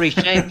 Basically, yeah, Reece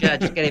James. Yeah,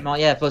 just get him on.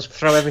 Yeah, plus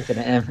throw everything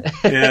at him.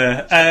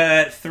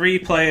 Yeah. 3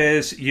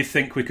 players you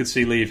think we could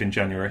see leave in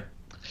January?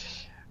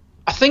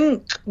 I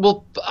think.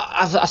 Well,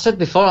 as I said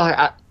before,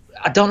 I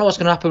don't know what's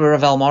going to happen with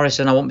Ravel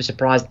Morrison. I won't be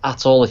surprised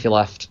at all if he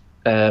left.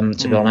 To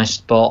be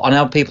honest, but I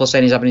know people are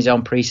saying he's having his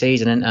own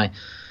pre-season, isn't he?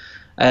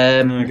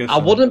 I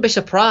wouldn't be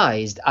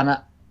surprised, and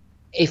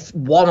if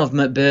one of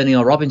McBurney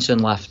or Robinson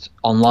left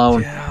on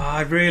loan. Yeah,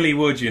 I really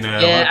would,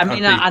 Yeah,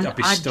 I'd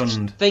be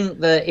stunned. I think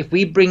that if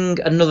we bring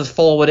another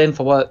forward in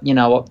for what,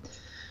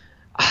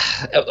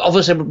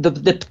 obviously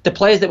the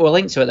players that we're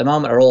linked to at the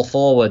moment are all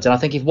forwards, and I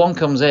think if one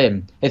comes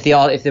in, if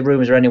the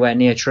rumours are anywhere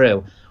near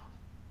true,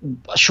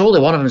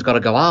 surely one of them's got to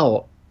go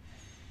out.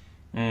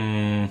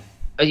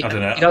 I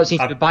don't know. You don't seem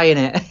to be buying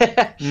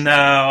it. No,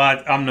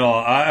 I'm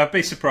not. I'd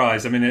be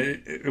surprised. I mean,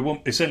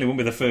 it certainly won't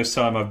be the first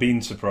time I've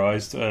been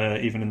surprised,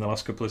 even in the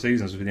last couple of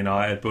seasons with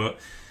United. But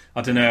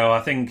I don't know. I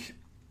think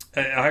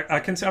I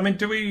can. I mean,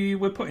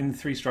 we're putting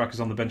 3 strikers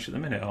on the bench at the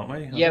minute, aren't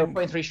we? We're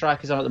putting 3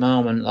 strikers on at the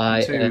moment.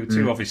 Like,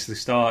 2 obviously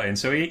starting.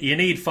 So you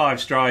need 5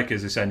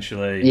 strikers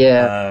essentially.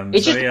 Yeah.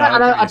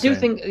 I do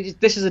think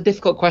this is a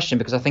difficult question,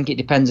 because I think it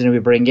depends on who we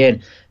bring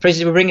in. For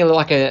instance, if we bring in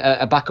like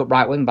a backup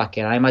right wing back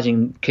in, I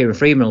imagine Kieran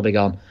Freeman will be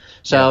gone.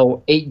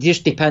 So it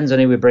just depends on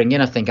who we bring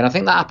in, I think. And I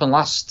think that happened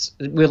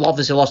we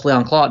obviously lost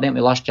Leon Clark, didn't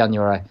we, last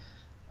January?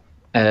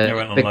 He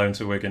went on loan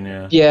to Wigan,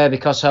 yeah. Yeah,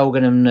 because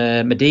Hogan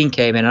and Medine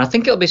came in, and I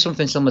think it'll be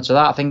something similar to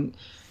that. I think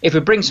if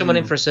we bring someone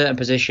in for a certain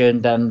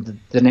position, then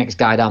the next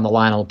guy down the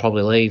line will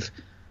probably leave.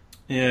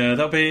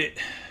 Yeah,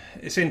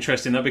 it's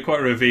interesting. That'll be quite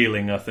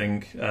revealing, I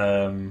think,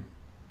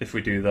 if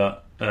we do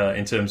that,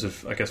 in terms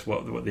of, I guess,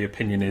 what the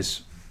opinion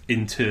is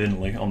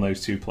internally on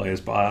those 2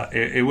 players. But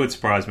it would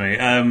surprise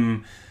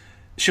me.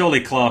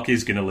 Surely Clark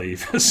is going to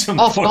leave at some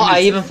point.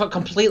 I even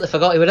completely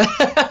forgot he would.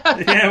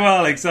 Yeah,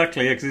 well,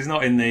 exactly, because he's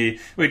not in the.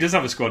 Well, he does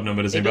have a squad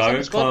number, doesn't he?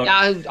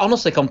 I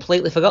honestly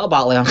completely forgot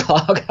about Leon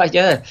Clark.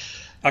 Yeah.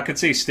 I could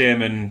see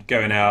Stearman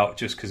going out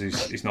just because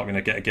he's not going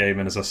to get a game,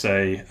 and as I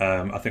say,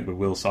 I think we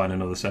will sign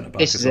another centre back.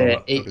 This is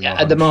it.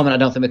 At the moment, I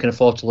don't think we can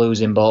afford to lose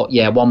him, but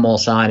yeah, one more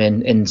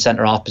signing in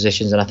centre half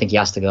positions, and I think he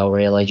has to go,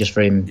 really, just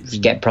for him to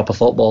get proper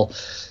football.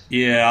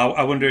 Yeah,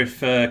 I wonder if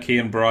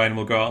Kean Bryan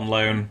will go out on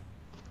loan.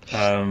 He's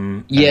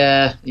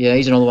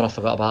another one I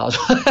forgot about.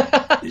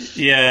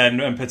 Yeah,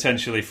 and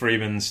potentially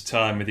Freeman's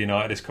time with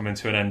United is coming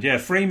to an end. Yeah,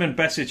 Freeman,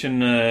 Besic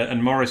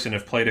and Morrison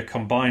have played a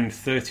combined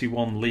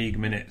 31 league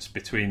minutes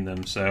between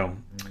them, so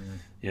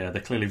yeah,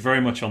 they're clearly very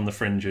much on the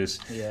fringes.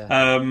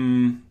 Yeah.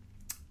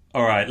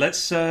 All right,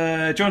 let's do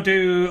you want to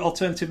do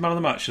alternative man of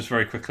the match just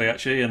very quickly,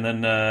 actually, and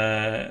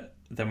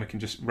then we can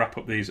just wrap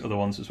up these other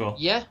ones as well.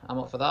 Yeah, I'm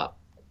up for that.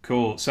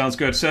 Cool, sounds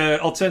good. So,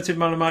 Alternative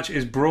Man of the Match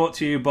is brought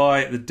to you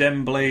by the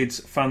Den Blades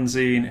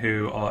fanzine,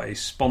 who are a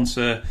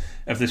sponsor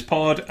of this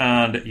pod.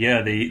 And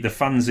yeah, the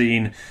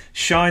fanzine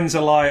shines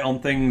a light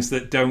on things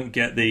that don't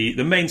get the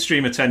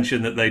mainstream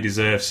attention that they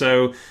deserve.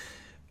 So,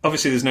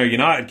 obviously, there's no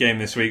United game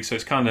this week, so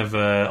it's kind of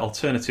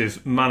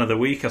Alternative Man of the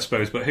Week, I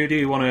suppose. But who do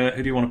you want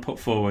to put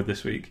forward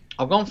this week?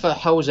 I've gone for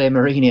Jose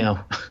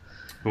Mourinho.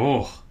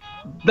 Oh,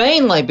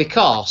 mainly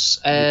because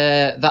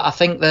that I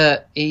think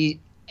that he.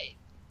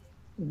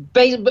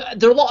 There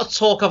are a lot of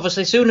talk,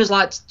 obviously, as soon as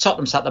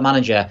Tottenham sacked the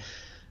manager,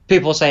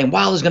 people are saying,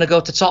 wow, he's going to go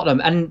to Tottenham.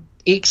 And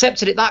he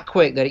accepted it that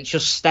quick that it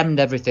just stemmed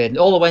everything.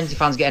 All the Wednesday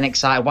fans getting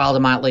excited, Wilder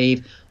might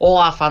leave. All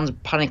our fans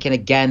panicking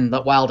again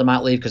that Wilder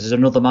might leave because there's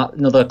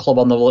another club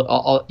on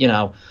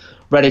the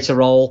ready to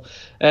roll.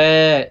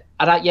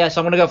 So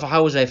I'm going to go for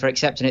Jose for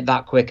accepting it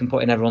that quick and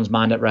putting everyone's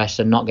mind at rest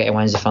and not getting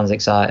Wednesday fans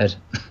excited.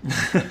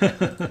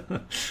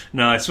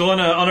 Nice. Well,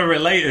 on a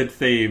related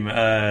theme,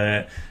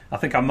 I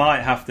think I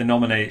might have to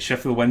nominate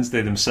Sheffield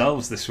Wednesday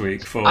themselves this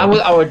week for. I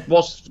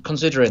was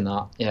considering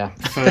that, yeah,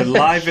 for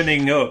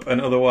livening up an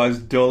otherwise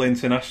dull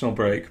international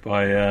break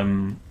by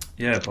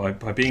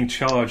being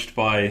charged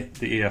by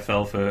the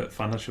EFL for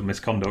financial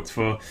misconduct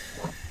for.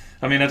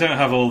 I mean, I don't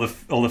have all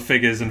the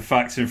figures and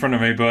facts in front of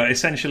me, but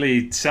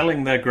essentially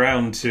selling their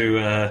ground to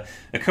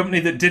a company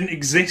that didn't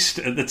exist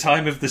at the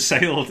time of the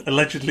sale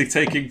allegedly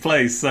taking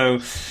place. So,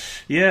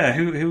 yeah,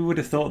 who would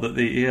have thought that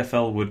the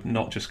EFL would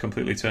not just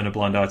completely turn a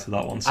blind eye to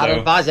that one? So, I'd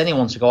advise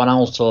anyone to go on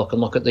Owls Talk and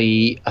look at I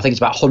think it's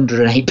about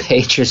 108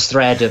 pages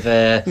thread of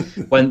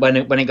when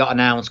it got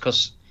announced,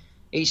 because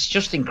it's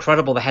just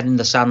incredible. The head in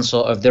the sand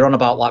sort of. They're on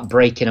about like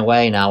breaking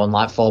away now and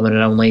like forming an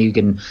own league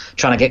and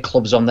trying to get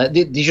clubs on there.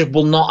 They just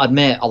will not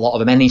admit, a lot of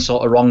them, any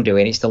sort of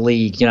wrongdoing. It's the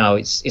league,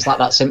 It's like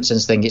that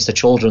Simpsons thing. It's the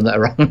children that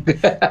are wrong.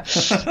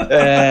 So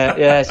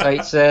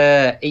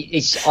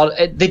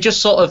it's they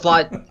just sort of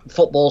like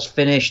football's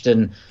finished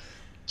and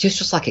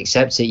just like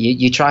accept it.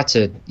 You try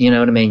to, you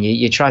know what I mean.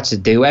 You try to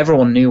do.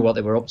 Everyone knew what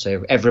they were up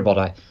to.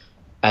 Everybody,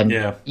 and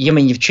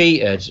you've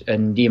cheated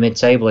and you're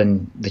mid-table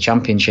in the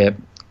championship.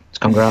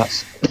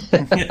 Congrats.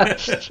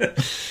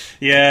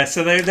 Yeah,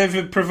 so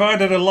they've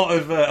provided a lot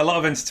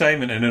of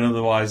entertainment in an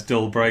otherwise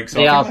dull break.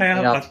 So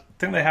I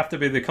think they have to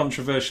be the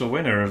controversial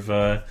winner of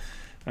our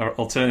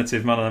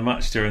alternative man of the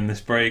match during this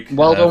break.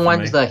 Well done,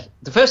 Wednesday. Me.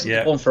 The first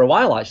one for a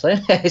while, actually.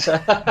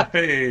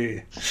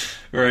 Hey,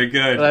 very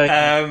good.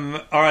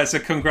 All right, so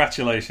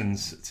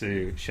congratulations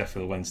to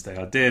Sheffield Wednesday,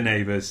 our dear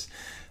neighbours,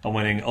 on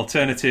winning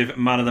Alternative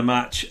Man of the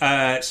Match.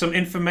 Some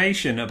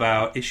information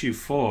about issue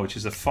 4, which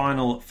is the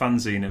final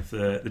fanzine of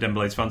the Den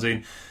Blades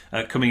fanzine,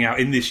 coming out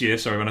in this year.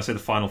 Sorry, when I say the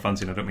final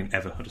fanzine, I don't mean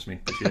ever, I just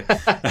mean this year.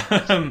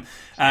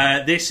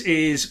 This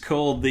is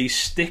called the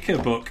Sticker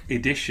Book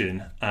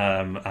Edition,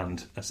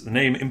 and as the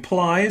name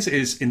implies,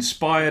 is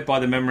inspired by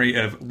the memory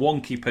of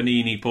wonky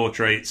Panini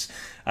portraits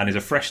and is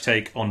a fresh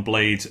take on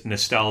Blades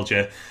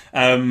nostalgia.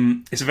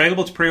 It's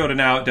available to pre-order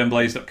now at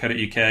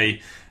denblades.co.uk.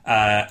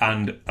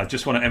 And I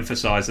just want to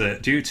emphasise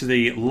that due to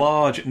the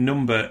large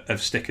number of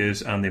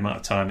stickers and the amount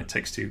of time it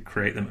takes to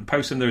create them and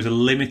post them, there is a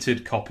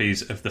limited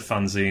copies of the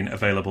fanzine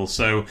available.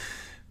 So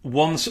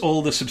once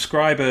all the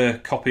subscriber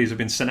copies have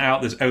been sent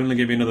out, there's only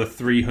going to be another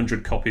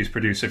 300 copies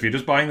produced. So if you're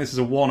just buying this as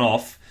a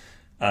one-off,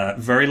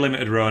 very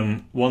limited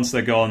run, once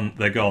they're gone,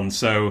 they're gone.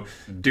 So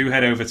do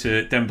head over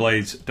to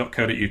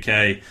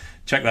denblades.co.uk.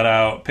 Check that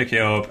out, pick it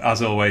up.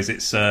 As always,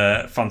 it's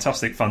a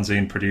fantastic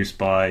fanzine produced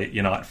by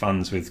United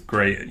fans with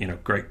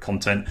great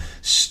content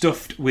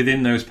stuffed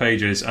within those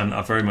pages, and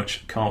I very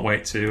much can't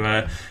wait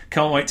to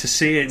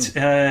see it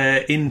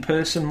in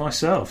person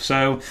myself.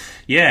 So,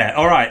 yeah,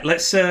 all right,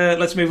 let's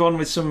move on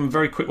with some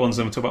very quick ones.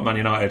 Then we'll talk about Man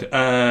United.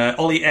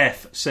 Ollie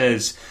F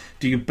says,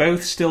 "Do you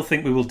both still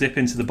think we will dip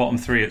into the bottom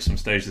 3 at some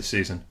stage this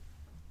season?"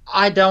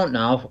 I don't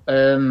know.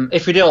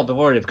 If we do, I'll be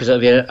worried because it'll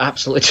be an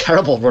absolutely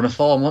terrible run of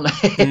form, won't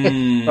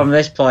it? From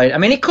this point. I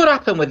mean, it could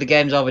happen with the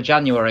games over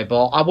January,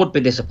 but I would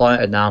be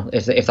disappointed now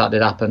if that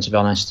did happen, to be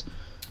honest.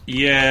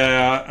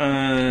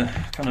 Yeah,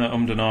 kind of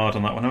ummed and ahed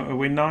on that one. Are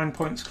we 9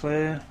 points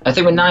clear? I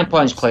think we're 9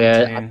 points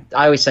clear.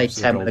 I always say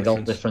 10 with the goal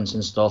difference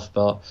and stuff,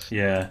 but...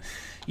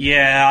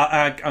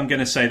 Yeah, I'm going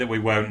to say that we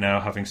won't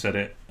now, having said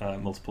it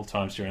multiple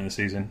times during the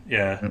season.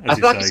 Yeah,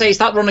 like I say, it's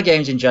that run of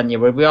games in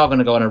January. We are going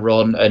to go on a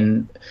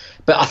run,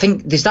 but I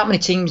think there's that many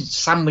teams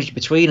sandwiched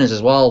between us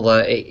as well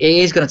that it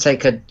is going to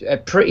take a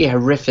pretty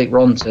horrific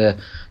run to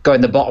go in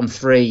the bottom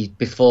 3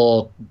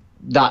 before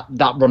that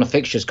run of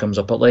fixtures comes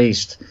up, at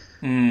least.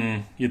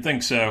 You'd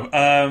think so.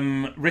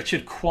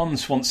 Richard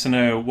Quance wants to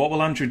know, what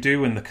will Andrew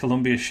do when the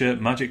Columbia shirt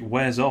magic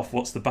wears off?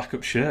 What's the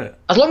backup shirt?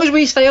 As long as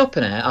we stay up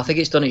in it, I think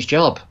it's done its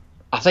job.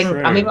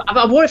 True. I mean,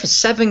 I've worried for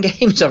 7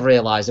 games, I've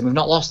realised, and we've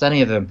not lost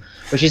any of them,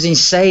 which is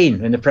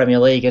insane in the Premier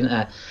League, isn't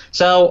it?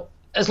 So,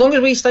 as long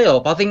as we stay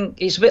up, I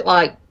think it's a bit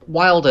like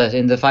Wilder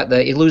in the fact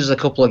that he loses a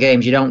couple of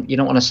games, you don't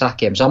want to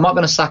sack him. So I'm not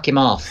going to sack him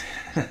off.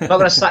 I'm not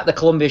going to sack the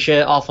Columbia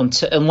shirt off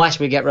unless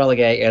we get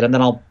relegated, and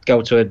then I'll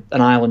go to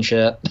an Ireland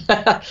shirt.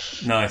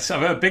 Nice.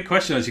 I've got a big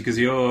question actually, because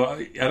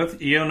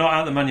you're not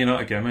at the Man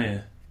United game, are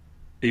you?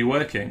 Are you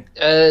working?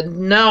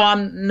 No,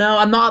 I'm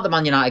not at the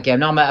Man United game.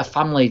 No, I'm at a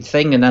family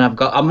thing, and then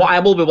I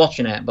will be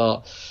watching it,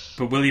 but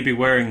will you be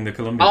wearing the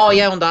Columbia? Oh,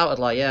 yeah,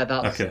 undoubtedly. Yeah,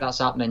 that's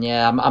happening.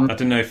 Yeah, I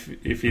don't know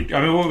if you.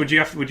 I mean, what would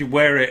you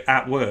wear it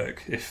at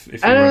work if you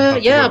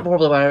I'd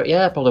probably wear it.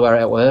 Yeah, I'd probably wear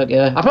it at work.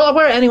 Yeah, I'd probably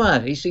wear it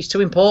anywhere. It's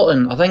too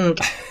important. I think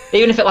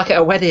even if it like at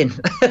a wedding,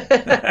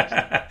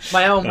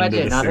 my own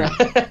wedding, I'll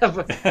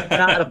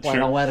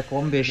wear the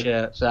Columbia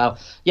shirt. So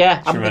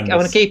yeah, I'm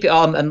going to keep it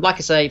on. And like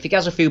I say, if he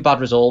gets a few bad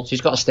results,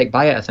 he's got to stick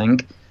by it, I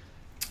think.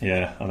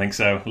 Yeah, I think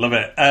so. Love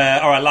it.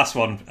 All right, last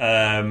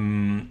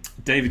one.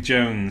 David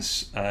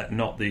Jones,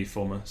 not the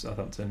former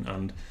Southampton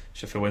and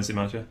Sheffield Wednesday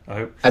manager, I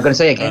hope. I'm going to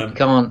say again, you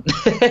can't.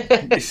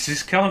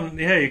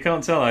 You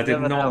can't tell. I did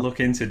not look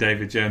into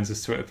David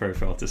Jones's Twitter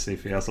profile to see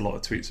if he has a lot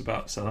of tweets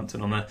about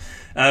Southampton on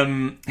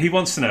there. He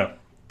wants to know,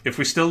 if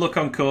we still look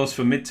on course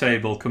for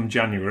mid-table come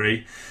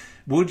January,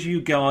 would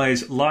you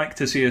guys like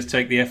to see us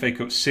take the FA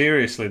Cup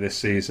seriously this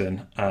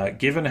season?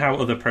 Given how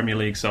other Premier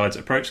League sides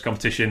approach the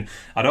competition,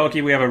 I'd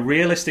argue we have a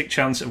realistic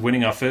chance of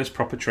winning our first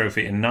proper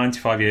trophy in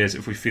 95 years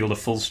if we field a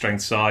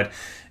full-strength side.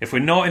 If we're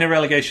not in a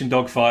relegation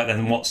dogfight,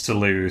 then what's to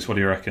lose? What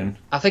do you reckon?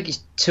 I think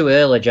it's too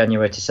early,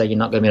 January, to say you're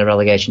not going to be in a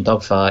relegation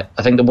dogfight.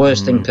 I think the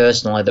worst thing,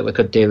 personally, that we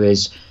could do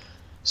is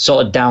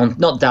sort of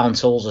not down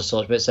tools as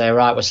such, but say,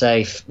 right, we're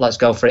safe, let's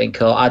go for it in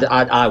court.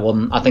 I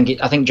wouldn't. I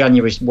think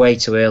January's way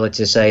too early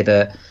to say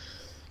that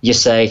you're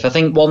safe. I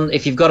think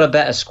if you've got a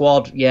better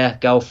squad, yeah,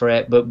 go for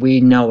it. But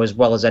we know as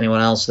well as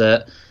anyone else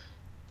that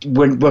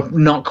we're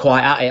not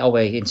quite at it, are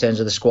we, in terms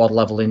of the squad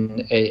level in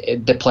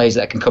the players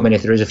that can come in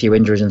if there is a few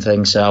injuries and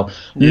things. So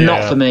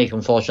not for me,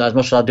 unfortunately, as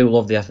much as I do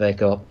love the FA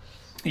Cup.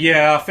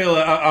 Yeah, I feel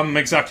I'm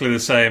exactly the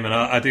same, and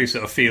I do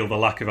sort of feel the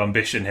lack of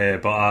ambition here.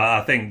 But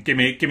I think give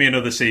me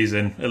another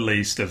season at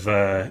least of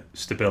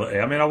stability.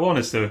 I mean, I want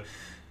us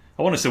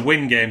to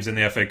win games in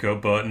the FA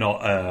Cup, but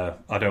not.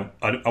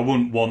 I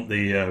wouldn't want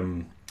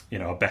the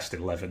a best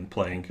 11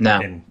 playing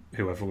in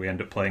whoever we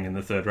end up playing in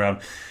the third round.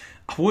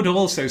 I would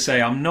also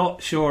say I'm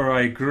not sure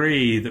I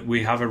agree that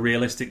we have a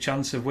realistic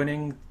chance of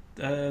winning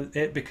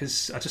it,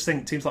 because I just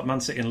think teams like Man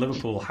City and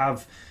Liverpool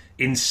have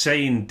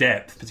insane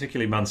depth,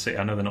 particularly Man City.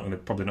 I know they're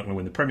probably not going to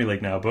win the Premier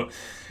League now, but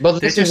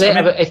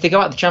if they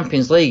go out the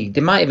Champions League,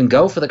 they might even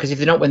go for that, because if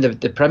they don't win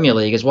the Premier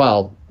League as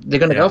well, they're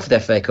going to go for the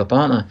FA Cup,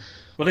 aren't they?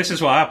 Well, this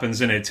is what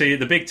happens, isn't it?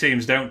 The big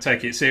teams don't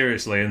take it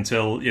seriously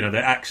until they're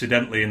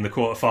accidentally in the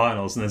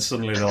quarterfinals, and then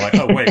suddenly they're like,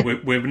 "Oh wait,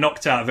 we're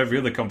knocked out of every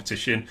other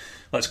competition.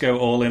 Let's go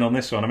all in on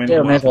this one." I mean,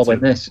 we may as well win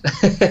this.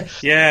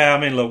 Yeah,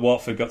 I mean, look,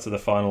 Watford got to the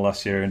final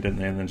last year, and didn't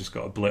they? And then just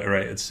got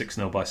obliterated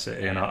 6-0 by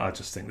City, and I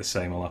just think the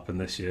same will happen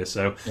this year.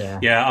 So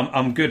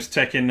I'm good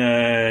taking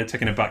a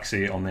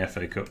backseat on the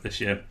FA Cup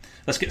this year.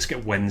 Let's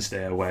get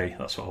Wednesday away.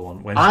 That's what I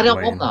want. Wednesday I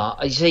don't want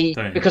that. You see,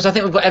 because I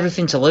think we've got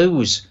everything to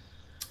lose.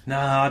 No,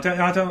 I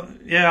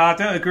don't. Yeah, I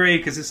don't agree,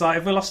 because it's like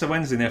if we lost to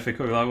Wednesday in the FA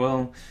Cup, we're like,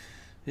 well,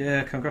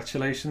 yeah,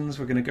 congratulations,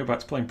 we're going to go back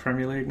to playing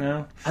Premier League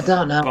now. I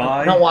don't know.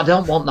 I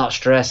don't want that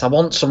stress. I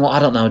want someone. I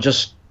don't know.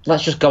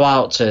 Let's just go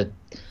out to,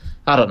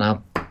 I don't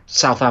know,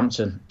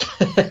 Southampton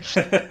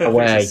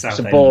away. It's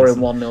a boring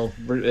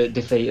 1-0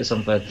 defeat or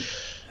something.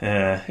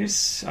 Yeah,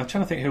 I'm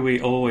trying to think who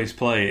we always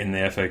play in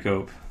the FA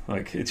Cup.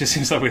 Like, it just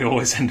seems like we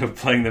always end up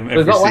playing them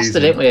every season. We've got Leicester,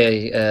 didn't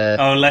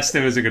we?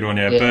 Leicester was a good one,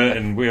 yeah.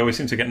 Burton. We always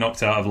seem to get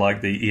knocked out of,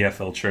 like, the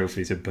EFL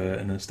trophy to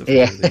Burton and stuff.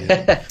 Yeah.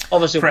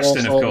 Obviously,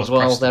 Preston, Walsall of course. as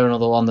well. They're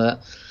another one that...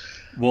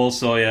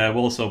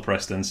 Walsall,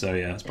 Preston. So,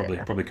 yeah, it's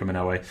probably coming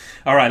our way.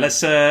 All right,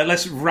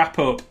 let's wrap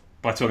up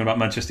by talking about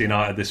Manchester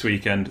United this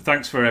weekend.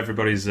 Thanks for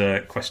everybody's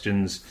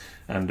questions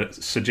and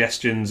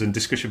suggestions and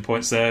discussion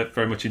points there.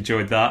 Very much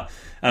enjoyed that.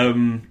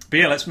 But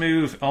yeah, let's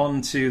move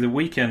on to the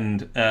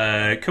weekend.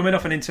 Coming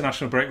off an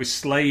international break, we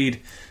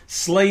slayed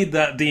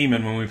that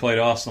demon when we played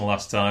Arsenal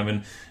last time,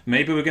 and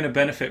maybe we're going to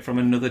benefit from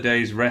another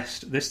day's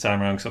rest this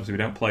time around, because obviously we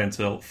don't play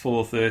until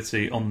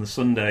 4:30 on the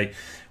Sunday.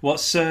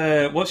 What's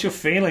your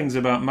feelings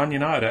about Man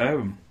United at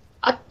home?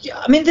 I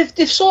mean,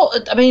 they've sort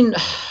of... I mean,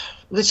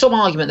 there's some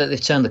argument that they've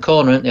turned the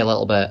corner, haven't they, a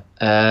little bit?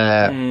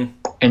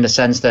 In the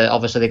sense that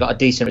obviously they got a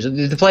decent result.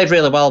 They played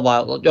really well,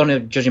 only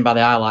judging by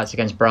the highlights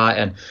against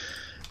Brighton.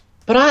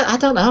 But I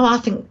don't know. I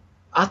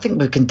think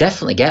we can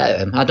definitely get at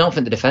them. I don't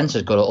think the defence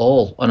is good at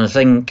all, and I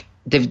think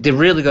they're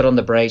really good on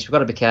the breaks. We've got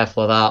to be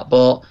careful of that.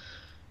 But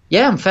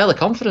yeah, I'm fairly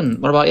confident.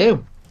 What about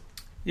you?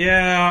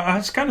 Yeah, I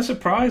was kind of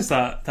surprised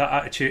that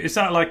attitude. Is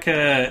that like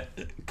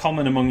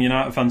common among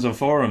United fans on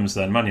forums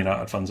then? Man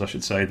United fans, I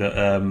should say, that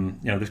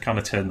they've kind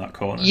of turned that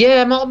corner.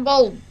 Yeah,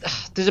 well,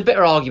 there's a bit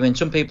of argument.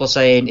 Some people are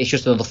saying it's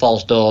just another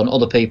false dawn.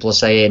 Other people are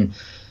saying,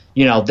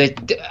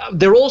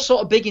 they're all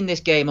sort of bigging this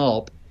game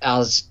up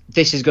as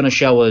this is going to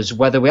show us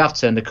whether we have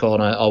turned the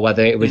corner or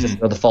whether it was just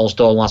another false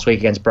dawn last week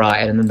against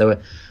Brighton and then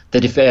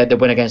the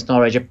win against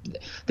Norwich.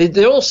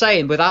 They're all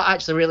saying, without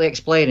actually really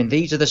explaining,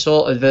 these are the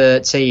sort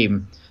of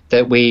team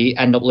that we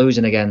end up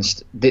losing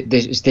against,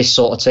 this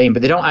sort of team.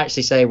 But they don't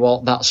actually say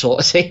what that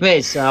sort of team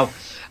is. So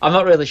I'm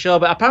not really sure.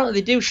 But apparently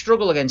they do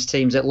struggle against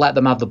teams that let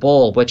them have the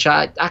ball, which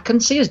I can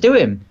see us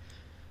doing.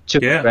 I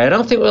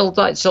don't think we'll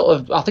I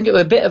think it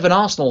was a bit of an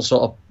Arsenal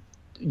sort of,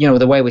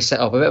 the way we set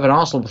up, a bit of an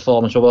Arsenal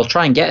performance where we'll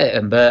try and get at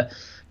them, but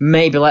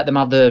maybe let them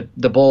have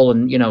the ball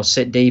and,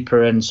 sit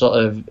deeper and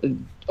sort of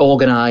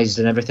organised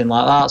and everything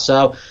like that.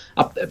 So,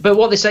 but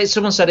what they say,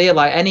 someone said here,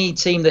 like, any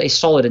team that is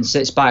solid and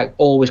sits back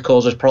always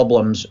causes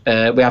problems.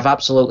 We have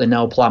absolutely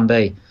no plan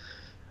B.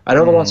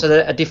 Another one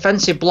said a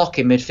defensive block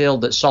in midfield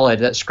that's solid,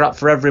 that's scrapped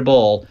for every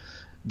ball.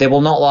 They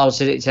will not allow us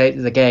to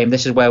dictate the game.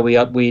 This is where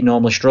we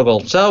normally struggle.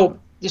 So,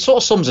 it sort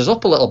of sums us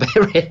up a little bit,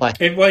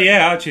 really. Well,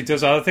 yeah, actually it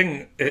does. I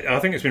think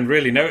it's been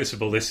really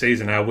noticeable this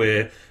season how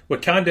we're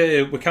kind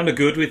of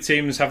good with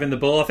teams having the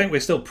ball. I think we're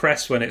still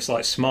pressed when it's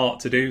like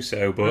smart to do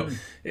so, but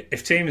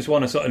if teams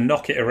want to sort of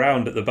knock it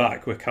around at the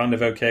back, we're kind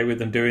of okay with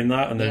them doing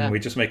that, and then we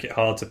just make it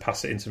hard to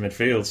pass it into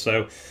midfield.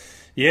 So,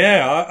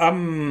 yeah,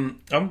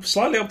 I'm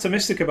slightly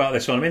optimistic about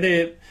this one. I mean,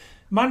 the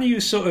Man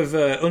U's sort of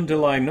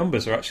underlying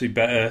numbers are actually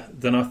better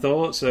than I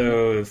thought.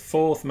 So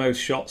 4th most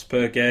shots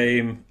per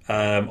game,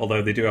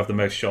 although they do have the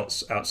most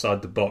shots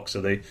outside the box, so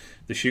they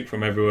shoot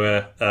from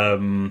everywhere.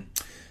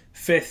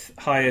 5th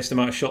highest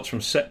amount of shots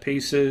from set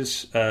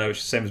pieces, which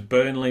is the same as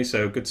Burnley,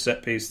 so good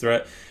set piece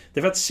threat.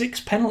 They've had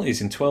 6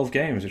 penalties in 12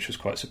 games, which was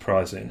quite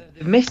surprising.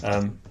 They've missed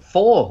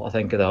 4, I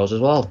think, of those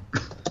as well.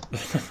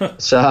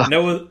 So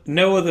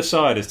no other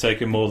side has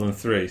taken more than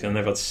 3, and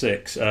they've had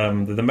 6.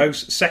 They're the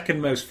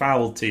second most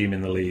fouled team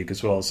in the league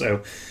as well.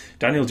 So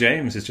Daniel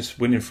James is just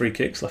winning free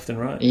kicks left and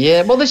right.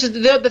 Yeah, well, this is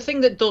the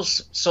thing that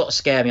does sort of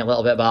scare me a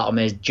little bit about them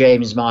is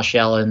James,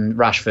 Martial, and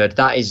Rashford.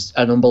 That is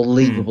an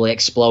unbelievably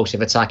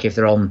explosive attack if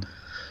they're on,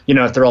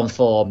 if they're on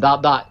form.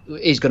 That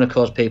is going to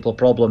cause people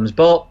problems,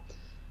 but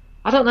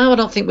I don't know. I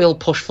don't think we'll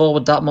push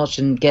forward that much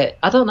and get.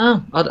 I don't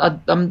know.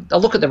 I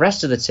look at the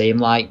rest of the team,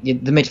 like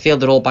the midfield.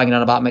 They're all banging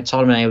on about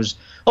McTominay, who's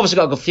obviously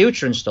got a good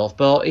future and stuff,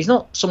 but he's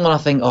not someone I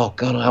think, oh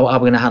God, how are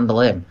we going to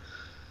handle him?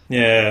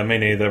 Yeah, me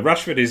neither.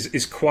 Rashford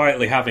is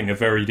quietly having a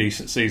very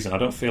decent season. I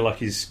don't feel like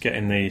he's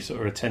getting the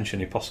sort of attention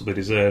he possibly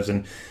deserves.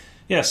 And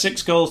yeah,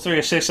 6 goals, 3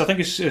 assists. I think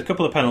there's a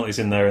couple of penalties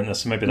in there, and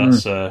so maybe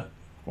that's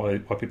why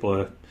people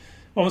are.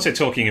 I won't say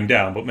talking him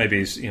down, but maybe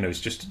he's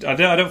just. I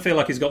don't feel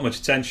like he's got much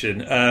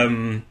attention.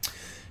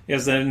 He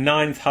has the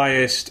 9th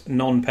highest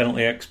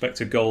non-penalty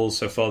expected goals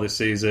so far this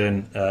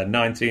season,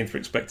 19th for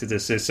expected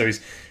assists. So he's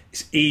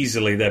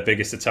easily their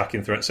biggest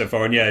attacking threat so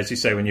far. And yeah, as you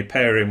say, when you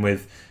pair him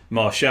with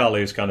Martial,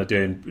 who's kind of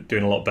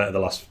doing a lot better the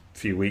last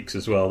few weeks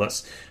as well,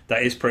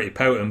 that is pretty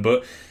potent.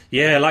 But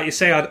yeah, like you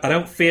say, I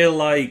don't feel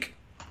like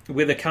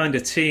we're the kind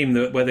of team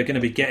where they're going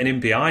to be getting in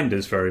behind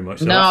us very much.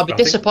 So no, I'd be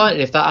disappointed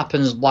if that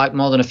happens like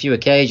more than a few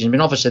occasions. I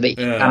mean, obviously that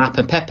can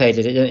happen. Pepe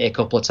did it, didn't he, a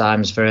couple of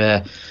times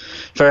for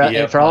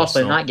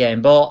Arsenal in that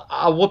game. But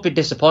I would be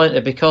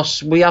disappointed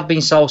because we have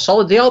been so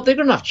solid. They're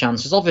going to have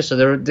chances. Obviously,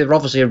 they're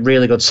obviously a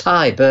really good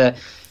side, but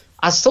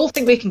I still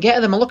think we can get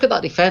to them. And look at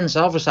that defence.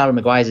 Obviously, Harry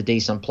Maguire's a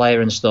decent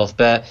player and stuff,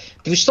 but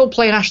they're still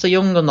playing Ashley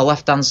Young on the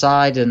left-hand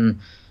side, and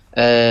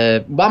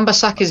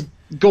Wan-Bissaka's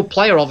good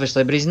player,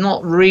 obviously, but he's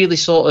not really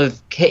sort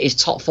of hit his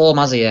top form,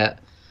 has he yet?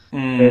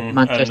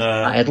 Manchester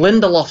United.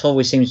 Lindelof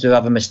always seems to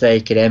have a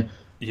mistake in him.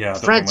 Yeah,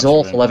 Fred's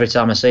awful every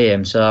time I see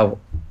him. So,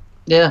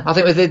 yeah, I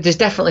think there's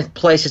definitely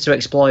places to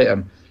exploit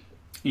him.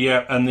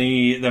 Yeah, and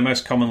the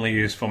most commonly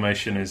used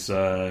formation is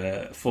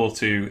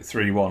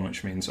 4-2-3-1,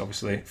 which means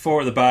obviously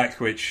 4 at the back,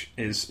 which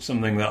is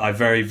something that I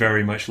very,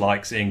 very much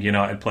like seeing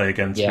United play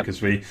against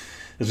because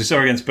as we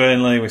saw against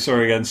Burnley, we saw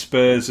against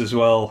Spurs as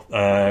well.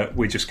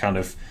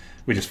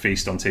 We just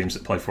feast on teams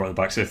that play 4 at the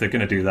back. So if they're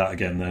going to do that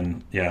again,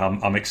 then yeah,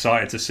 I'm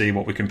excited to see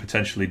what we can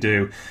potentially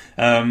do.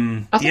 I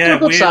think they're a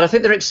good side. I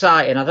think they're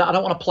exciting. I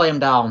don't want to play them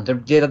down. They're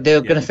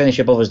going to finish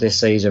above us this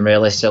season,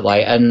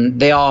 realistically, and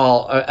they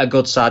are a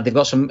good side. They've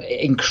got some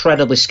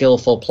incredibly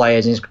skillful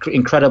players,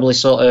 incredibly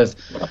sort of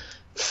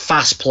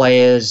fast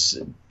players,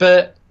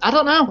 but I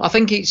don't know. I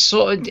think it's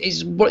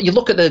what you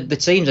look at the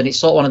teams, and it's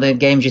sort of one of the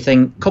games you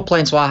think could play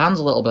into our hands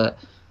a little bit.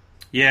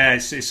 Yeah,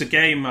 it's a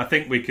game I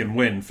think we can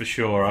win for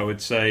sure. I would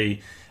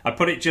say I'd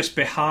put it just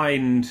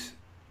behind.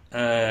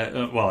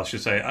 I should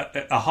say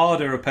a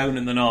harder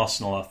opponent than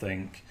Arsenal, I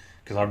think,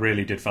 because I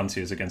really did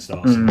fancy us against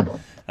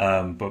Arsenal,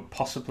 but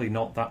possibly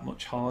not that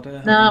much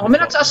harder. No, I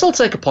mean I still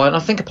take a point. I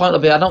think a point will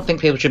be. I don't think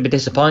people should be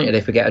disappointed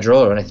if we get a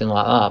draw or anything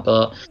like that.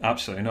 But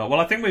absolutely not. Well,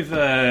 I think we've.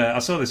 I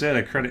saw this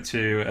earlier. Credit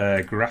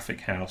to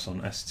Graphic House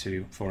on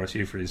S2 for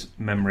his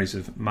memories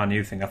of Man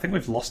U thing. I think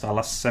we've lost our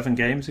last 7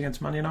 games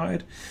against Man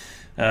United.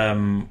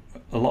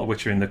 A lot of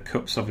which are in the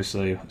cups,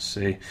 obviously. Let's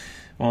see,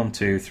 1,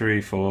 2,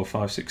 3, 4,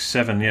 5, 6,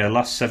 7. Yeah,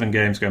 last 7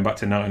 games going back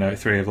to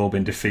 1993 have all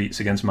been defeats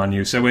against Man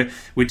U. So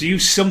we do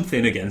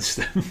something against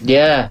them.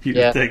 Yeah,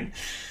 you'd think.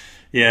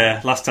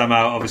 Yeah, last time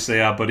out,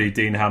 obviously our buddy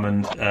Dean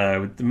Hammond,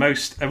 with the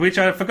most, which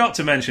I forgot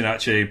to mention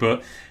actually,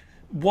 but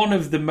one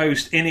of the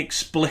most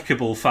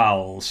inexplicable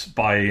fouls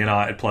by a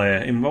United player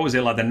in what was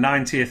it, like the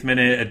 90th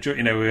minute?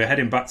 We were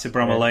heading back to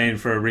Bramall Lane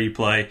for a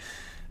replay.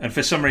 And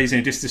for some reason,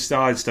 he just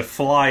decides to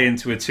fly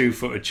into a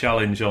 2-footed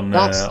challenge on.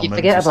 You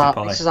forget about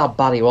this is how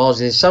bad he was.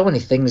 There's so many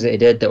things that he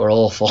did that were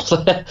awful.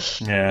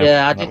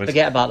 I did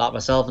forget about that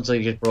myself until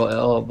you just brought it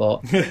up.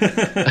 But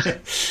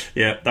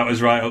yeah, that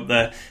was right up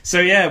there. So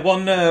yeah,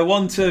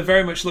 one to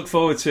very much look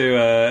forward to.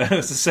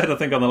 As I said, I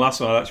think on the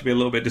last one, I'd actually be a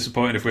little bit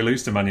disappointed if we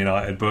lose to Man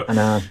United. But I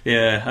know.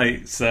 Yeah,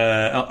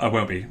 I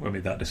won't be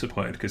that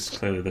disappointed because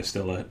clearly they're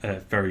still a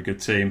very good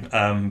team.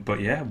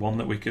 But yeah, one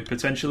that we could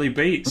potentially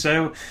beat.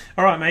 So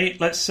all right, mate,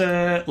 let's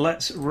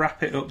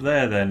wrap it up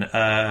there then.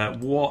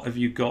 What have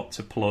you got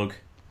to plug?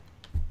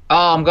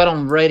 I'm going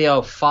on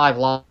Radio 5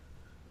 Live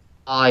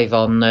live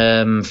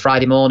on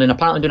Friday morning.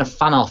 Apparently doing a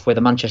fan off with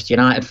a Manchester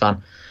United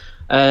fan.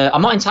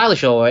 I'm not entirely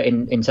sure what it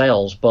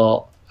entails,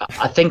 but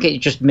I think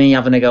it's just me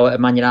having a go at a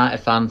Man United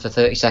fan for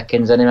 30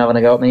 seconds and him having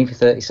a go at me for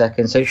 30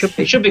 seconds. So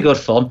it should be good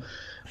fun.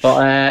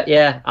 But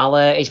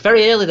it's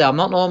very early though. I'm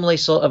not normally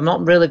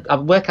I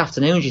work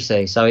afternoons, you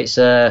see, so it's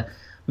a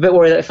bit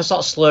worried that if I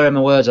start slurring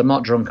my words, I'm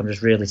not drunk, I'm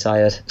just really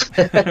tired.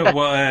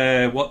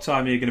 What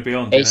time are you going to be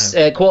on? It's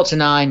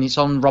 8:45. It's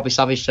on Robbie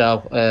Savage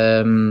show.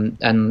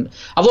 And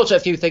I've looked at a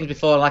few things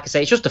before. Like I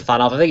say, it's just a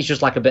fan of. I think it's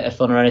just like a bit of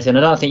fun or anything.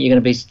 I don't think you're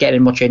going to be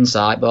getting much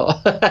insight,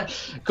 but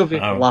could be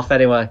a laugh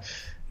anyway.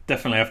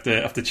 Definitely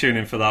have to tune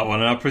in for that one,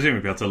 and I'll presume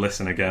you'll be able to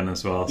listen again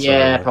as well.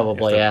 Yeah, so,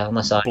 probably. Yeah,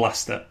 unless I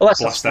blast it,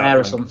 unless I swear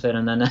or something,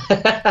 and then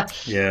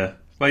yeah.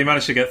 Well, you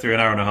managed to get through an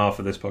hour and a half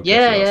of this podcast.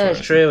 Yeah,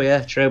 it's true.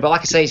 Yeah, true. But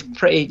like I say, it's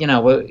pretty.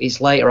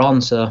 It's later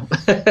on, so.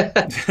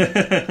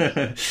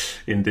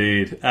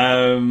 Indeed.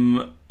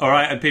 All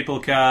right, and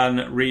people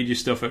can read your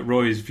stuff at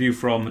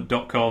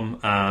roysviewfrom.com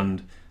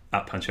and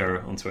at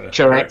Panchero on Twitter.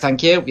 Correct.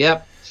 Thank you.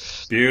 Yep.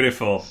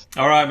 Beautiful.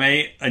 All right,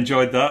 mate.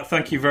 Enjoyed that.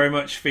 Thank you very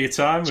much for your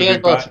time.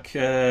 Cheers, we'll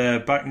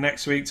be back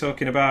next week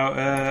talking about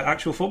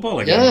actual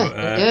football again.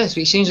 Yeah. So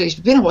it seems it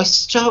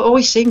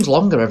always seems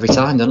longer every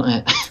time, doesn't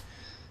it?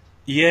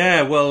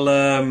 Yeah, well,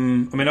 I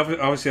mean,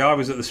 obviously I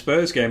was at the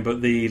Spurs game,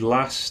 but the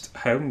last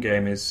home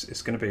game is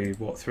going to be,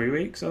 3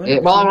 weeks, I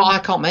think? Well, I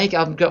can't make it.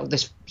 I've got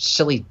this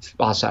silly...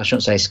 Well, I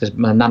shouldn't say this because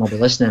my nan will be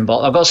listening, but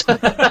I've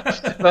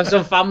got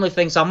some family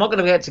things, so I'm not going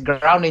to get to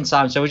ground in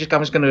time, so I'm just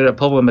going to go to a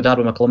pub with my dad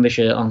with my Columbia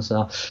shirt on,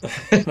 so...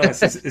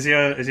 Nice. Is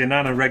your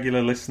nan a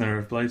regular listener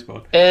of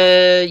Blazepod?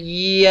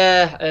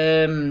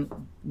 Yeah,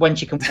 when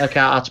she can work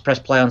out how to press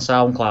play on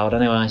SoundCloud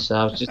anyway, so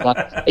I was just like,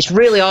 it's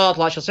really hard.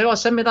 Like, she'll say,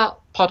 send me that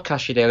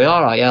podcast you do.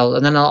 All right, yeah,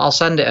 and then I'll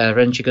send it her,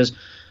 and she goes,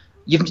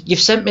 you've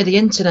sent me the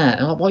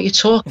internet. I'm like, what are you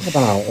talking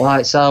about?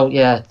 Like, so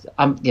yeah,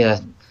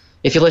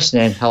 if you're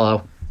listening,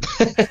 hello.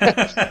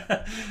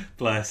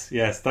 Bless.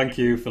 Yes, thank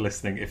you for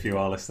listening if you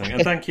are listening,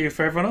 and thank you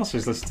for everyone else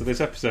who's listened to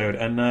this episode.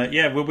 And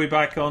we'll be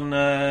back on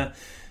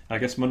I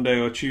guess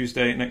Monday or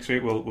Tuesday next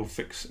week. We'll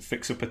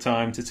fix up a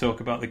time to talk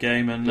about the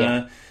game,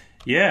 and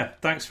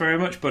thanks very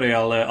much, buddy.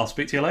 I'll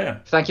speak to you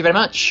later. Thank you very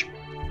much.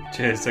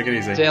 Cheers. Take it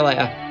easy. See you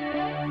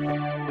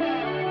later.